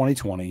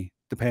 2020,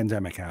 the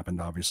pandemic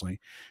happened, obviously.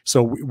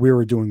 So we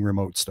were doing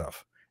remote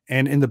stuff.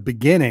 And in the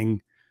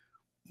beginning,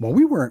 well,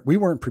 we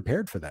weren't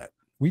prepared for that.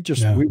 We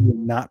were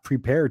not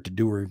prepared to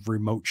do a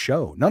remote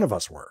show. None of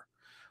us were.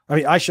 I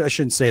mean, I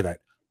shouldn't say that.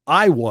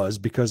 I was,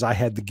 because I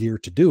had the gear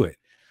to do it.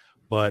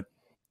 But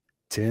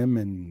Tim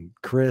and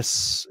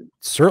Chris,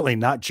 certainly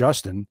not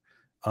Justin.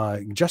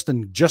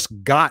 Justin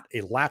just got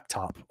a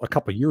laptop a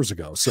couple of years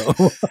ago. So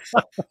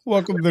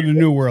welcome to the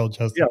new world,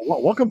 Justin. Yeah,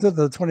 welcome to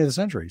the 20th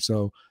century.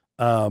 So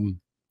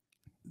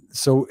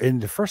so in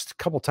the first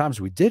couple of times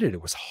we did it,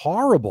 it was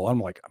horrible. I'm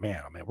like,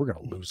 man, we're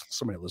going to lose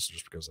so many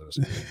listeners because of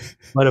this.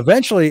 But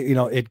eventually, you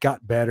know, it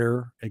got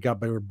better.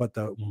 But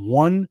the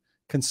one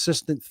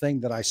consistent thing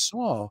that I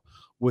saw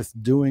with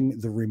doing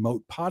the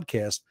remote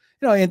podcast,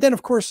 you know, and then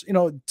of course, you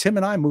know, Tim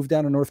and I moved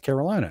down to North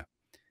Carolina,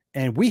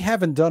 and we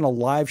haven't done a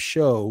live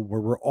show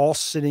where we're all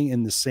sitting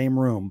in the same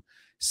room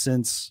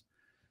since,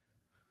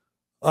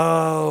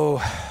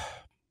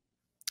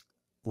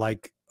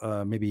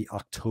 maybe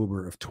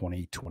October of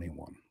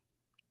 2021.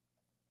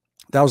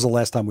 That was the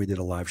last time we did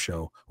a live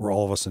show where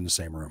all of us in the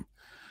same room.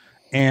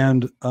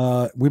 And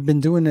we've been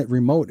doing it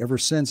remote ever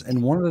since.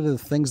 And one of the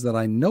things that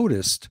I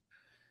noticed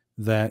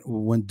that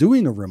when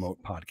doing a remote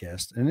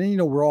podcast, and then, you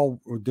know,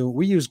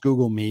 we use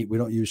Google Meet. We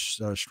don't use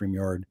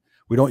StreamYard.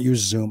 We don't use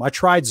Zoom. I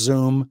tried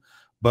Zoom,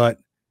 but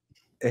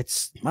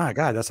it's, my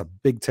God, that's a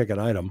big ticket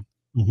item.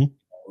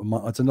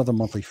 Mm-hmm. It's another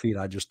monthly fee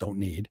I just don't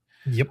need.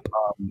 Yep.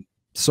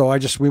 So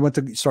we went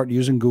to start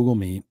using Google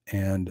Meet,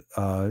 and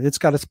it's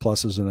got its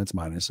pluses and its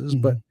minuses.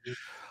 Mm-hmm. But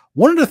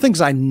one of the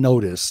things I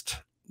noticed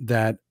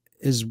that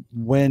is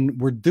when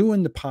we're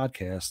doing the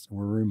podcast,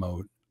 we're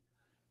remote,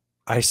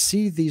 I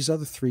see these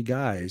other three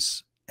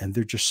guys and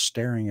they're just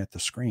staring at the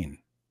screen.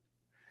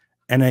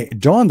 And it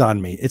dawned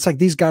on me, it's like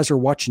these guys are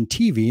watching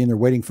TV and they're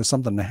waiting for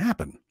something to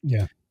happen.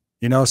 Yeah.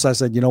 You know, so I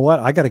said, you know what?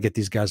 I got to get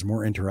these guys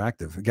more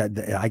interactive.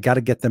 I got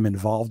to get them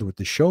involved with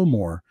the show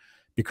more,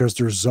 because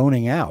they're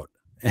zoning out.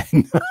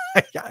 And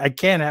I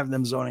can't have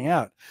them zoning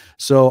out.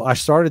 So I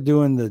started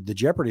doing the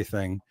Jeopardy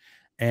thing,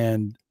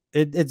 and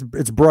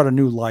it's brought a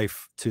new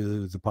life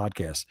to the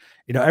podcast.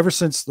 You know, ever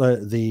since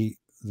the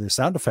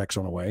sound effects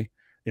went away,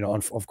 you know,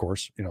 of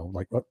course, you know,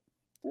 like what?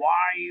 Why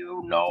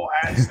you know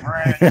as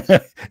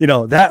friends? You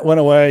know, that went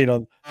away. You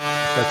know,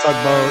 that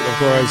tugboat, of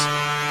course.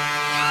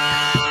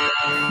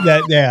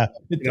 Yeah.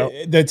 You know,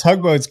 The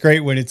tugboat's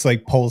great when it's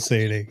like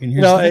pulsating, and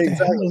you're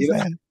exactly.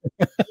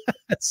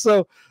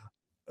 So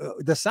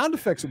the sound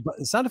effects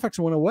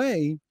went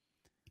away,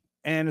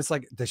 and it's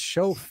like the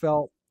show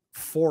felt,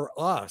 for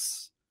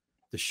us,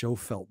 the show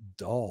felt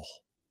dull.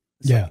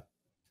 It's like,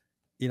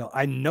 you know,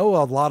 I know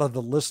a lot of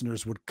the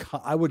listeners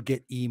I would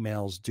get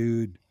emails,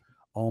 dude.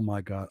 Oh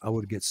my God. I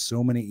would get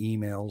so many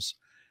emails.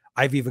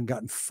 I've even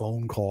gotten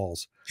phone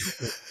calls.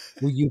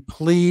 Will you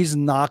please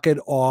knock it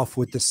off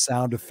with the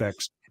sound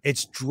effects?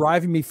 It's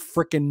driving me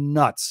freaking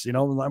nuts. You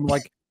know, I'm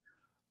like,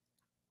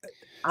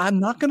 I'm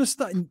not going to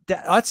stop.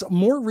 That's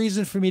more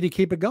reason for me to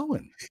keep it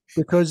going,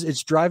 because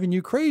it's driving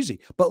you crazy.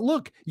 But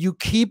look, you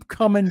keep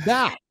coming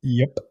back.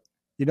 Yep.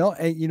 You know,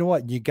 and you know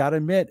what? You got to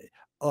admit,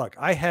 look,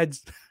 I have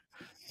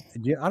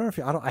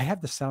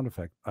the sound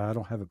effect. I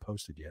don't have it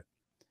posted yet.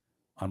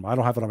 I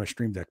don't have it on my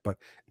Stream Deck, but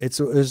it's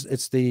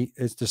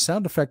the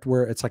sound effect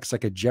where it's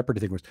like a Jeopardy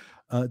thing, was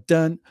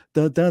dun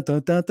dun dun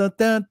dun dun dun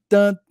dun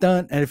dun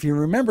dun. And if you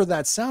remember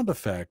that sound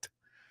effect,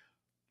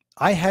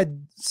 I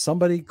had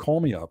somebody call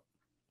me up,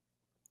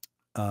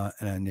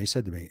 and they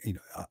said to me, you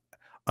know,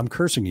 I'm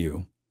cursing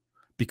you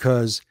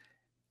because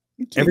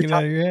every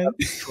time I'm in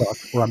the truck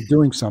or I'm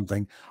doing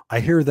something,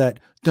 I hear that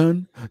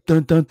dun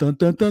dun dun dun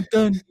dun dun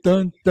dun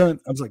dun dun.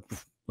 I was like,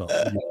 well,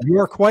 you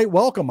are quite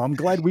welcome. I'm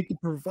glad we could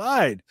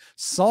provide.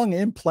 Song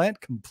implant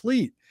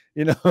complete.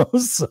 You know,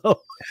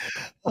 so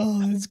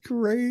that's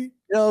great.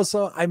 You know,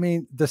 so I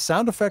mean, the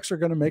sound effects are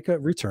going to make a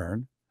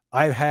return.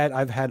 I've had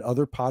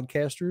other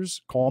podcasters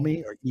call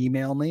me or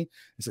email me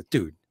and say,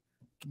 dude,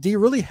 do you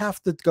really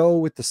have to go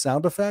with the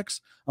sound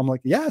effects? I'm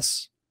like,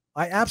 yes,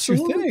 I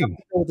absolutely have to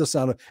go with the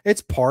sound.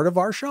 It's part of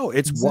our show.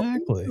 It's exactly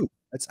what we do.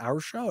 It's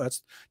our show.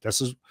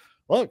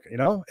 Look, you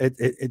know,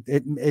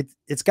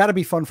 it's got to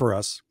be fun for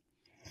us.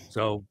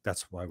 So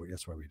that's why we do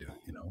it,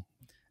 you know.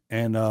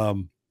 And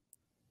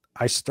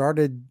I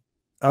started.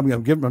 I'm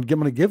going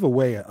to give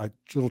away a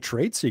little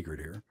trade secret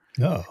here.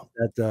 Oh,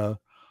 that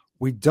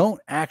we don't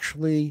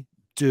actually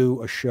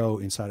do a show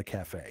inside a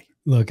cafe.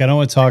 Look, I don't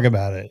want to talk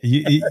about it.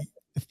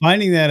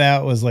 Finding that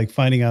out was like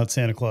finding out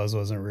Santa Claus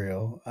wasn't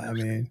real. I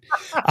mean,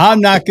 I'm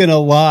not going to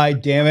lie,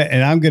 damn it.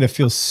 And I'm going to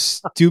feel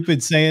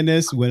stupid saying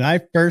this. When I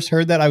first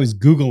heard that, I was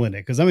Googling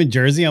it because I'm in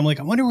Jersey. I'm like,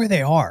 I wonder where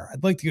they are.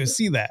 I'd like to go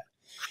see that.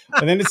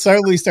 And then it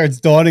suddenly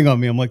starts dawning on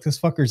me. I'm like, those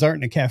fuckers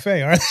aren't in a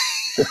cafe, are they?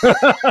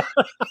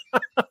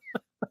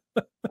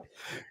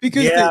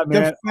 Because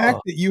the fact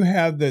that you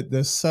have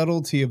the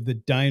subtlety of the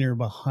diner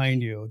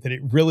behind you, that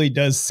it really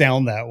does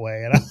sound that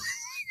way. And I'm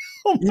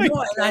oh my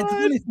God. And the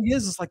funny thing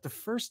is, it's like the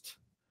first,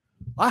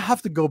 I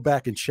have to go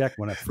back and check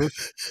when I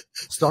first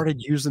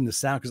started using the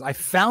sound, because I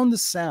found the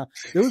sound.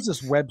 There was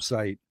this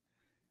website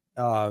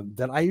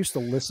that I used to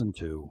listen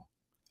to,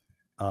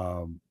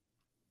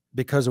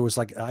 because it was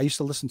like, I used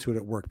to listen to it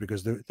at work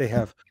because they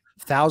have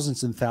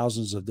thousands and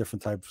thousands of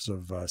different types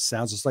of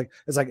sounds. It's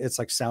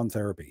like sound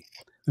therapy.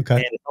 Okay.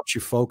 And it helps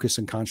you focus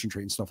and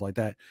concentrate and stuff like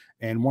that.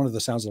 And one of the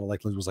sounds that I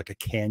liked was like a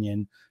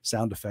canyon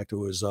sound effect. It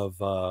was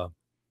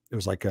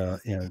like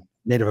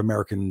Native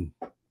American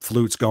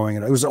flutes going,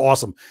 and it was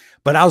awesome.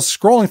 But I was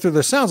scrolling through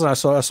the sounds and I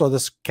saw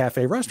this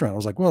cafe restaurant. I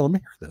was like, well, let me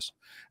hear this.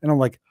 And I'm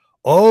like,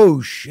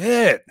 oh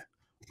shit,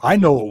 I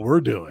know what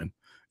we're doing,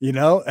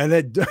 And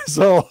then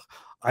so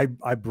I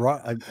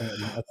brought at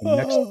the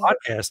next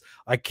podcast,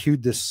 I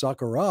queued this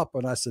sucker up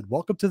and I said,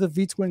 welcome to the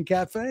V-Twin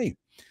Cafe.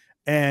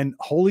 And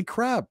holy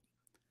crap,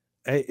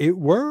 it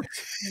worked.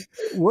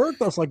 It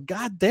worked. I was like,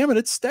 God damn it,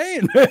 it's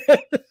staying.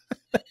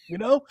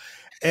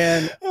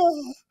 And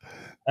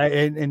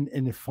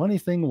and the funny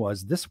thing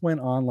was, this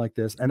went on like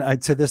this,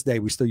 and to this day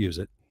we still use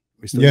it.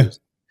 We still use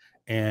it.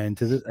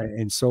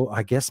 And so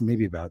I guess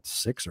maybe about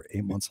 6 or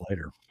 8 months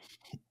later,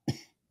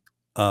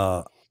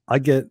 I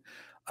get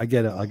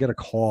a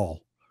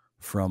call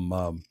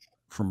from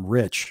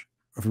Rich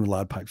from the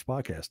Loud Pipes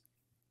podcast.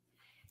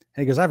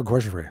 And he goes, I have a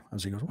question for you.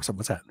 He goes, what's up?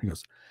 What's that? He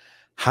goes,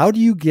 how do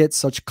you get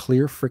such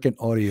clear freaking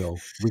audio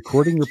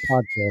recording your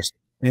podcast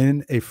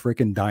in a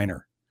freaking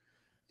diner?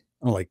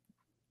 I'm like,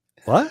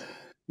 what?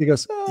 He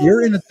goes,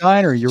 you're in a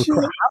diner.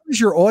 How does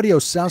your audio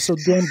sound so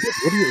damn good?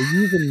 What are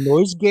you using,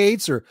 noise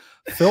gates or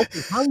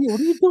filters? What are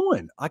you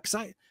doing?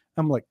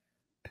 I'm like,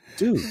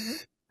 dude,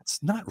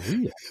 that's not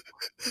real.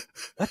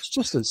 That's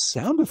just a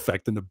sound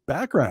effect in the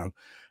background.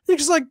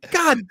 He's like,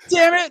 God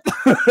damn it.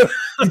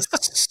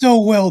 It's so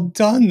well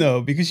done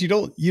though, because you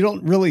don't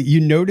really, you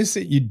notice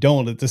it, you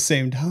don't at the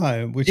same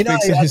time, which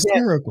makes it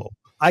hysterical.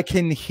 I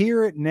can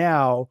hear it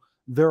now.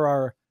 There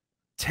are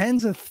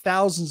tens of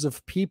thousands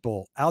of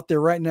people out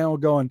there right now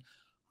going,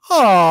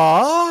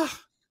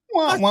 "Ah,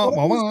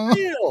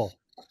 real."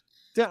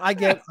 I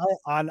get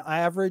on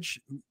average,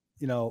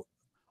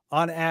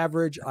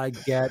 I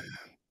get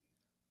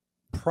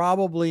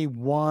probably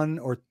 1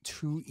 or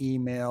 2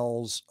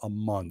 emails a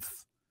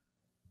month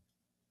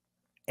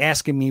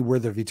asking me where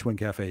the V-Twin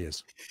Cafe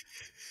is.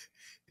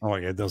 Oh,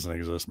 like, it doesn't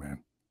exist,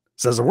 man.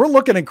 Says, we're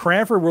looking in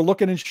Cranford, we're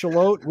looking in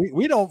Charlotte.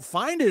 We don't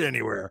find it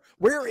anywhere.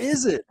 Where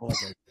is it? Like,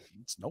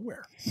 it's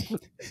nowhere.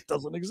 It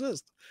doesn't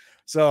exist.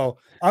 So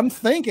I'm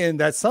thinking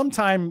that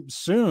sometime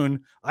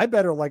soon, I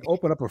better like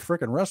open up a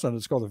freaking restaurant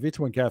that's called the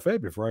V-Twin Cafe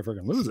before I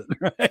freaking lose it.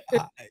 Right?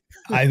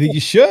 I think you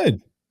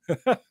should.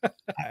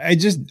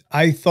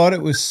 I thought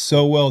it was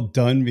so well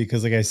done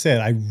because, like I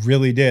said, I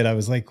really did. I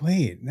was like,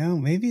 wait, no,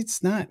 maybe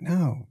it's not.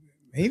 No,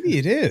 maybe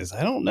it is.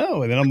 I don't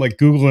know. And then I'm like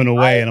Googling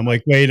away and I'm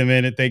like, wait a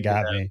minute, they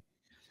got me.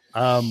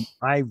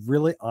 I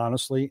really,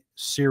 honestly,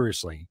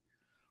 seriously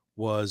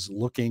was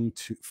looking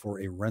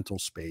for a rental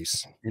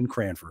space in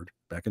Cranford,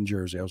 back in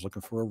Jersey. I was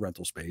looking for a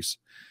rental space.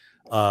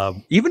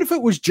 Even if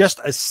it was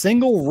just a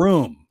single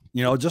room,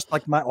 just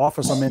like my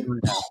office I'm in right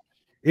now,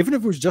 even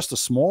if it was just a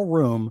small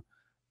room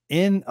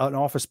in an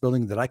office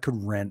building that I could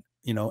rent,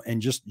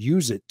 and just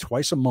use it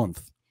twice a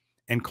month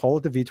and call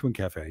it the V-Twin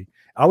Cafe.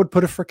 I would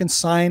put a freaking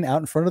sign out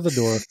in front of the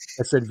door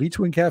that said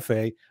V-Twin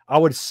Cafe. I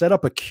would set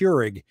up a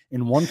Keurig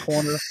in one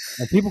corner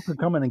and people could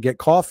come in and get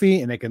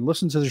coffee and they can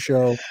listen to the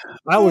show.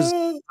 I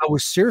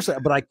was seriously,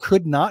 but I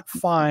could not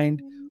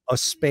find a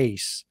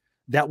space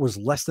that was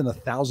less than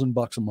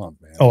 $1,000 a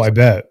month, man. Oh, I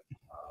bet.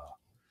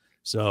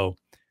 So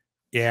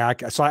yeah,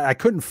 I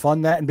couldn't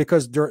fund that. And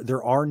because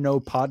there are no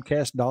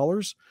podcast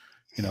dollars,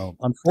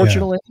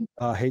 unfortunately,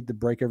 I hate to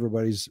break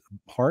everybody's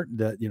heart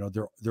that,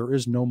 there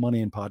is no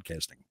money in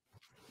podcasting.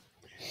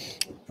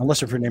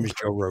 Unless if your name is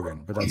Joe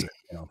Rogan, but that's it.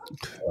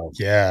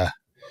 Yeah.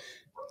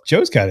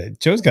 Joe's got it.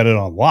 Joe's got it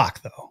on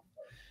lock though.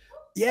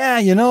 Yeah.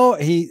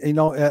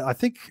 I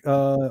think,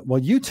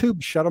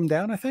 YouTube shut him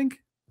down. I think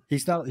he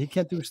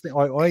can't do his thing.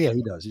 Oh yeah,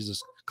 he does. He's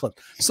just clipped.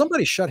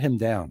 Somebody shut him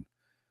down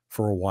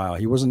for a while.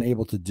 He wasn't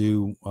able to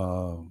do,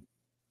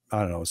 I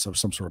don't know, some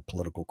sort of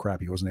political crap.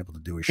 He wasn't able to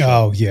do his show.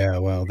 Oh yeah.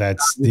 Well,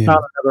 that's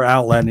another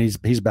outlet and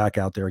he's back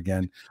out there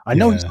again. I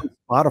know he's on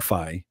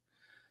Spotify,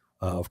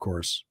 of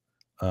course.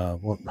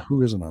 Well,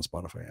 who isn't on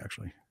Spotify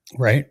actually?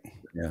 Right.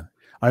 Yeah.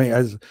 I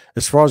mean,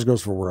 as far as it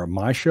goes for where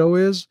my show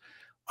is,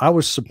 I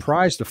was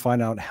surprised to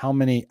find out how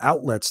many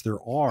outlets there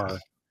are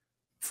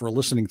for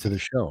listening to the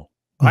show.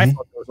 Mm-hmm. I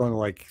thought there was only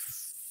like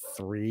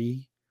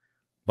 3,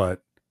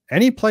 but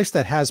any place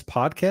that has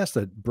podcasts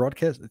that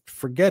broadcast,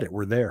 forget it.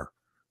 We're there.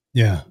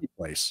 Yeah. Any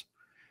place.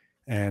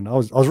 And I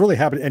was really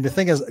happy. And the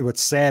thing is,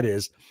 what's sad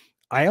is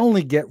I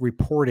only get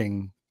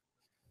reporting.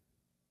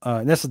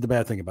 And that's the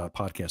bad thing about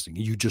podcasting.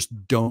 You just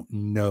don't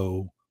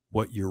know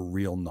what your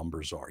real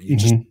numbers are. You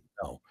just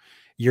know.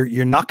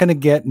 You're not going to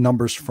get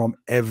numbers from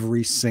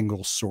every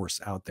single source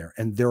out there.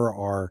 And there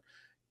are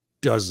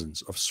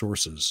dozens of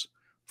sources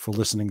for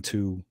listening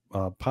to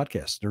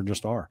podcasts. There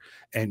just are.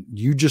 And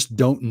you just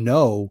don't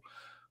know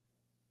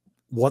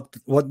what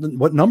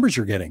numbers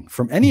you're getting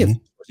from any of them.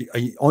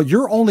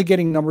 You're only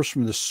getting numbers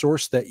from the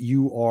source that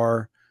you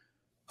are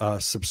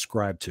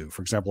subscribed to.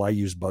 For example, I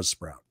use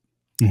Buzzsprout.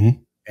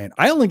 And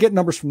I only get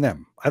numbers from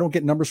them. I don't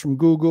get numbers from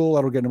Google.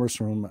 I don't get numbers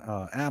from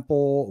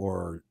Apple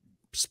or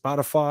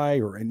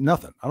Spotify or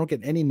nothing. I don't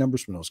get any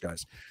numbers from those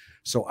guys.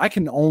 So I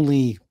can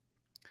only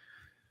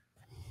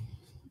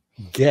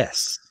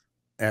guess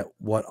at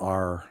what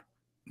our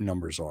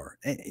numbers are.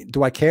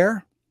 Do I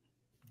care?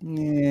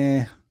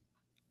 Yeah,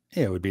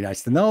 it would be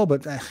nice to know,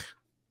 but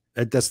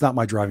that's not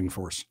my driving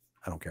force.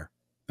 I don't care.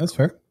 That's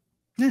fair.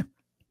 Yeah.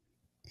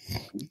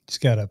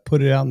 Just got to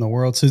put it out in the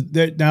world. So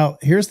now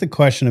here's the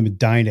question I've been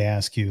dying to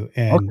ask you.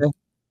 And Okay.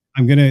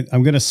 I'm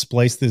going to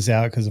splice this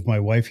out because if my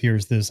wife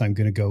hears this, I'm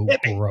going to go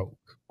broke.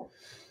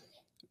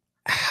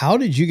 How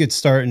did you get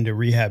started into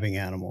rehabbing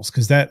animals?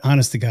 Because that,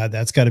 honest to God,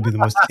 that's got to be the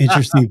most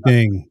interesting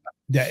thing.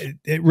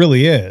 It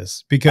really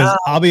is, because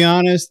I'll be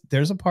honest,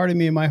 there's a part of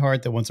me in my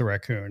heart that wants a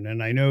raccoon.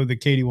 And I know that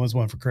Katie wants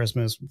one for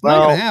Christmas. It's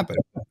not going to happen.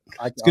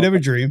 It's going to have a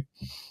dream.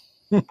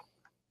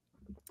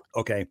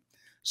 Okay.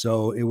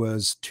 So it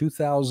was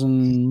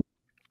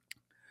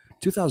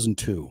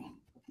 2002.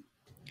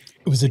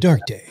 It was a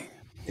dark day.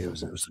 It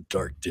was a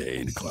dark day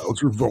and the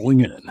clouds were rolling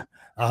in.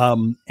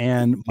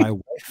 And my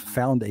wife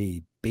found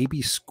a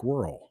baby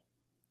squirrel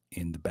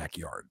in the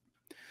backyard.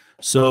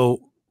 So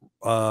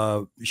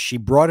she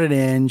brought it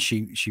in,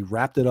 she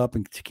wrapped it up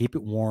to keep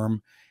it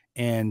warm,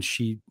 and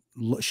she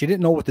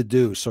didn't know what to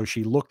do. So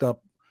she looked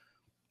up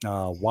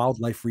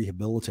wildlife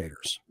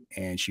rehabilitators,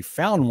 and she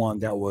found one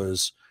that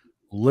was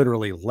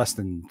literally less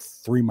than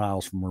 3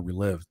 miles from where we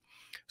lived.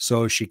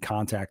 So she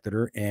contacted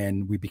her,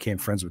 and we became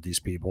friends with these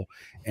people.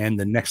 And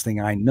the next thing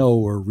I know,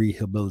 we're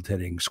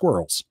rehabilitating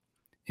squirrels.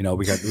 You know,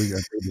 we got baby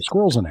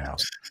squirrels in the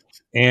house.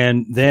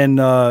 And then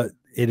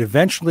it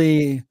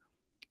eventually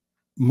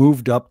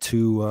moved up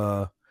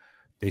to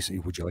basically,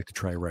 would you like to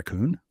try a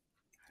raccoon?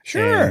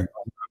 Sure. And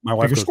my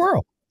wife goes,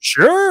 squirrel.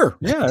 Sure.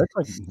 Yeah. It's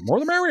like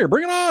more the merrier.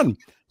 Bring it on.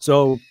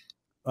 So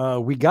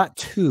we got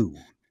 2.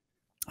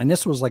 And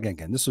this was like,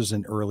 again, this is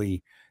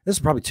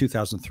probably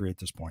 2003 at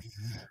this point.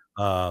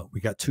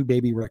 We got 2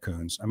 baby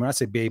raccoons. I mean, I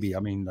say baby, I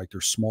mean, like they're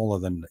smaller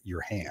than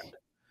your hand,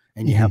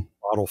 and you have to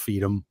bottle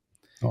feed them.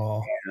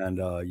 Oh, and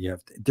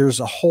there's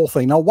a whole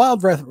thing. Now,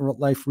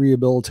 wildlife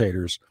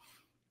rehabilitators,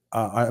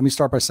 let me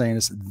start by saying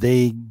this: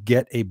 they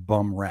get a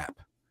bum rap.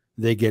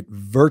 They get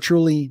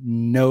virtually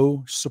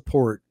no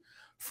support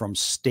from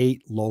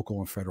state, local,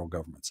 and federal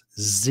governments.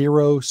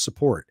 Zero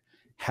support.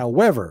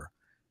 However,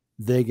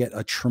 they get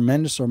a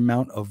tremendous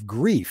amount of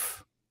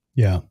grief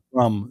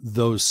from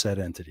those said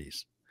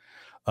entities.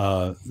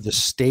 The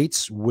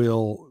states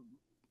will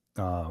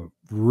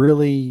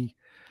really,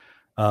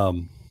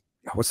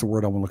 what's the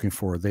word I'm looking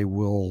for?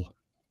 They'll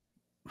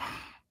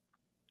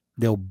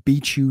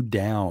beat you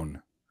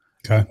down.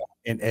 Okay.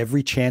 In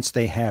every chance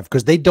they have,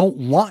 because they don't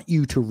want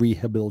you to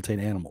rehabilitate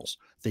animals.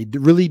 They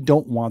really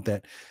don't want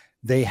that.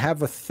 They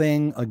have a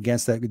thing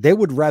against that. They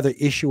would rather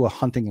issue a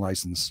hunting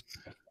license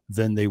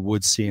than they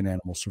would see an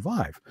animal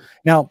survive.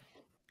 Now,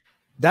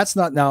 that's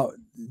not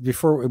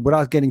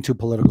without getting too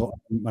political,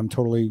 I'm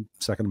totally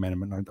Second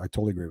Amendment. I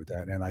totally agree with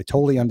that. And I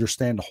totally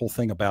understand the whole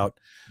thing about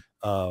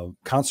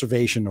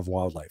conservation of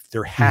wildlife.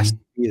 There has to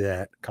be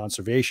that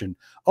conservation.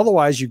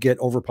 Otherwise you get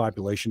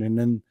overpopulation, and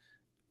then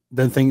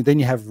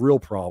you have real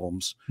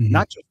problems,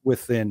 not just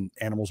within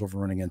animals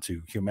overrunning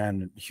into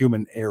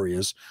human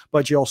areas,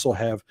 but you also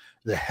have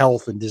the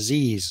health and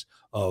disease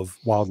of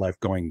wildlife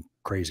going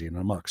crazy and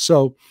amok.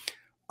 So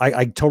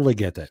I totally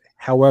get that.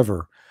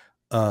 However,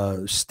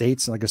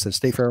 states, like I said,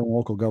 state, federal, and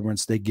local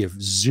governments, they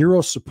give zero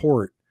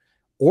support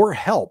or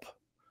help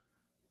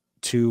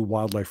to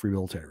wildlife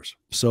rehabilitators.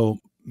 So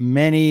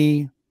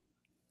many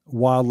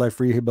wildlife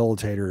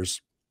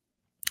rehabilitators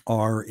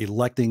are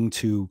electing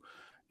to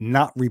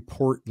not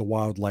report the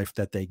wildlife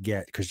that they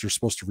get, because you're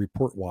supposed to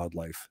report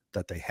wildlife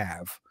that they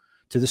have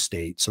to the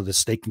state so the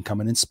state can come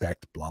and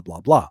inspect, blah,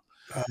 blah, blah.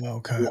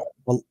 Okay.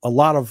 A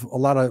lot of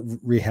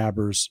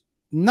rehabbers,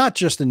 not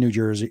just in New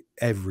Jersey,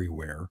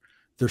 everywhere,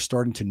 they're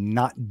starting to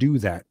not do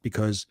that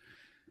because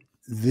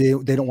they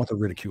don't want the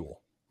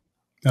ridicule.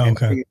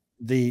 Okay.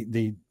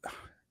 The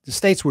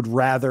states would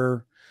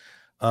rather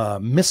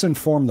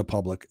misinform the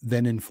public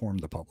than inform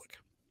the public.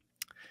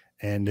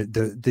 And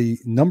the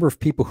number of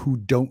people who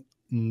don't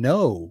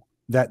know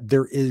that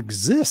there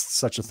exists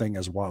such a thing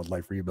as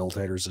wildlife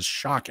rehabilitators is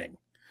shocking.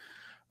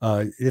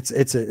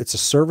 It's a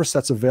service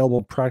that's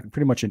available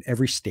pretty much in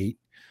every state.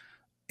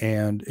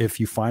 And if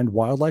you find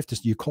wildlife,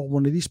 you call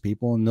one of these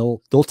people, and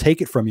they'll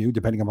take it from you,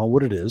 depending upon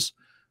what it is.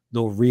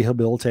 They'll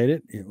rehabilitate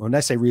it. When I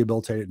say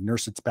rehabilitate it,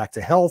 nurse it back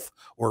to health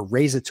or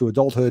raise it to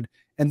adulthood,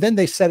 and then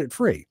they set it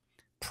free.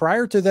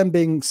 Prior to them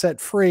being set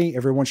free,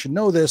 everyone should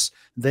know this,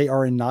 they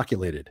are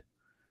inoculated.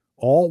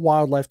 All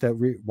wildlife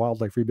that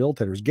wildlife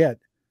rehabilitators get,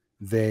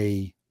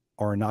 they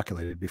are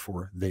inoculated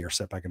before they are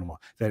set back in the wild.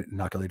 They're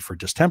inoculated for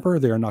distemper.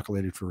 They're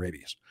inoculated for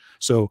rabies.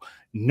 So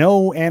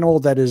no animal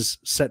that is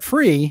set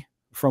free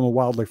from a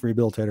wildlife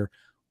rehabilitator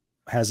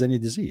has any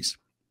disease.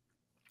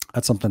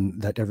 That's something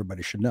that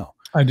everybody should know.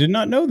 I did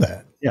not know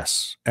that.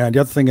 Yes. And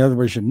the other thing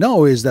everybody should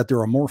know is that there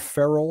are more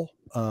feral,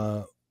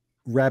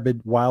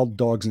 rabid wild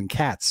dogs and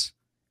cats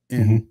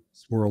in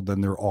this world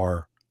than there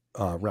are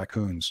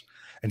raccoons.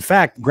 In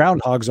fact,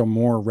 groundhogs are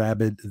more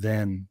rabid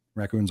than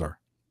raccoons are.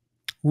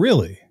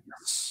 Really?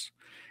 Yes.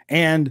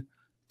 And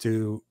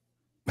to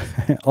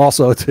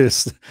also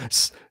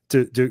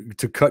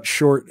to cut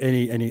short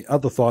any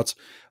other thoughts,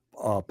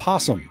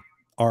 possum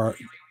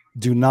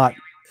do not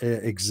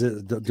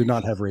exist, do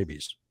not have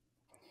rabies.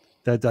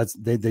 They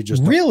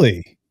just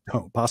really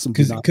don't. Possum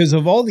do not. Because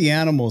of all the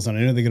animals, and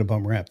I know they're going to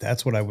bum rap.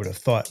 That's what I would have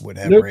thought would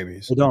have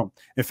rabies. They don't.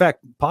 In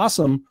fact,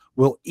 possum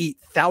will eat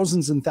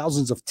thousands and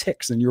thousands of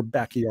ticks in your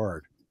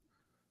backyard.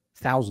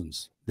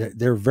 Thousands.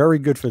 They're very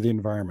good for the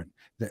environment.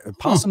 The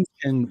possums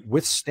can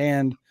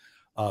withstand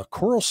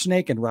coral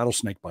snake and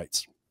rattlesnake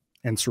bites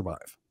and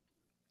survive.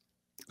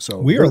 So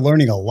we are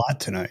learning a lot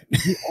tonight.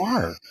 We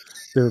are.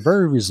 They're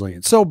very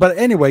resilient. So, but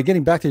anyway,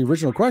 getting back to the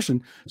original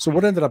question. So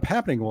what ended up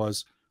happening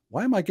was,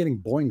 why am I getting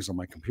boings on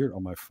my computer,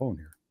 on my phone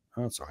here?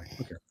 Oh, sorry.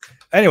 Okay.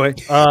 Anyway,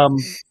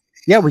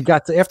 yeah, we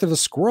got to, after the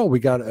squirrel, we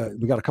got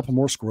a couple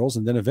more squirrels,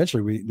 and then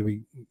eventually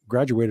we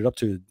graduated up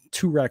to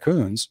 2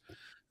 raccoons.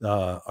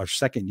 Our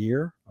second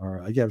year,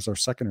 or yeah, it was our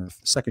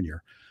second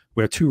year.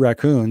 We had 2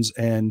 raccoons,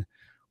 and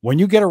when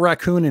you get a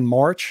raccoon in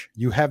March,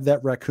 you have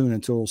that raccoon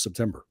until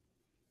September.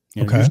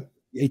 Okay.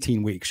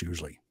 18 weeks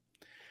usually.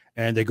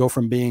 And they go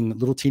from being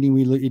little teeny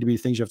weeny itty bitty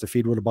things you have to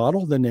feed with a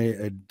bottle. Then they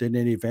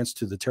advance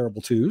to the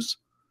terrible 2s,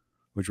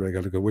 which we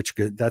got to go.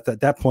 At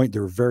that point,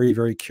 they're very,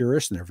 very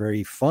curious, and they're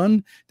very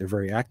fun. They're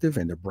very active,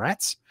 and they're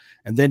brats.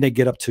 And then they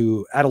get up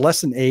to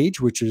adolescent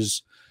age, which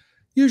is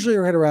usually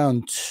right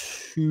around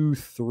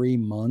 2-3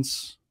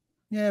 months.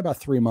 Yeah, about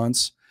 3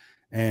 months.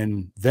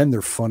 And then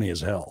they're funny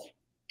as hell.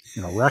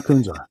 You know,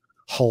 raccoons are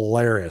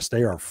hilarious.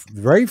 They are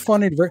very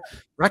funny.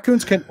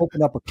 Raccoons can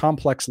open up a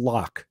complex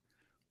lock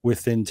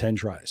within 10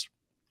 tries.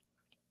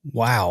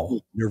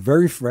 Wow. They're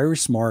very, very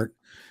smart.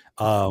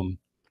 In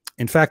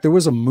fact, there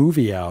was a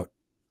movie out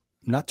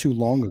not too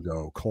long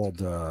ago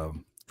called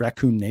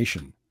Raccoon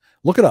Nation.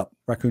 Look it up,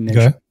 Raccoon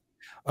Nation.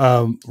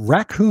 Okay.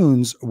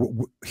 Raccoons,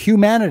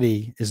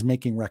 humanity is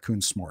making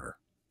raccoons smarter.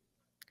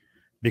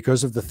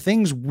 Because of the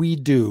things we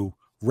do,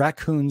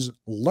 raccoons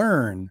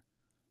learn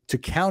to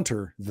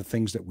counter the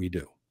things that we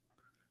do.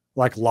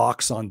 Like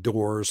locks on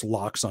doors,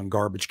 locks on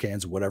garbage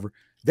cans, whatever.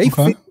 They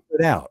figure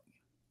it out.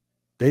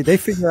 They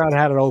figure out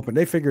how to open.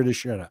 They figure this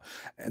shit out.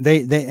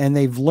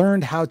 They've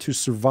learned how to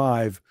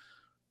survive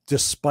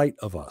despite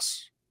of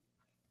us.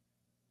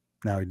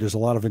 Now, there's a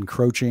lot of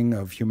encroaching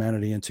of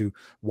humanity into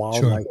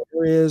wildlife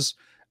areas,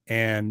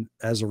 and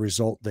as a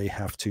result, they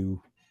have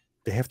to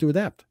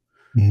adapt.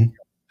 Mm-hmm.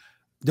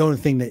 The only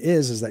thing that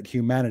is that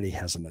humanity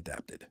hasn't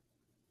adapted.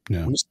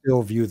 No. We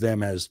still view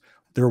them as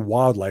they're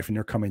wildlife and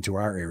they're coming to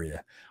our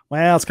area.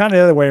 Well, it's kind of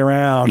the other way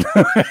around.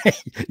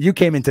 You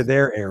came into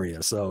their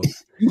area, so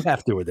you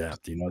have to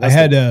adapt. You know, I'll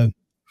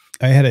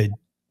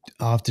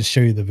have to show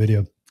you the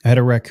video. I had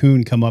a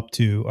raccoon come up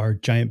to our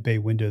giant bay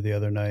window the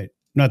other night.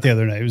 Not the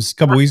other night. It was a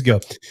couple weeks ago.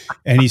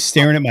 And he's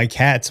staring at my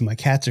cats, and my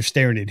cats are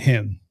staring at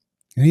him.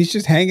 And he's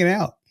just hanging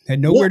out. Had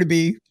nowhere to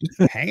be.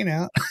 Just hanging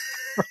out.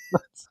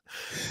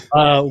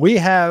 We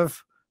have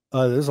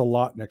there's a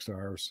lot next to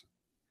ours.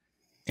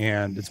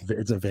 And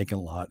it's a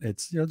vacant lot.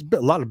 It's, it's a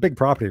lot of big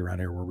property around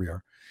here where we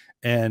are.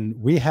 And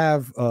we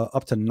have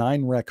up to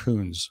 9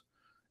 raccoons,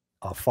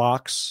 a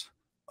fox,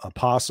 a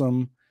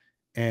possum,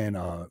 and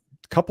a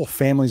couple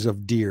families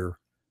of deer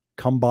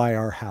come by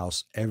our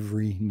house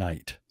every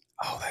night.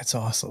 Oh, that's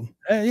awesome.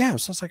 Yeah.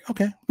 So it's like,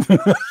 okay,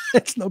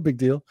 it's no big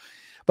deal.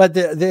 But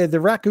the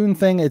raccoon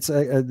thing, it's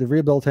the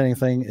rehabilitating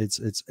thing.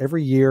 It's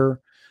every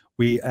year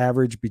we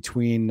average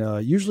between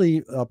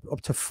usually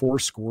up to 4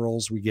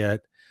 squirrels we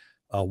get.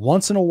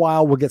 Once in a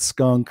while we'll get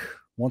skunk.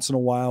 Once in a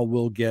while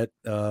we'll get,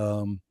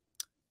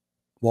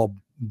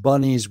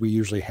 bunnies we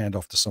usually hand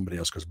off to somebody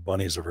else because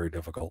bunnies are very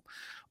difficult.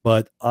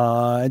 But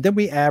and then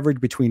we average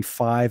between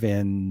 5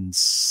 and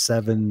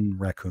 7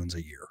 raccoons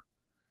a year.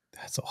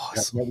 That's awesome.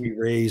 That's what we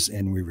raise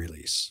and we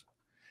release.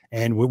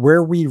 And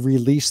where we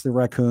release the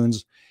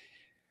raccoons,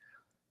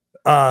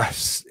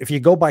 if you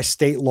go by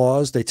state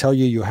laws, they tell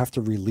you have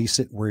to release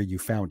it where you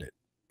found it,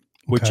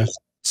 which is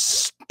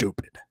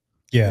stupid.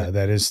 Yeah,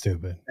 that is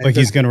stupid. Like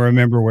he's going to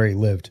remember where he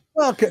lived.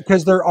 Well,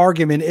 because their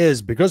argument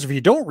is because if you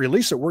don't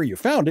release it where you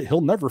found it,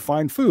 he'll never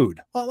find food.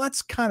 Well,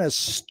 that's kind of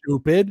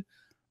stupid.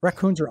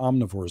 Raccoons are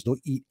omnivores. They'll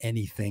eat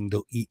anything.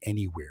 They'll eat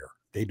anywhere.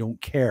 They don't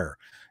care.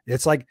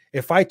 It's like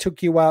if I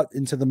took you out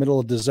into the middle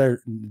of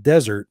desert,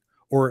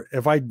 or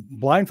if I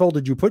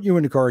blindfolded you, put you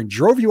in the car and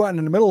drove you out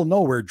in the middle of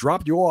nowhere,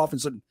 dropped you off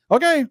and said,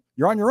 okay,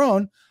 you're on your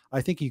own.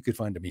 I think you could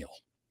find a meal.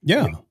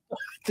 Yeah.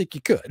 I think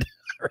you could.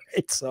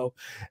 Right. So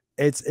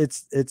it's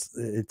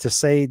to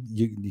say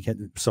you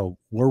can. So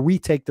where we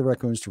take the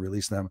raccoons to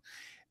release them,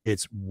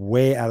 it's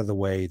way out of the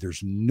way.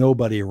 There's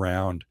nobody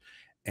around,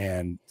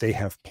 and they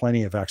have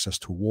plenty of access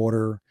to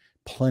water,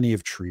 plenty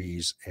of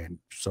trees. And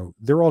so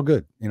they're all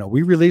good. You know,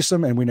 we release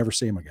them and we never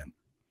see them again.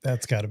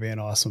 That's got to be an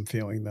awesome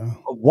feeling though.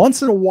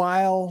 Once in a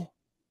while,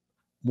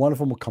 one of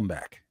them will come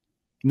back.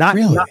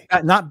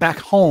 Not back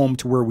home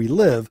to where we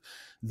live.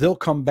 They'll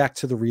come back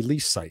to the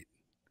release site.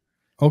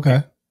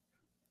 Okay.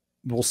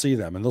 we'll see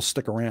them and they'll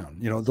stick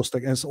around, they'll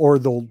stick, or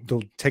they'll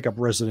take up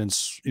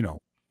residence,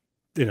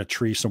 in a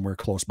tree somewhere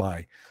close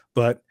by.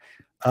 But,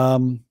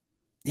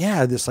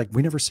 yeah, this like,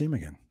 we never see them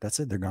again. That's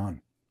it. They're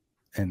gone.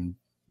 And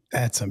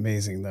That's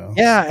amazing though.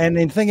 yeah. And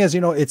the thing is,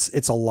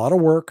 it's a lot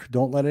of work.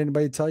 Don't let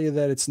anybody tell you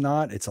that it's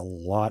not. It's a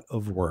lot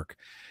of work.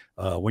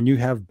 When you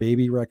have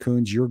baby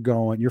raccoons,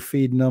 you're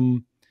feeding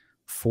them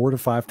 4 to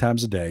 5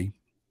 times a day.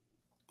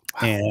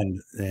 Wow.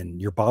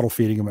 And you're bottle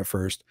feeding them at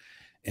first.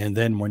 And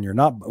then when you're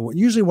not,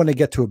 usually when they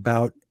get to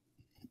about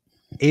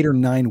 8 or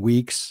 9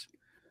 weeks,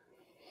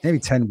 maybe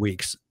 10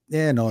 weeks.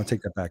 Yeah, no, I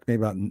take that back.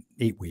 Maybe about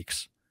 8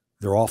 weeks.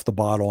 They're off the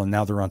bottle and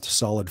now they're onto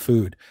solid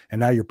food. And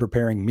now you're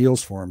preparing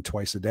meals for them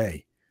twice a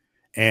day.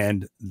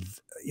 And,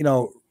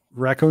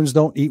 raccoons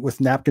don't eat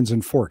with napkins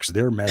and forks.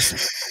 They're messy.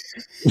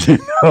 You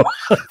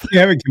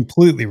haven't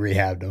completely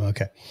rehabbed them.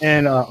 Okay.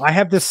 And I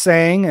have this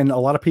saying, and a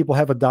lot of people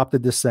have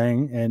adopted this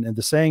saying. And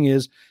the saying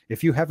is,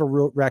 if you have a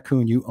real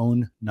raccoon, you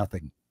own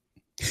nothing.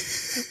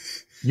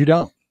 You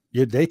don't.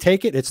 They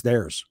take it. It's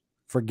theirs.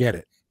 Forget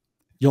it.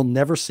 You'll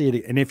never see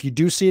it. And if you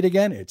do see it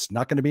again, it's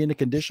not going to be in the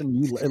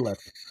condition it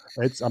left.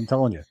 I'm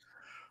telling you,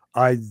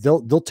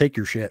 they'll take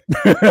your shit.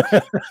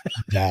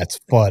 That's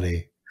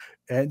funny.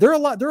 And they're a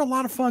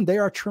lot of fun. They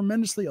are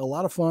tremendously a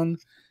lot of fun.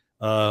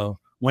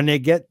 When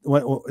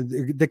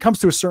it comes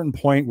to a certain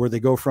point where they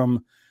go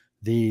from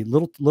the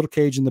little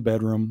cage in the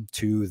bedroom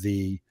to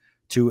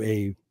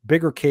a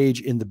bigger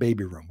cage in the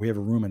baby room. We have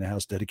a room in the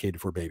house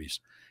dedicated for babies.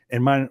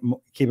 And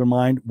keep in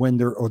mind, when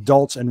they're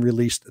adults and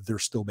released, they're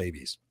still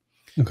babies.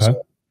 Okay.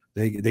 So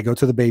they go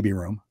to the baby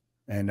room,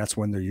 and that's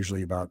when they're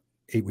usually about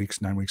 8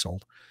 weeks, 9 weeks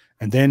old.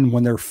 And then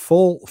when they're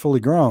fully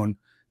grown,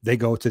 they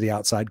go to the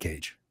outside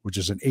cage, which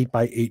is an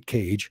 8x8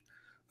 cage,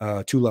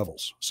 2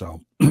 levels.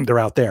 So they're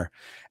out there,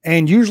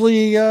 and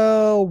usually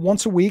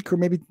once a week or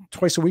maybe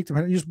twice a week,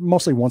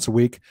 mostly once a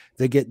week,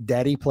 they get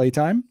daddy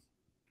playtime.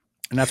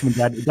 And that's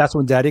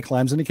when daddy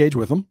climbs in the cage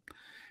with them.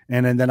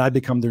 And then I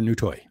become their new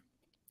toy.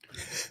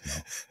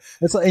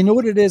 It's like,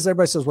 what it is.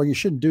 Everybody says, well, you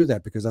shouldn't do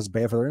that because that's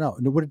bad for them.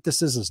 No, what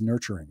this is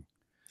nurturing.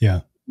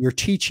 Yeah. You're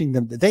teaching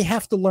them. They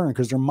have to learn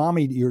because their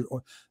mommy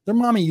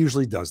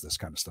usually does this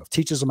kind of stuff,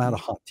 teaches them how to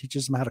hunt,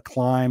 teaches them how to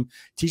climb,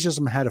 teaches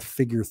them how to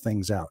figure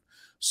things out.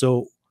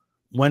 So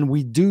when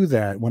we do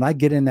that, when I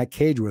get in that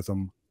cage with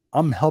them,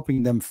 I'm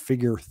helping them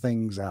figure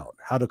things out,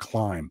 how to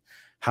climb,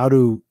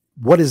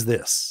 what is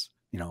this?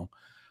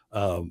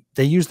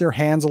 They use their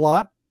hands a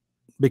lot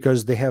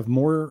because they have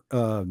more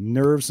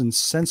nerves and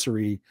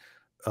sensory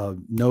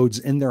nodes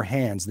in their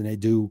hands than they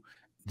do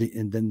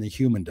than the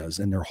human does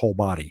in their whole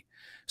body.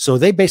 So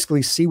they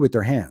basically see with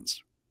their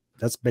hands.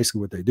 That's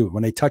basically what they do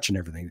when they touch and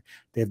everything.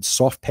 They have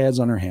soft pads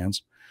on their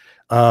hands.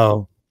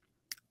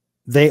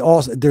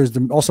 There's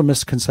also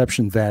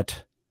misconception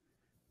that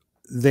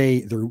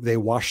they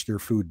wash their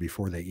food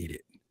before they eat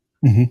it.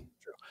 Mm-hmm.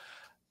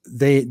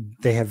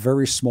 They have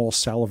very small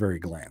salivary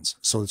glands,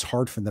 so it's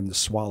hard for them to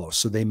swallow.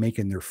 So they make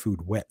in their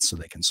food wet so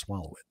they can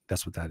swallow it.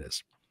 That's what that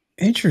is.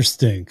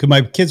 Interesting. Because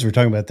my kids were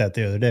talking about that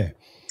the other day.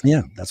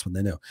 Yeah, that's what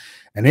they do.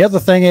 And the other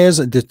thing is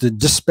to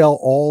dispel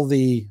all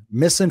the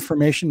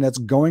misinformation that's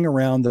going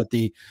around that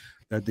the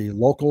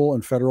local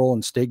and federal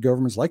and state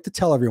governments like to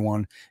tell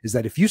everyone is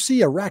that if you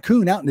see a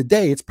raccoon out in the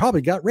day, it's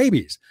probably got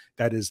rabies.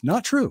 That is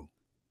not true.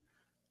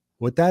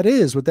 What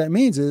that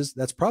means is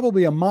that's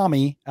probably a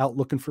mommy out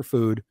looking for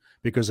food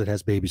because it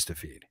has babies to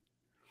feed.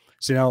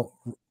 So now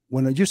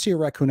when you see a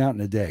raccoon out in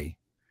the day,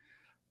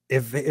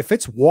 if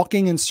it's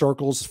walking in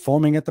circles,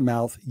 foaming at the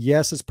mouth,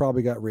 yes, it's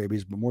probably got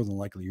rabies, but more than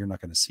likely you're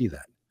not going to see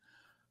that.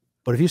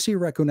 But if you see a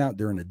raccoon out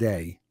during the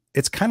day,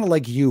 it's kind of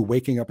like you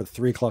waking up at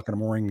 3 o'clock in the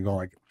morning and going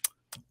like,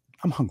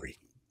 I'm hungry.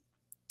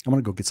 I'm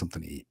going to go get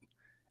something to eat.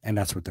 And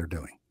that's what they're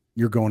doing.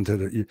 They're going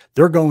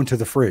to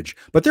the fridge,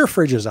 but their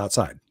fridge is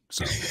outside.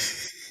 So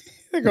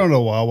they're going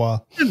to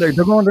Wawa. They're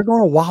going to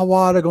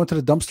Wawa. They're going to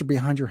the dumpster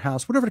behind your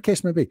house, whatever the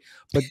case may be.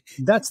 But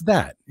that's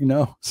that,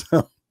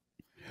 so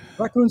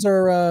raccoons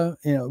are,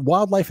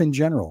 wildlife in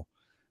general.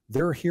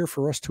 They're here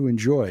for us to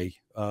enjoy,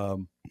 not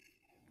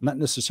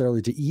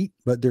necessarily to eat,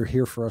 but they're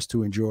here for us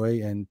to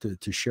enjoy and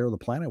to share the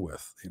planet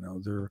with.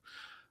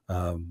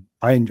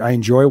 I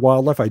enjoy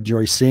wildlife. I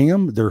enjoy seeing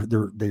them.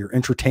 They're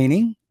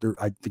entertaining.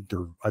 I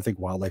think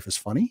wildlife is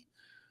funny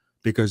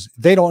because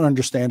they don't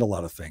understand a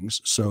lot of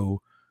things,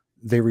 so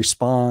they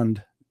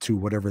respond to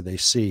whatever they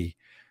see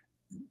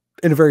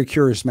in a very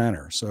curious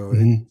manner. So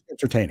it's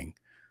entertaining.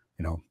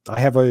 I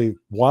have a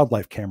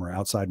wildlife camera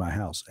outside my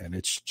house, and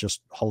it's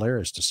just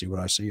hilarious to see what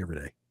I see every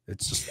day.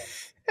 It's just,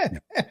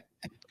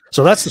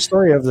 So that's the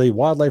story of the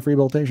wildlife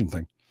rehabilitation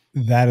thing.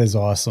 That is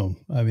awesome.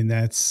 I mean,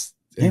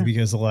 you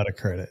guys a lot of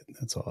credit.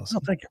 That's awesome.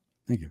 Oh, thank you.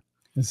 Thank you.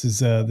 This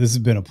has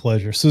been a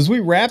pleasure. So as we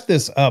wrap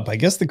this up, I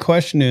guess the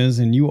question is,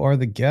 and you are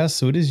the guest,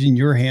 so it is in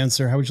your hands,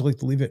 sir. How would you like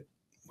to leave it?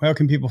 How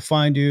can people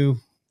find you?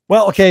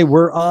 Well, okay.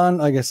 We're on,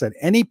 like I said,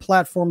 any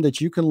platform that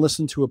you can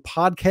listen to a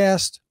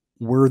podcast,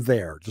 we're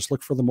there. Just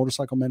look for the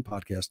Motorcycle Men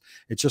podcast.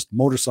 It's just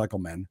Motorcycle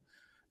Men.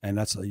 And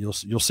that's you'll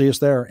see us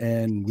there.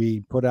 And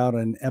we put out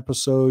an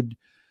episode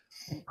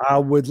I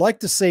would like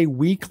to say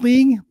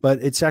weekly,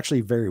 but it's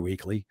actually very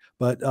weekly.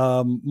 But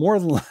more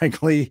than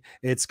likely,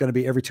 it's going to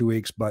be every 2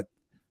 weeks. But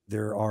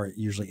there are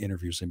usually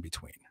interviews in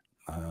between.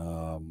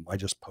 I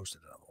just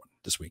posted another one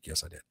this week.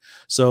 Yes, I did.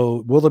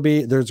 So will there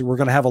be? We're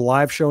going to have a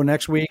live show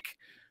next week.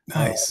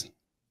 Nice.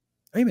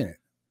 Wait a minute.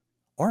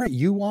 Aren't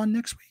you on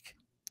next week?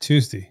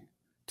 Tuesday,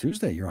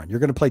 you're on. You're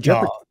going to play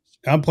Jeopardy.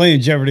 I'm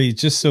playing Jeopardy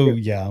just so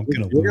I'm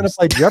gonna You're going to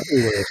play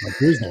Jeopardy with us on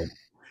Tuesday.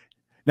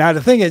 Now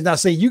the thing is, now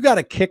see, you got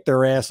to kick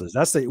their asses.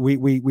 That's the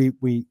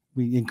we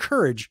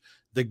encourage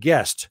the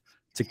guest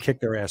to kick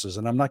their asses,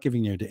 and I'm not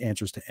giving you the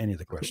answers to any of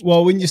the questions.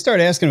 Well, when you start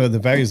asking about the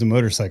values of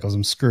motorcycles,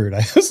 I'm screwed.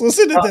 I was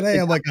listening today.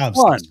 I'm like, I'm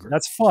fun. screwed.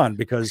 That's fun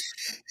because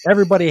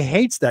everybody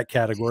hates that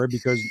category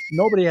because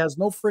nobody has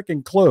no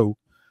freaking clue.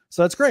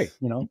 So that's great,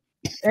 you know.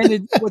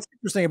 And what's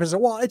interesting is,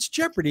 well, it's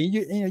Jeopardy.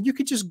 You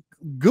could just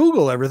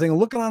Google everything and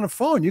look it on a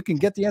phone. You can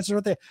get the answer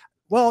right there.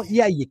 Well,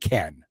 yeah, you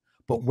can.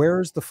 But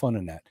where's the fun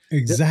in that?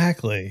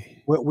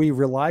 Exactly. We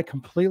rely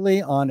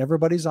completely on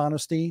everybody's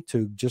honesty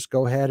to just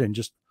go ahead and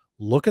just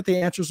look at the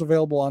answers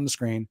available on the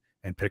screen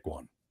and pick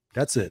one.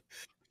 That's it.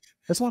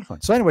 That's a lot of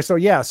fun. So anyway,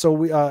 so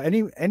we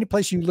any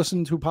place you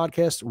listen to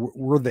podcasts,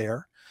 we're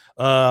there.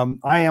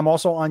 I am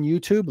also on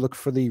YouTube. Look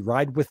for the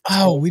Ride with.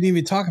 Oh, we didn't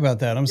even talk about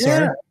that. I'm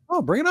sorry.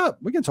 Oh, bring it up.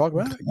 We can talk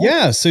about it.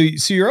 Yeah. So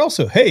you're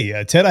also,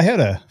 hey, Ted, I had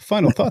a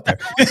final thought there.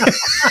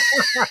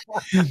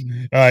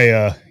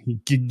 I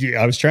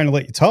was trying to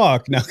let you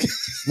talk. No,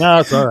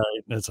 it's all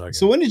right. That's all right.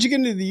 So when did you get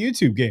into the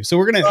YouTube game? So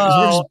we'll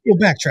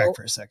backtrack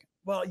for a second.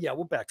 Well, yeah,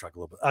 we'll backtrack a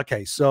little bit.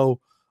 Okay. So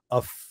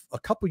a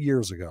couple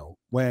years ago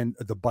when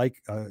the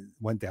bike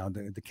went down,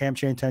 the cam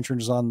chain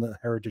tensioners on the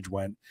Heritage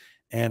went,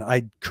 and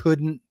I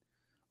couldn't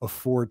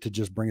afford to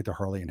just bring it to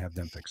Harley and have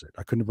them fix it.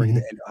 I couldn't bring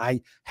it in.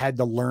 I had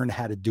to learn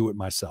how to do it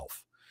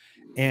myself.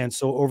 And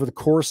so over the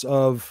course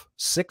of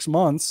 6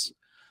 months,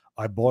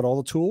 I bought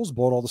all the tools,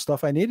 bought all the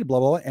stuff I needed, blah,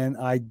 blah, blah. And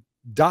I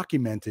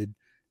documented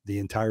the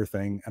entire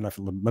thing. And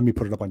let me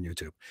put it up on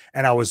YouTube.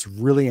 And I was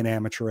really an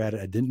amateur at it.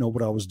 I didn't know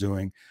what I was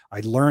doing. I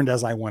learned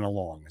as I went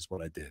along is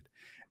what I did.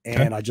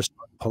 And I just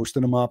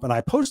posted them up, and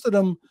I posted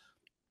them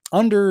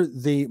under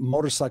the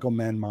Motorcycle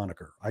Men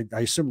moniker. I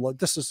assume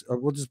this is,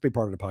 will just be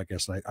part of the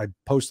podcast. I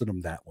posted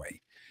them that way.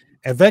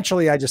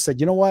 Eventually I just said,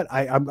 you know what?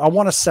 I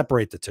want to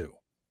separate the two.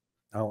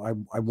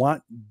 I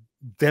want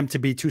them to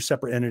be two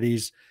separate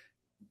entities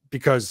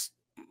because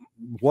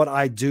what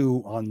I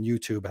do on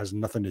YouTube has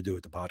nothing to do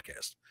with the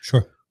podcast.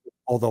 Sure.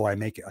 Although I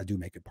do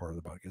make it part of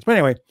the podcast. But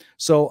anyway,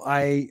 so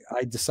I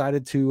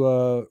decided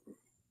to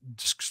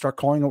just start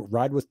calling it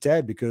Ride with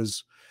Ted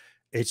because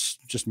it's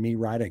just me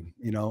riding,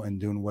 you know, and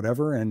doing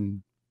whatever.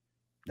 And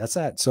that's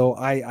that. So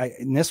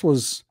and this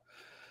was,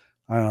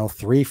 I don't know,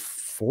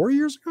 3-4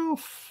 years ago,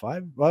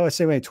 5. Well, I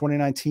say,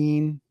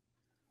 2019.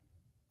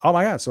 Oh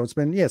my God. So it's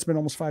been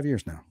almost 5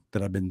 years now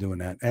that I've been doing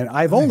that. And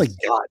I've only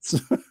got,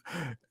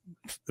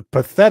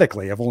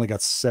 pathetically, I've only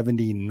got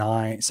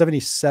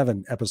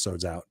 77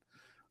 episodes out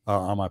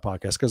on my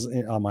podcast. Cause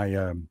on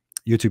my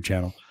YouTube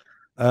channel,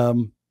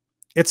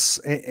 it's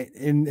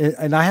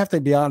and I have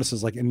to be honest,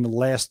 is like in the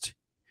last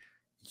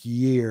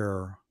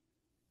year,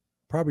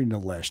 probably in the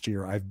last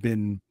year, I've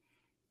been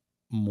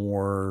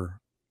more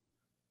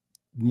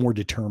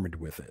determined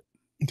with it.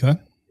 Okay.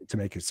 To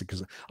make it,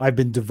 because I've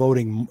been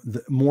devoting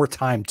more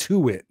time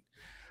to it.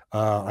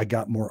 I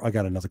got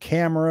another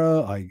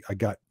camera. I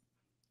got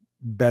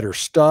better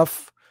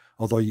stuff.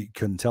 Although you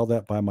couldn't tell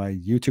that by my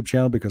YouTube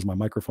channel because my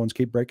microphones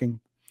keep breaking.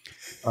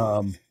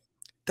 It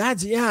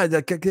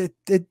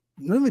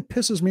really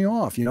pisses me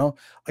off. You know,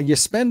 you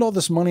spend all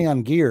this money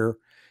on gear,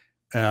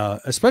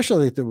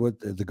 especially with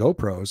the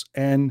GoPros,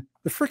 and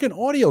the freaking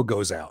audio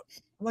goes out.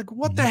 I'm like,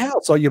 what the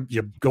hell? So you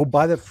go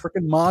buy the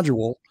freaking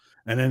module,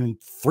 and then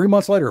 3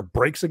 months later it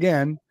breaks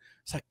again.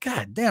 It's like,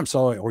 God damn.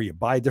 So, or you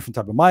buy a different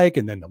type of mic,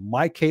 and then the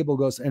mic cable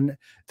goes. And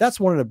that's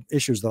one of the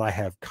issues that I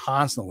have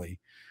constantly.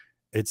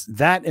 It's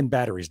that and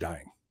batteries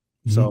dying.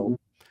 So,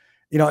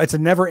 you know, it's a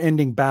never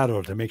ending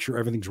battle to make sure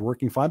everything's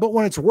working fine. But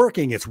when it's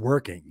working,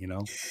 you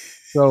know?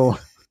 So,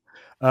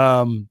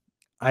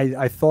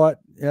 I thought,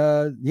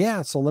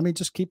 so let me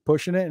just keep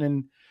pushing it.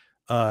 And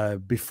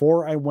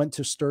before I went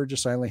to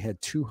Sturgis, I only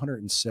had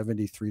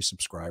 273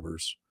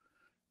 subscribers.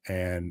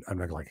 And I'm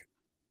like,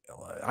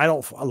 I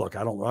don't look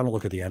at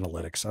the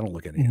analytics. I don't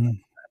look at any of that.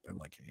 I'm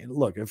like,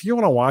 look, if you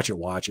want to watch it,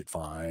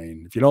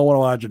 fine. If you don't want to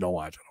watch it, don't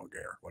watch it. I don't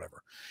care,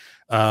 whatever.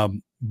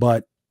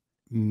 But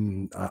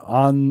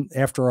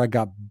after I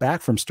got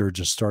back from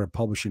Sturgis, started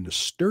publishing the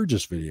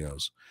Sturgis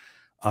videos,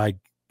 I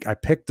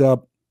picked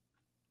up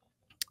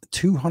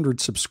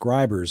 200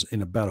 subscribers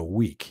in about a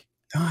week.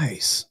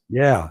 Nice.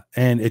 Yeah.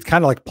 And it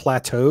kind of like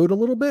plateaued a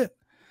little bit.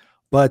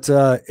 But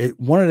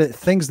one of the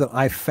things that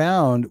I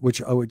found,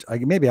 which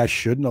maybe I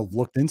shouldn't have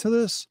looked into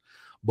this,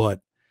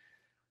 but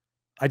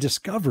I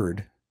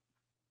discovered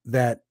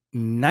that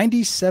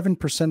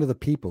 97% of the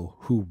people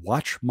who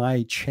watch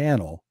my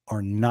channel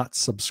are not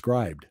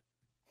subscribed.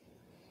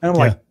 And I'm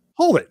like,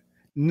 hold it.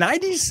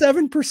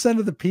 97%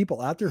 of the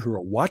people out there who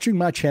are watching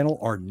my channel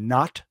are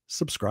not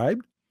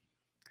subscribed.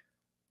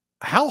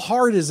 how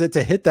hard is it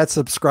to hit that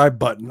subscribe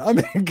button? I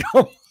mean,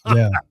 come on.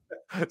 Yeah.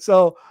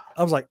 So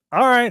I was like,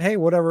 all right, hey,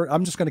 whatever.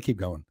 I'm just going to keep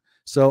going.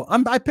 So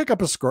I pick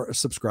up a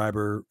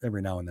subscriber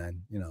every now and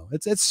then. You know,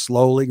 it's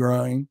slowly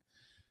growing.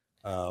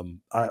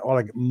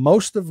 Like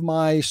most of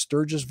my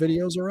Sturgis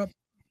videos are up.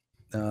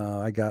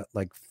 I got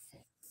like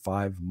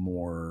 5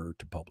 more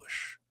to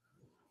publish.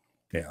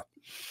 Yeah.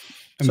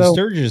 I mean,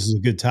 Sturgis is a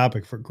good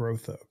topic for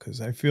growth, though,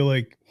 because I feel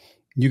like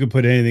you could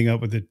put anything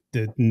up with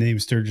the name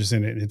Sturgis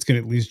in it, and it's going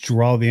to at least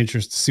draw the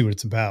interest to see what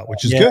it's about,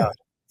 which is good.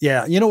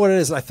 Yeah. You know what it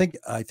is? I think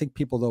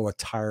people, though, are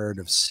tired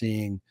of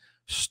seeing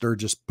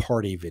Sturgis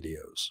party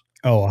videos.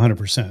 Oh,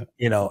 100%.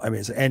 You know, I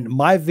mean, and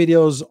my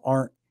videos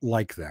aren't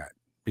like that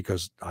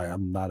because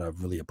I'm not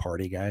really a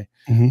party guy.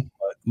 Mm-hmm.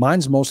 But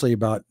mine's mostly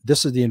about,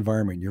 this is the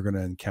environment you're going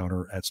to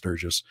encounter at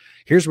Sturgis.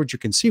 Here's what you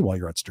can see while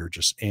you're at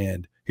Sturgis.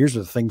 And here's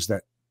the things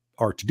that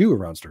are to do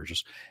around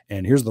Sturgis.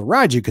 And here's the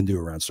rides you can do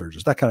around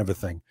Sturgis, that kind of a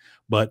thing.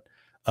 But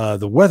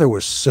the weather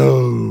was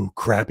so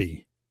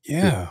crappy.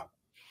 Yeah.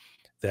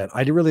 That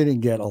I really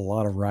didn't get a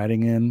lot of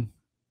riding in.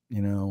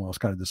 You know, I was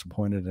kind of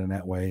disappointed in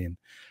that way. And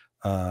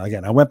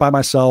again, I went by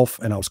myself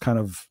and I was kind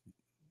of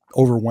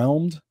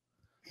overwhelmed,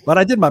 but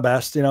I did my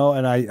best, you know,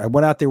 and I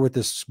went out there with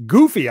this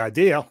goofy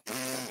idea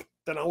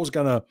that I was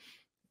going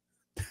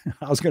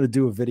to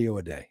do a video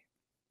a day,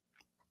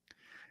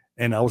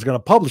 and I was going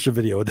to publish a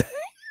video a day.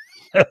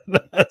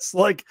 That's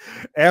like,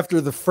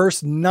 after the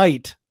first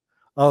night,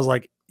 I was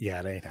like, yeah,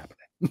 it ain't happening.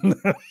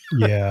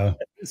 Yeah.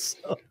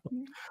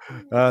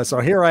 So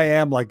here I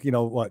am, like, you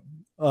know what,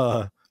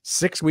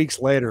 6 weeks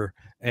later,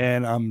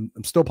 and I'm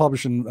still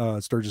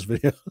publishing Sturgis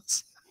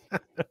videos.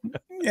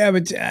 Yeah,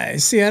 but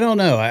see, I don't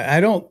know.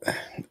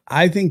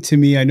 I think, to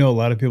me, I know a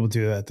lot of people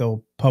do that.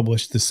 They'll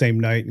publish the same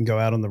night and go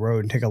out on the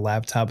road and take a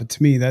laptop. But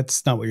to me,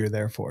 that's not what you're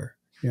there for.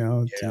 You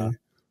know, yeah.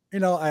 You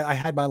know, I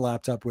had my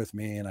laptop with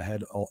me, and I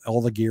had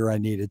all the gear I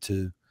needed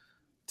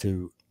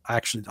to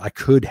actually, I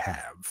could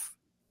have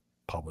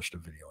published a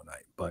video a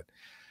night. But,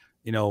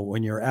 you know,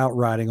 when you're out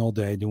riding all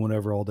day, doing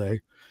whatever all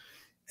day,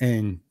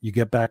 and you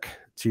get back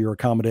to your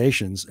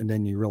accommodations, and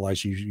then you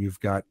realize you've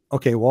got,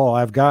 okay, well,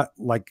 I've got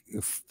like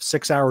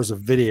 6 hours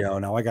of video.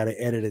 Now I got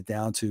to edit it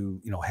down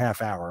to, you know,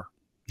 half hour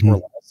or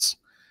less.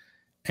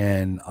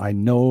 And I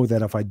know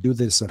that if I do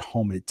this at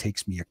home, it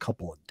takes me a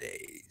couple of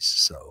days.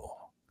 So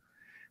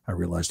I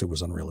realized it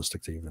was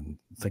unrealistic to even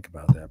think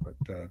about that. But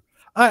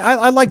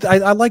I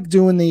like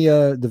doing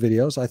the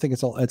videos. I think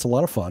it's a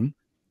lot of fun.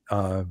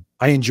 I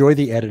enjoy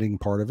the editing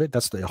part of it.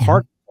 That's the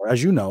hard part,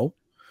 as you know.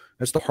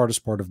 That's the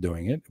hardest part of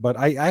doing it, but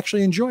I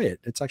actually enjoy it.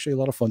 It's actually a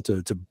lot of fun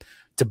to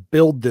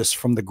build this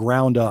from the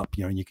ground up.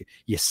 You know,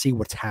 you see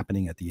what's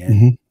happening at the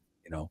end.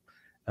 You know,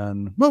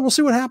 and well, we'll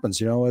see what happens.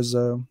 You know, as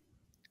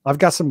I've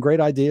got some great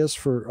ideas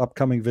for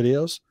upcoming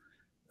videos,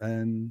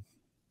 and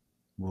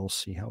we'll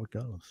see how it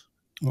goes.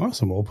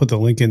 Awesome. We'll put the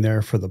link in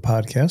there for the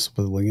podcast.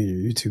 We'll put the link in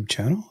your YouTube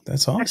channel.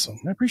 That's awesome.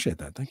 I appreciate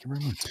that. Thank you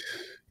very much.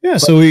 Yeah.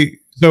 So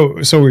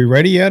are we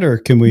ready yet, or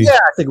can we? Yeah,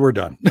 I think we're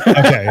done.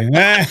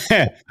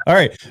 Okay. All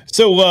right.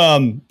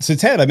 So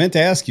Ted, I meant to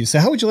ask you, so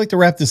how would you like to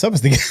wrap this up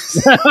as the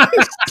guest?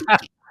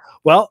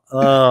 Well,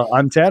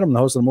 I'm Ted. I'm the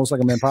host of the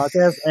Motorcycle Man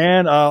podcast,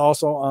 and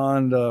also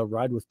on the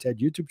Ride with Ted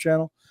YouTube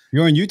channel.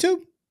 You're on YouTube?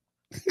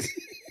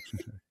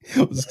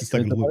 You don't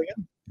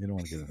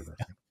want to get into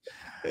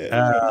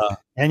that.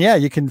 And yeah,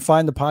 you can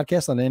find the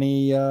podcast on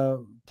any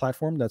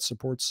platform that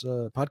supports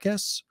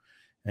podcasts,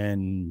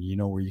 and you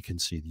know where you can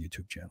see the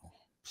YouTube channel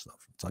stuff.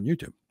 It's on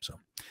YouTube. So,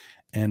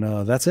 and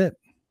that's it.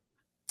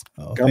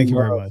 Oh, thank you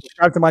very much.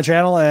 Subscribe to my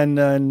channel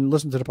and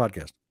listen to the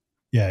podcast.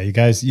 Yeah, you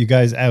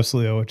guys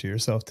absolutely owe it to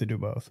yourself to do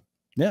both.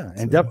 Yeah,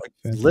 and definitely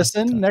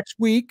listen next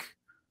week,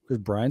 because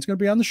Brian's going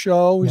to be on the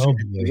show. We're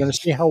going to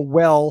see how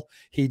well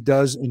he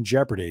does in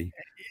Jeopardy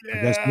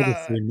against the other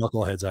 3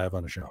 knuckleheads I have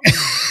on the show.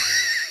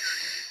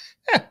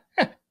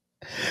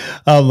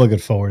 I'm looking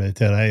forward to it,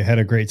 Ted. I had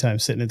a great time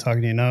sitting and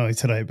talking to you, not only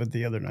tonight, but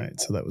the other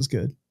night. So that was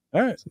good.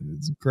 All right. So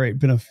it's great.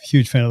 Been a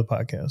huge fan of the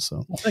podcast.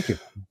 So thank you.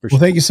 Well,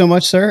 thank you so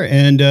much, sir.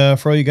 And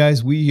for all you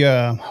guys, we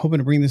hoping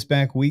to bring this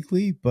back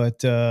weekly, but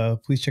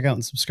please check out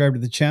and subscribe to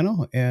the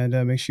channel, and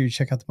make sure you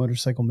check out the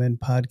Motorcycle Men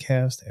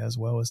podcast as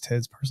well as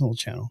Ted's personal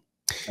channel.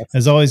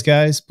 As always,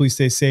 guys, please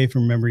stay safe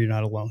and remember you're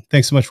not alone.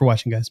 Thanks so much for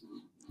watching, guys.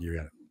 You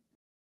got it.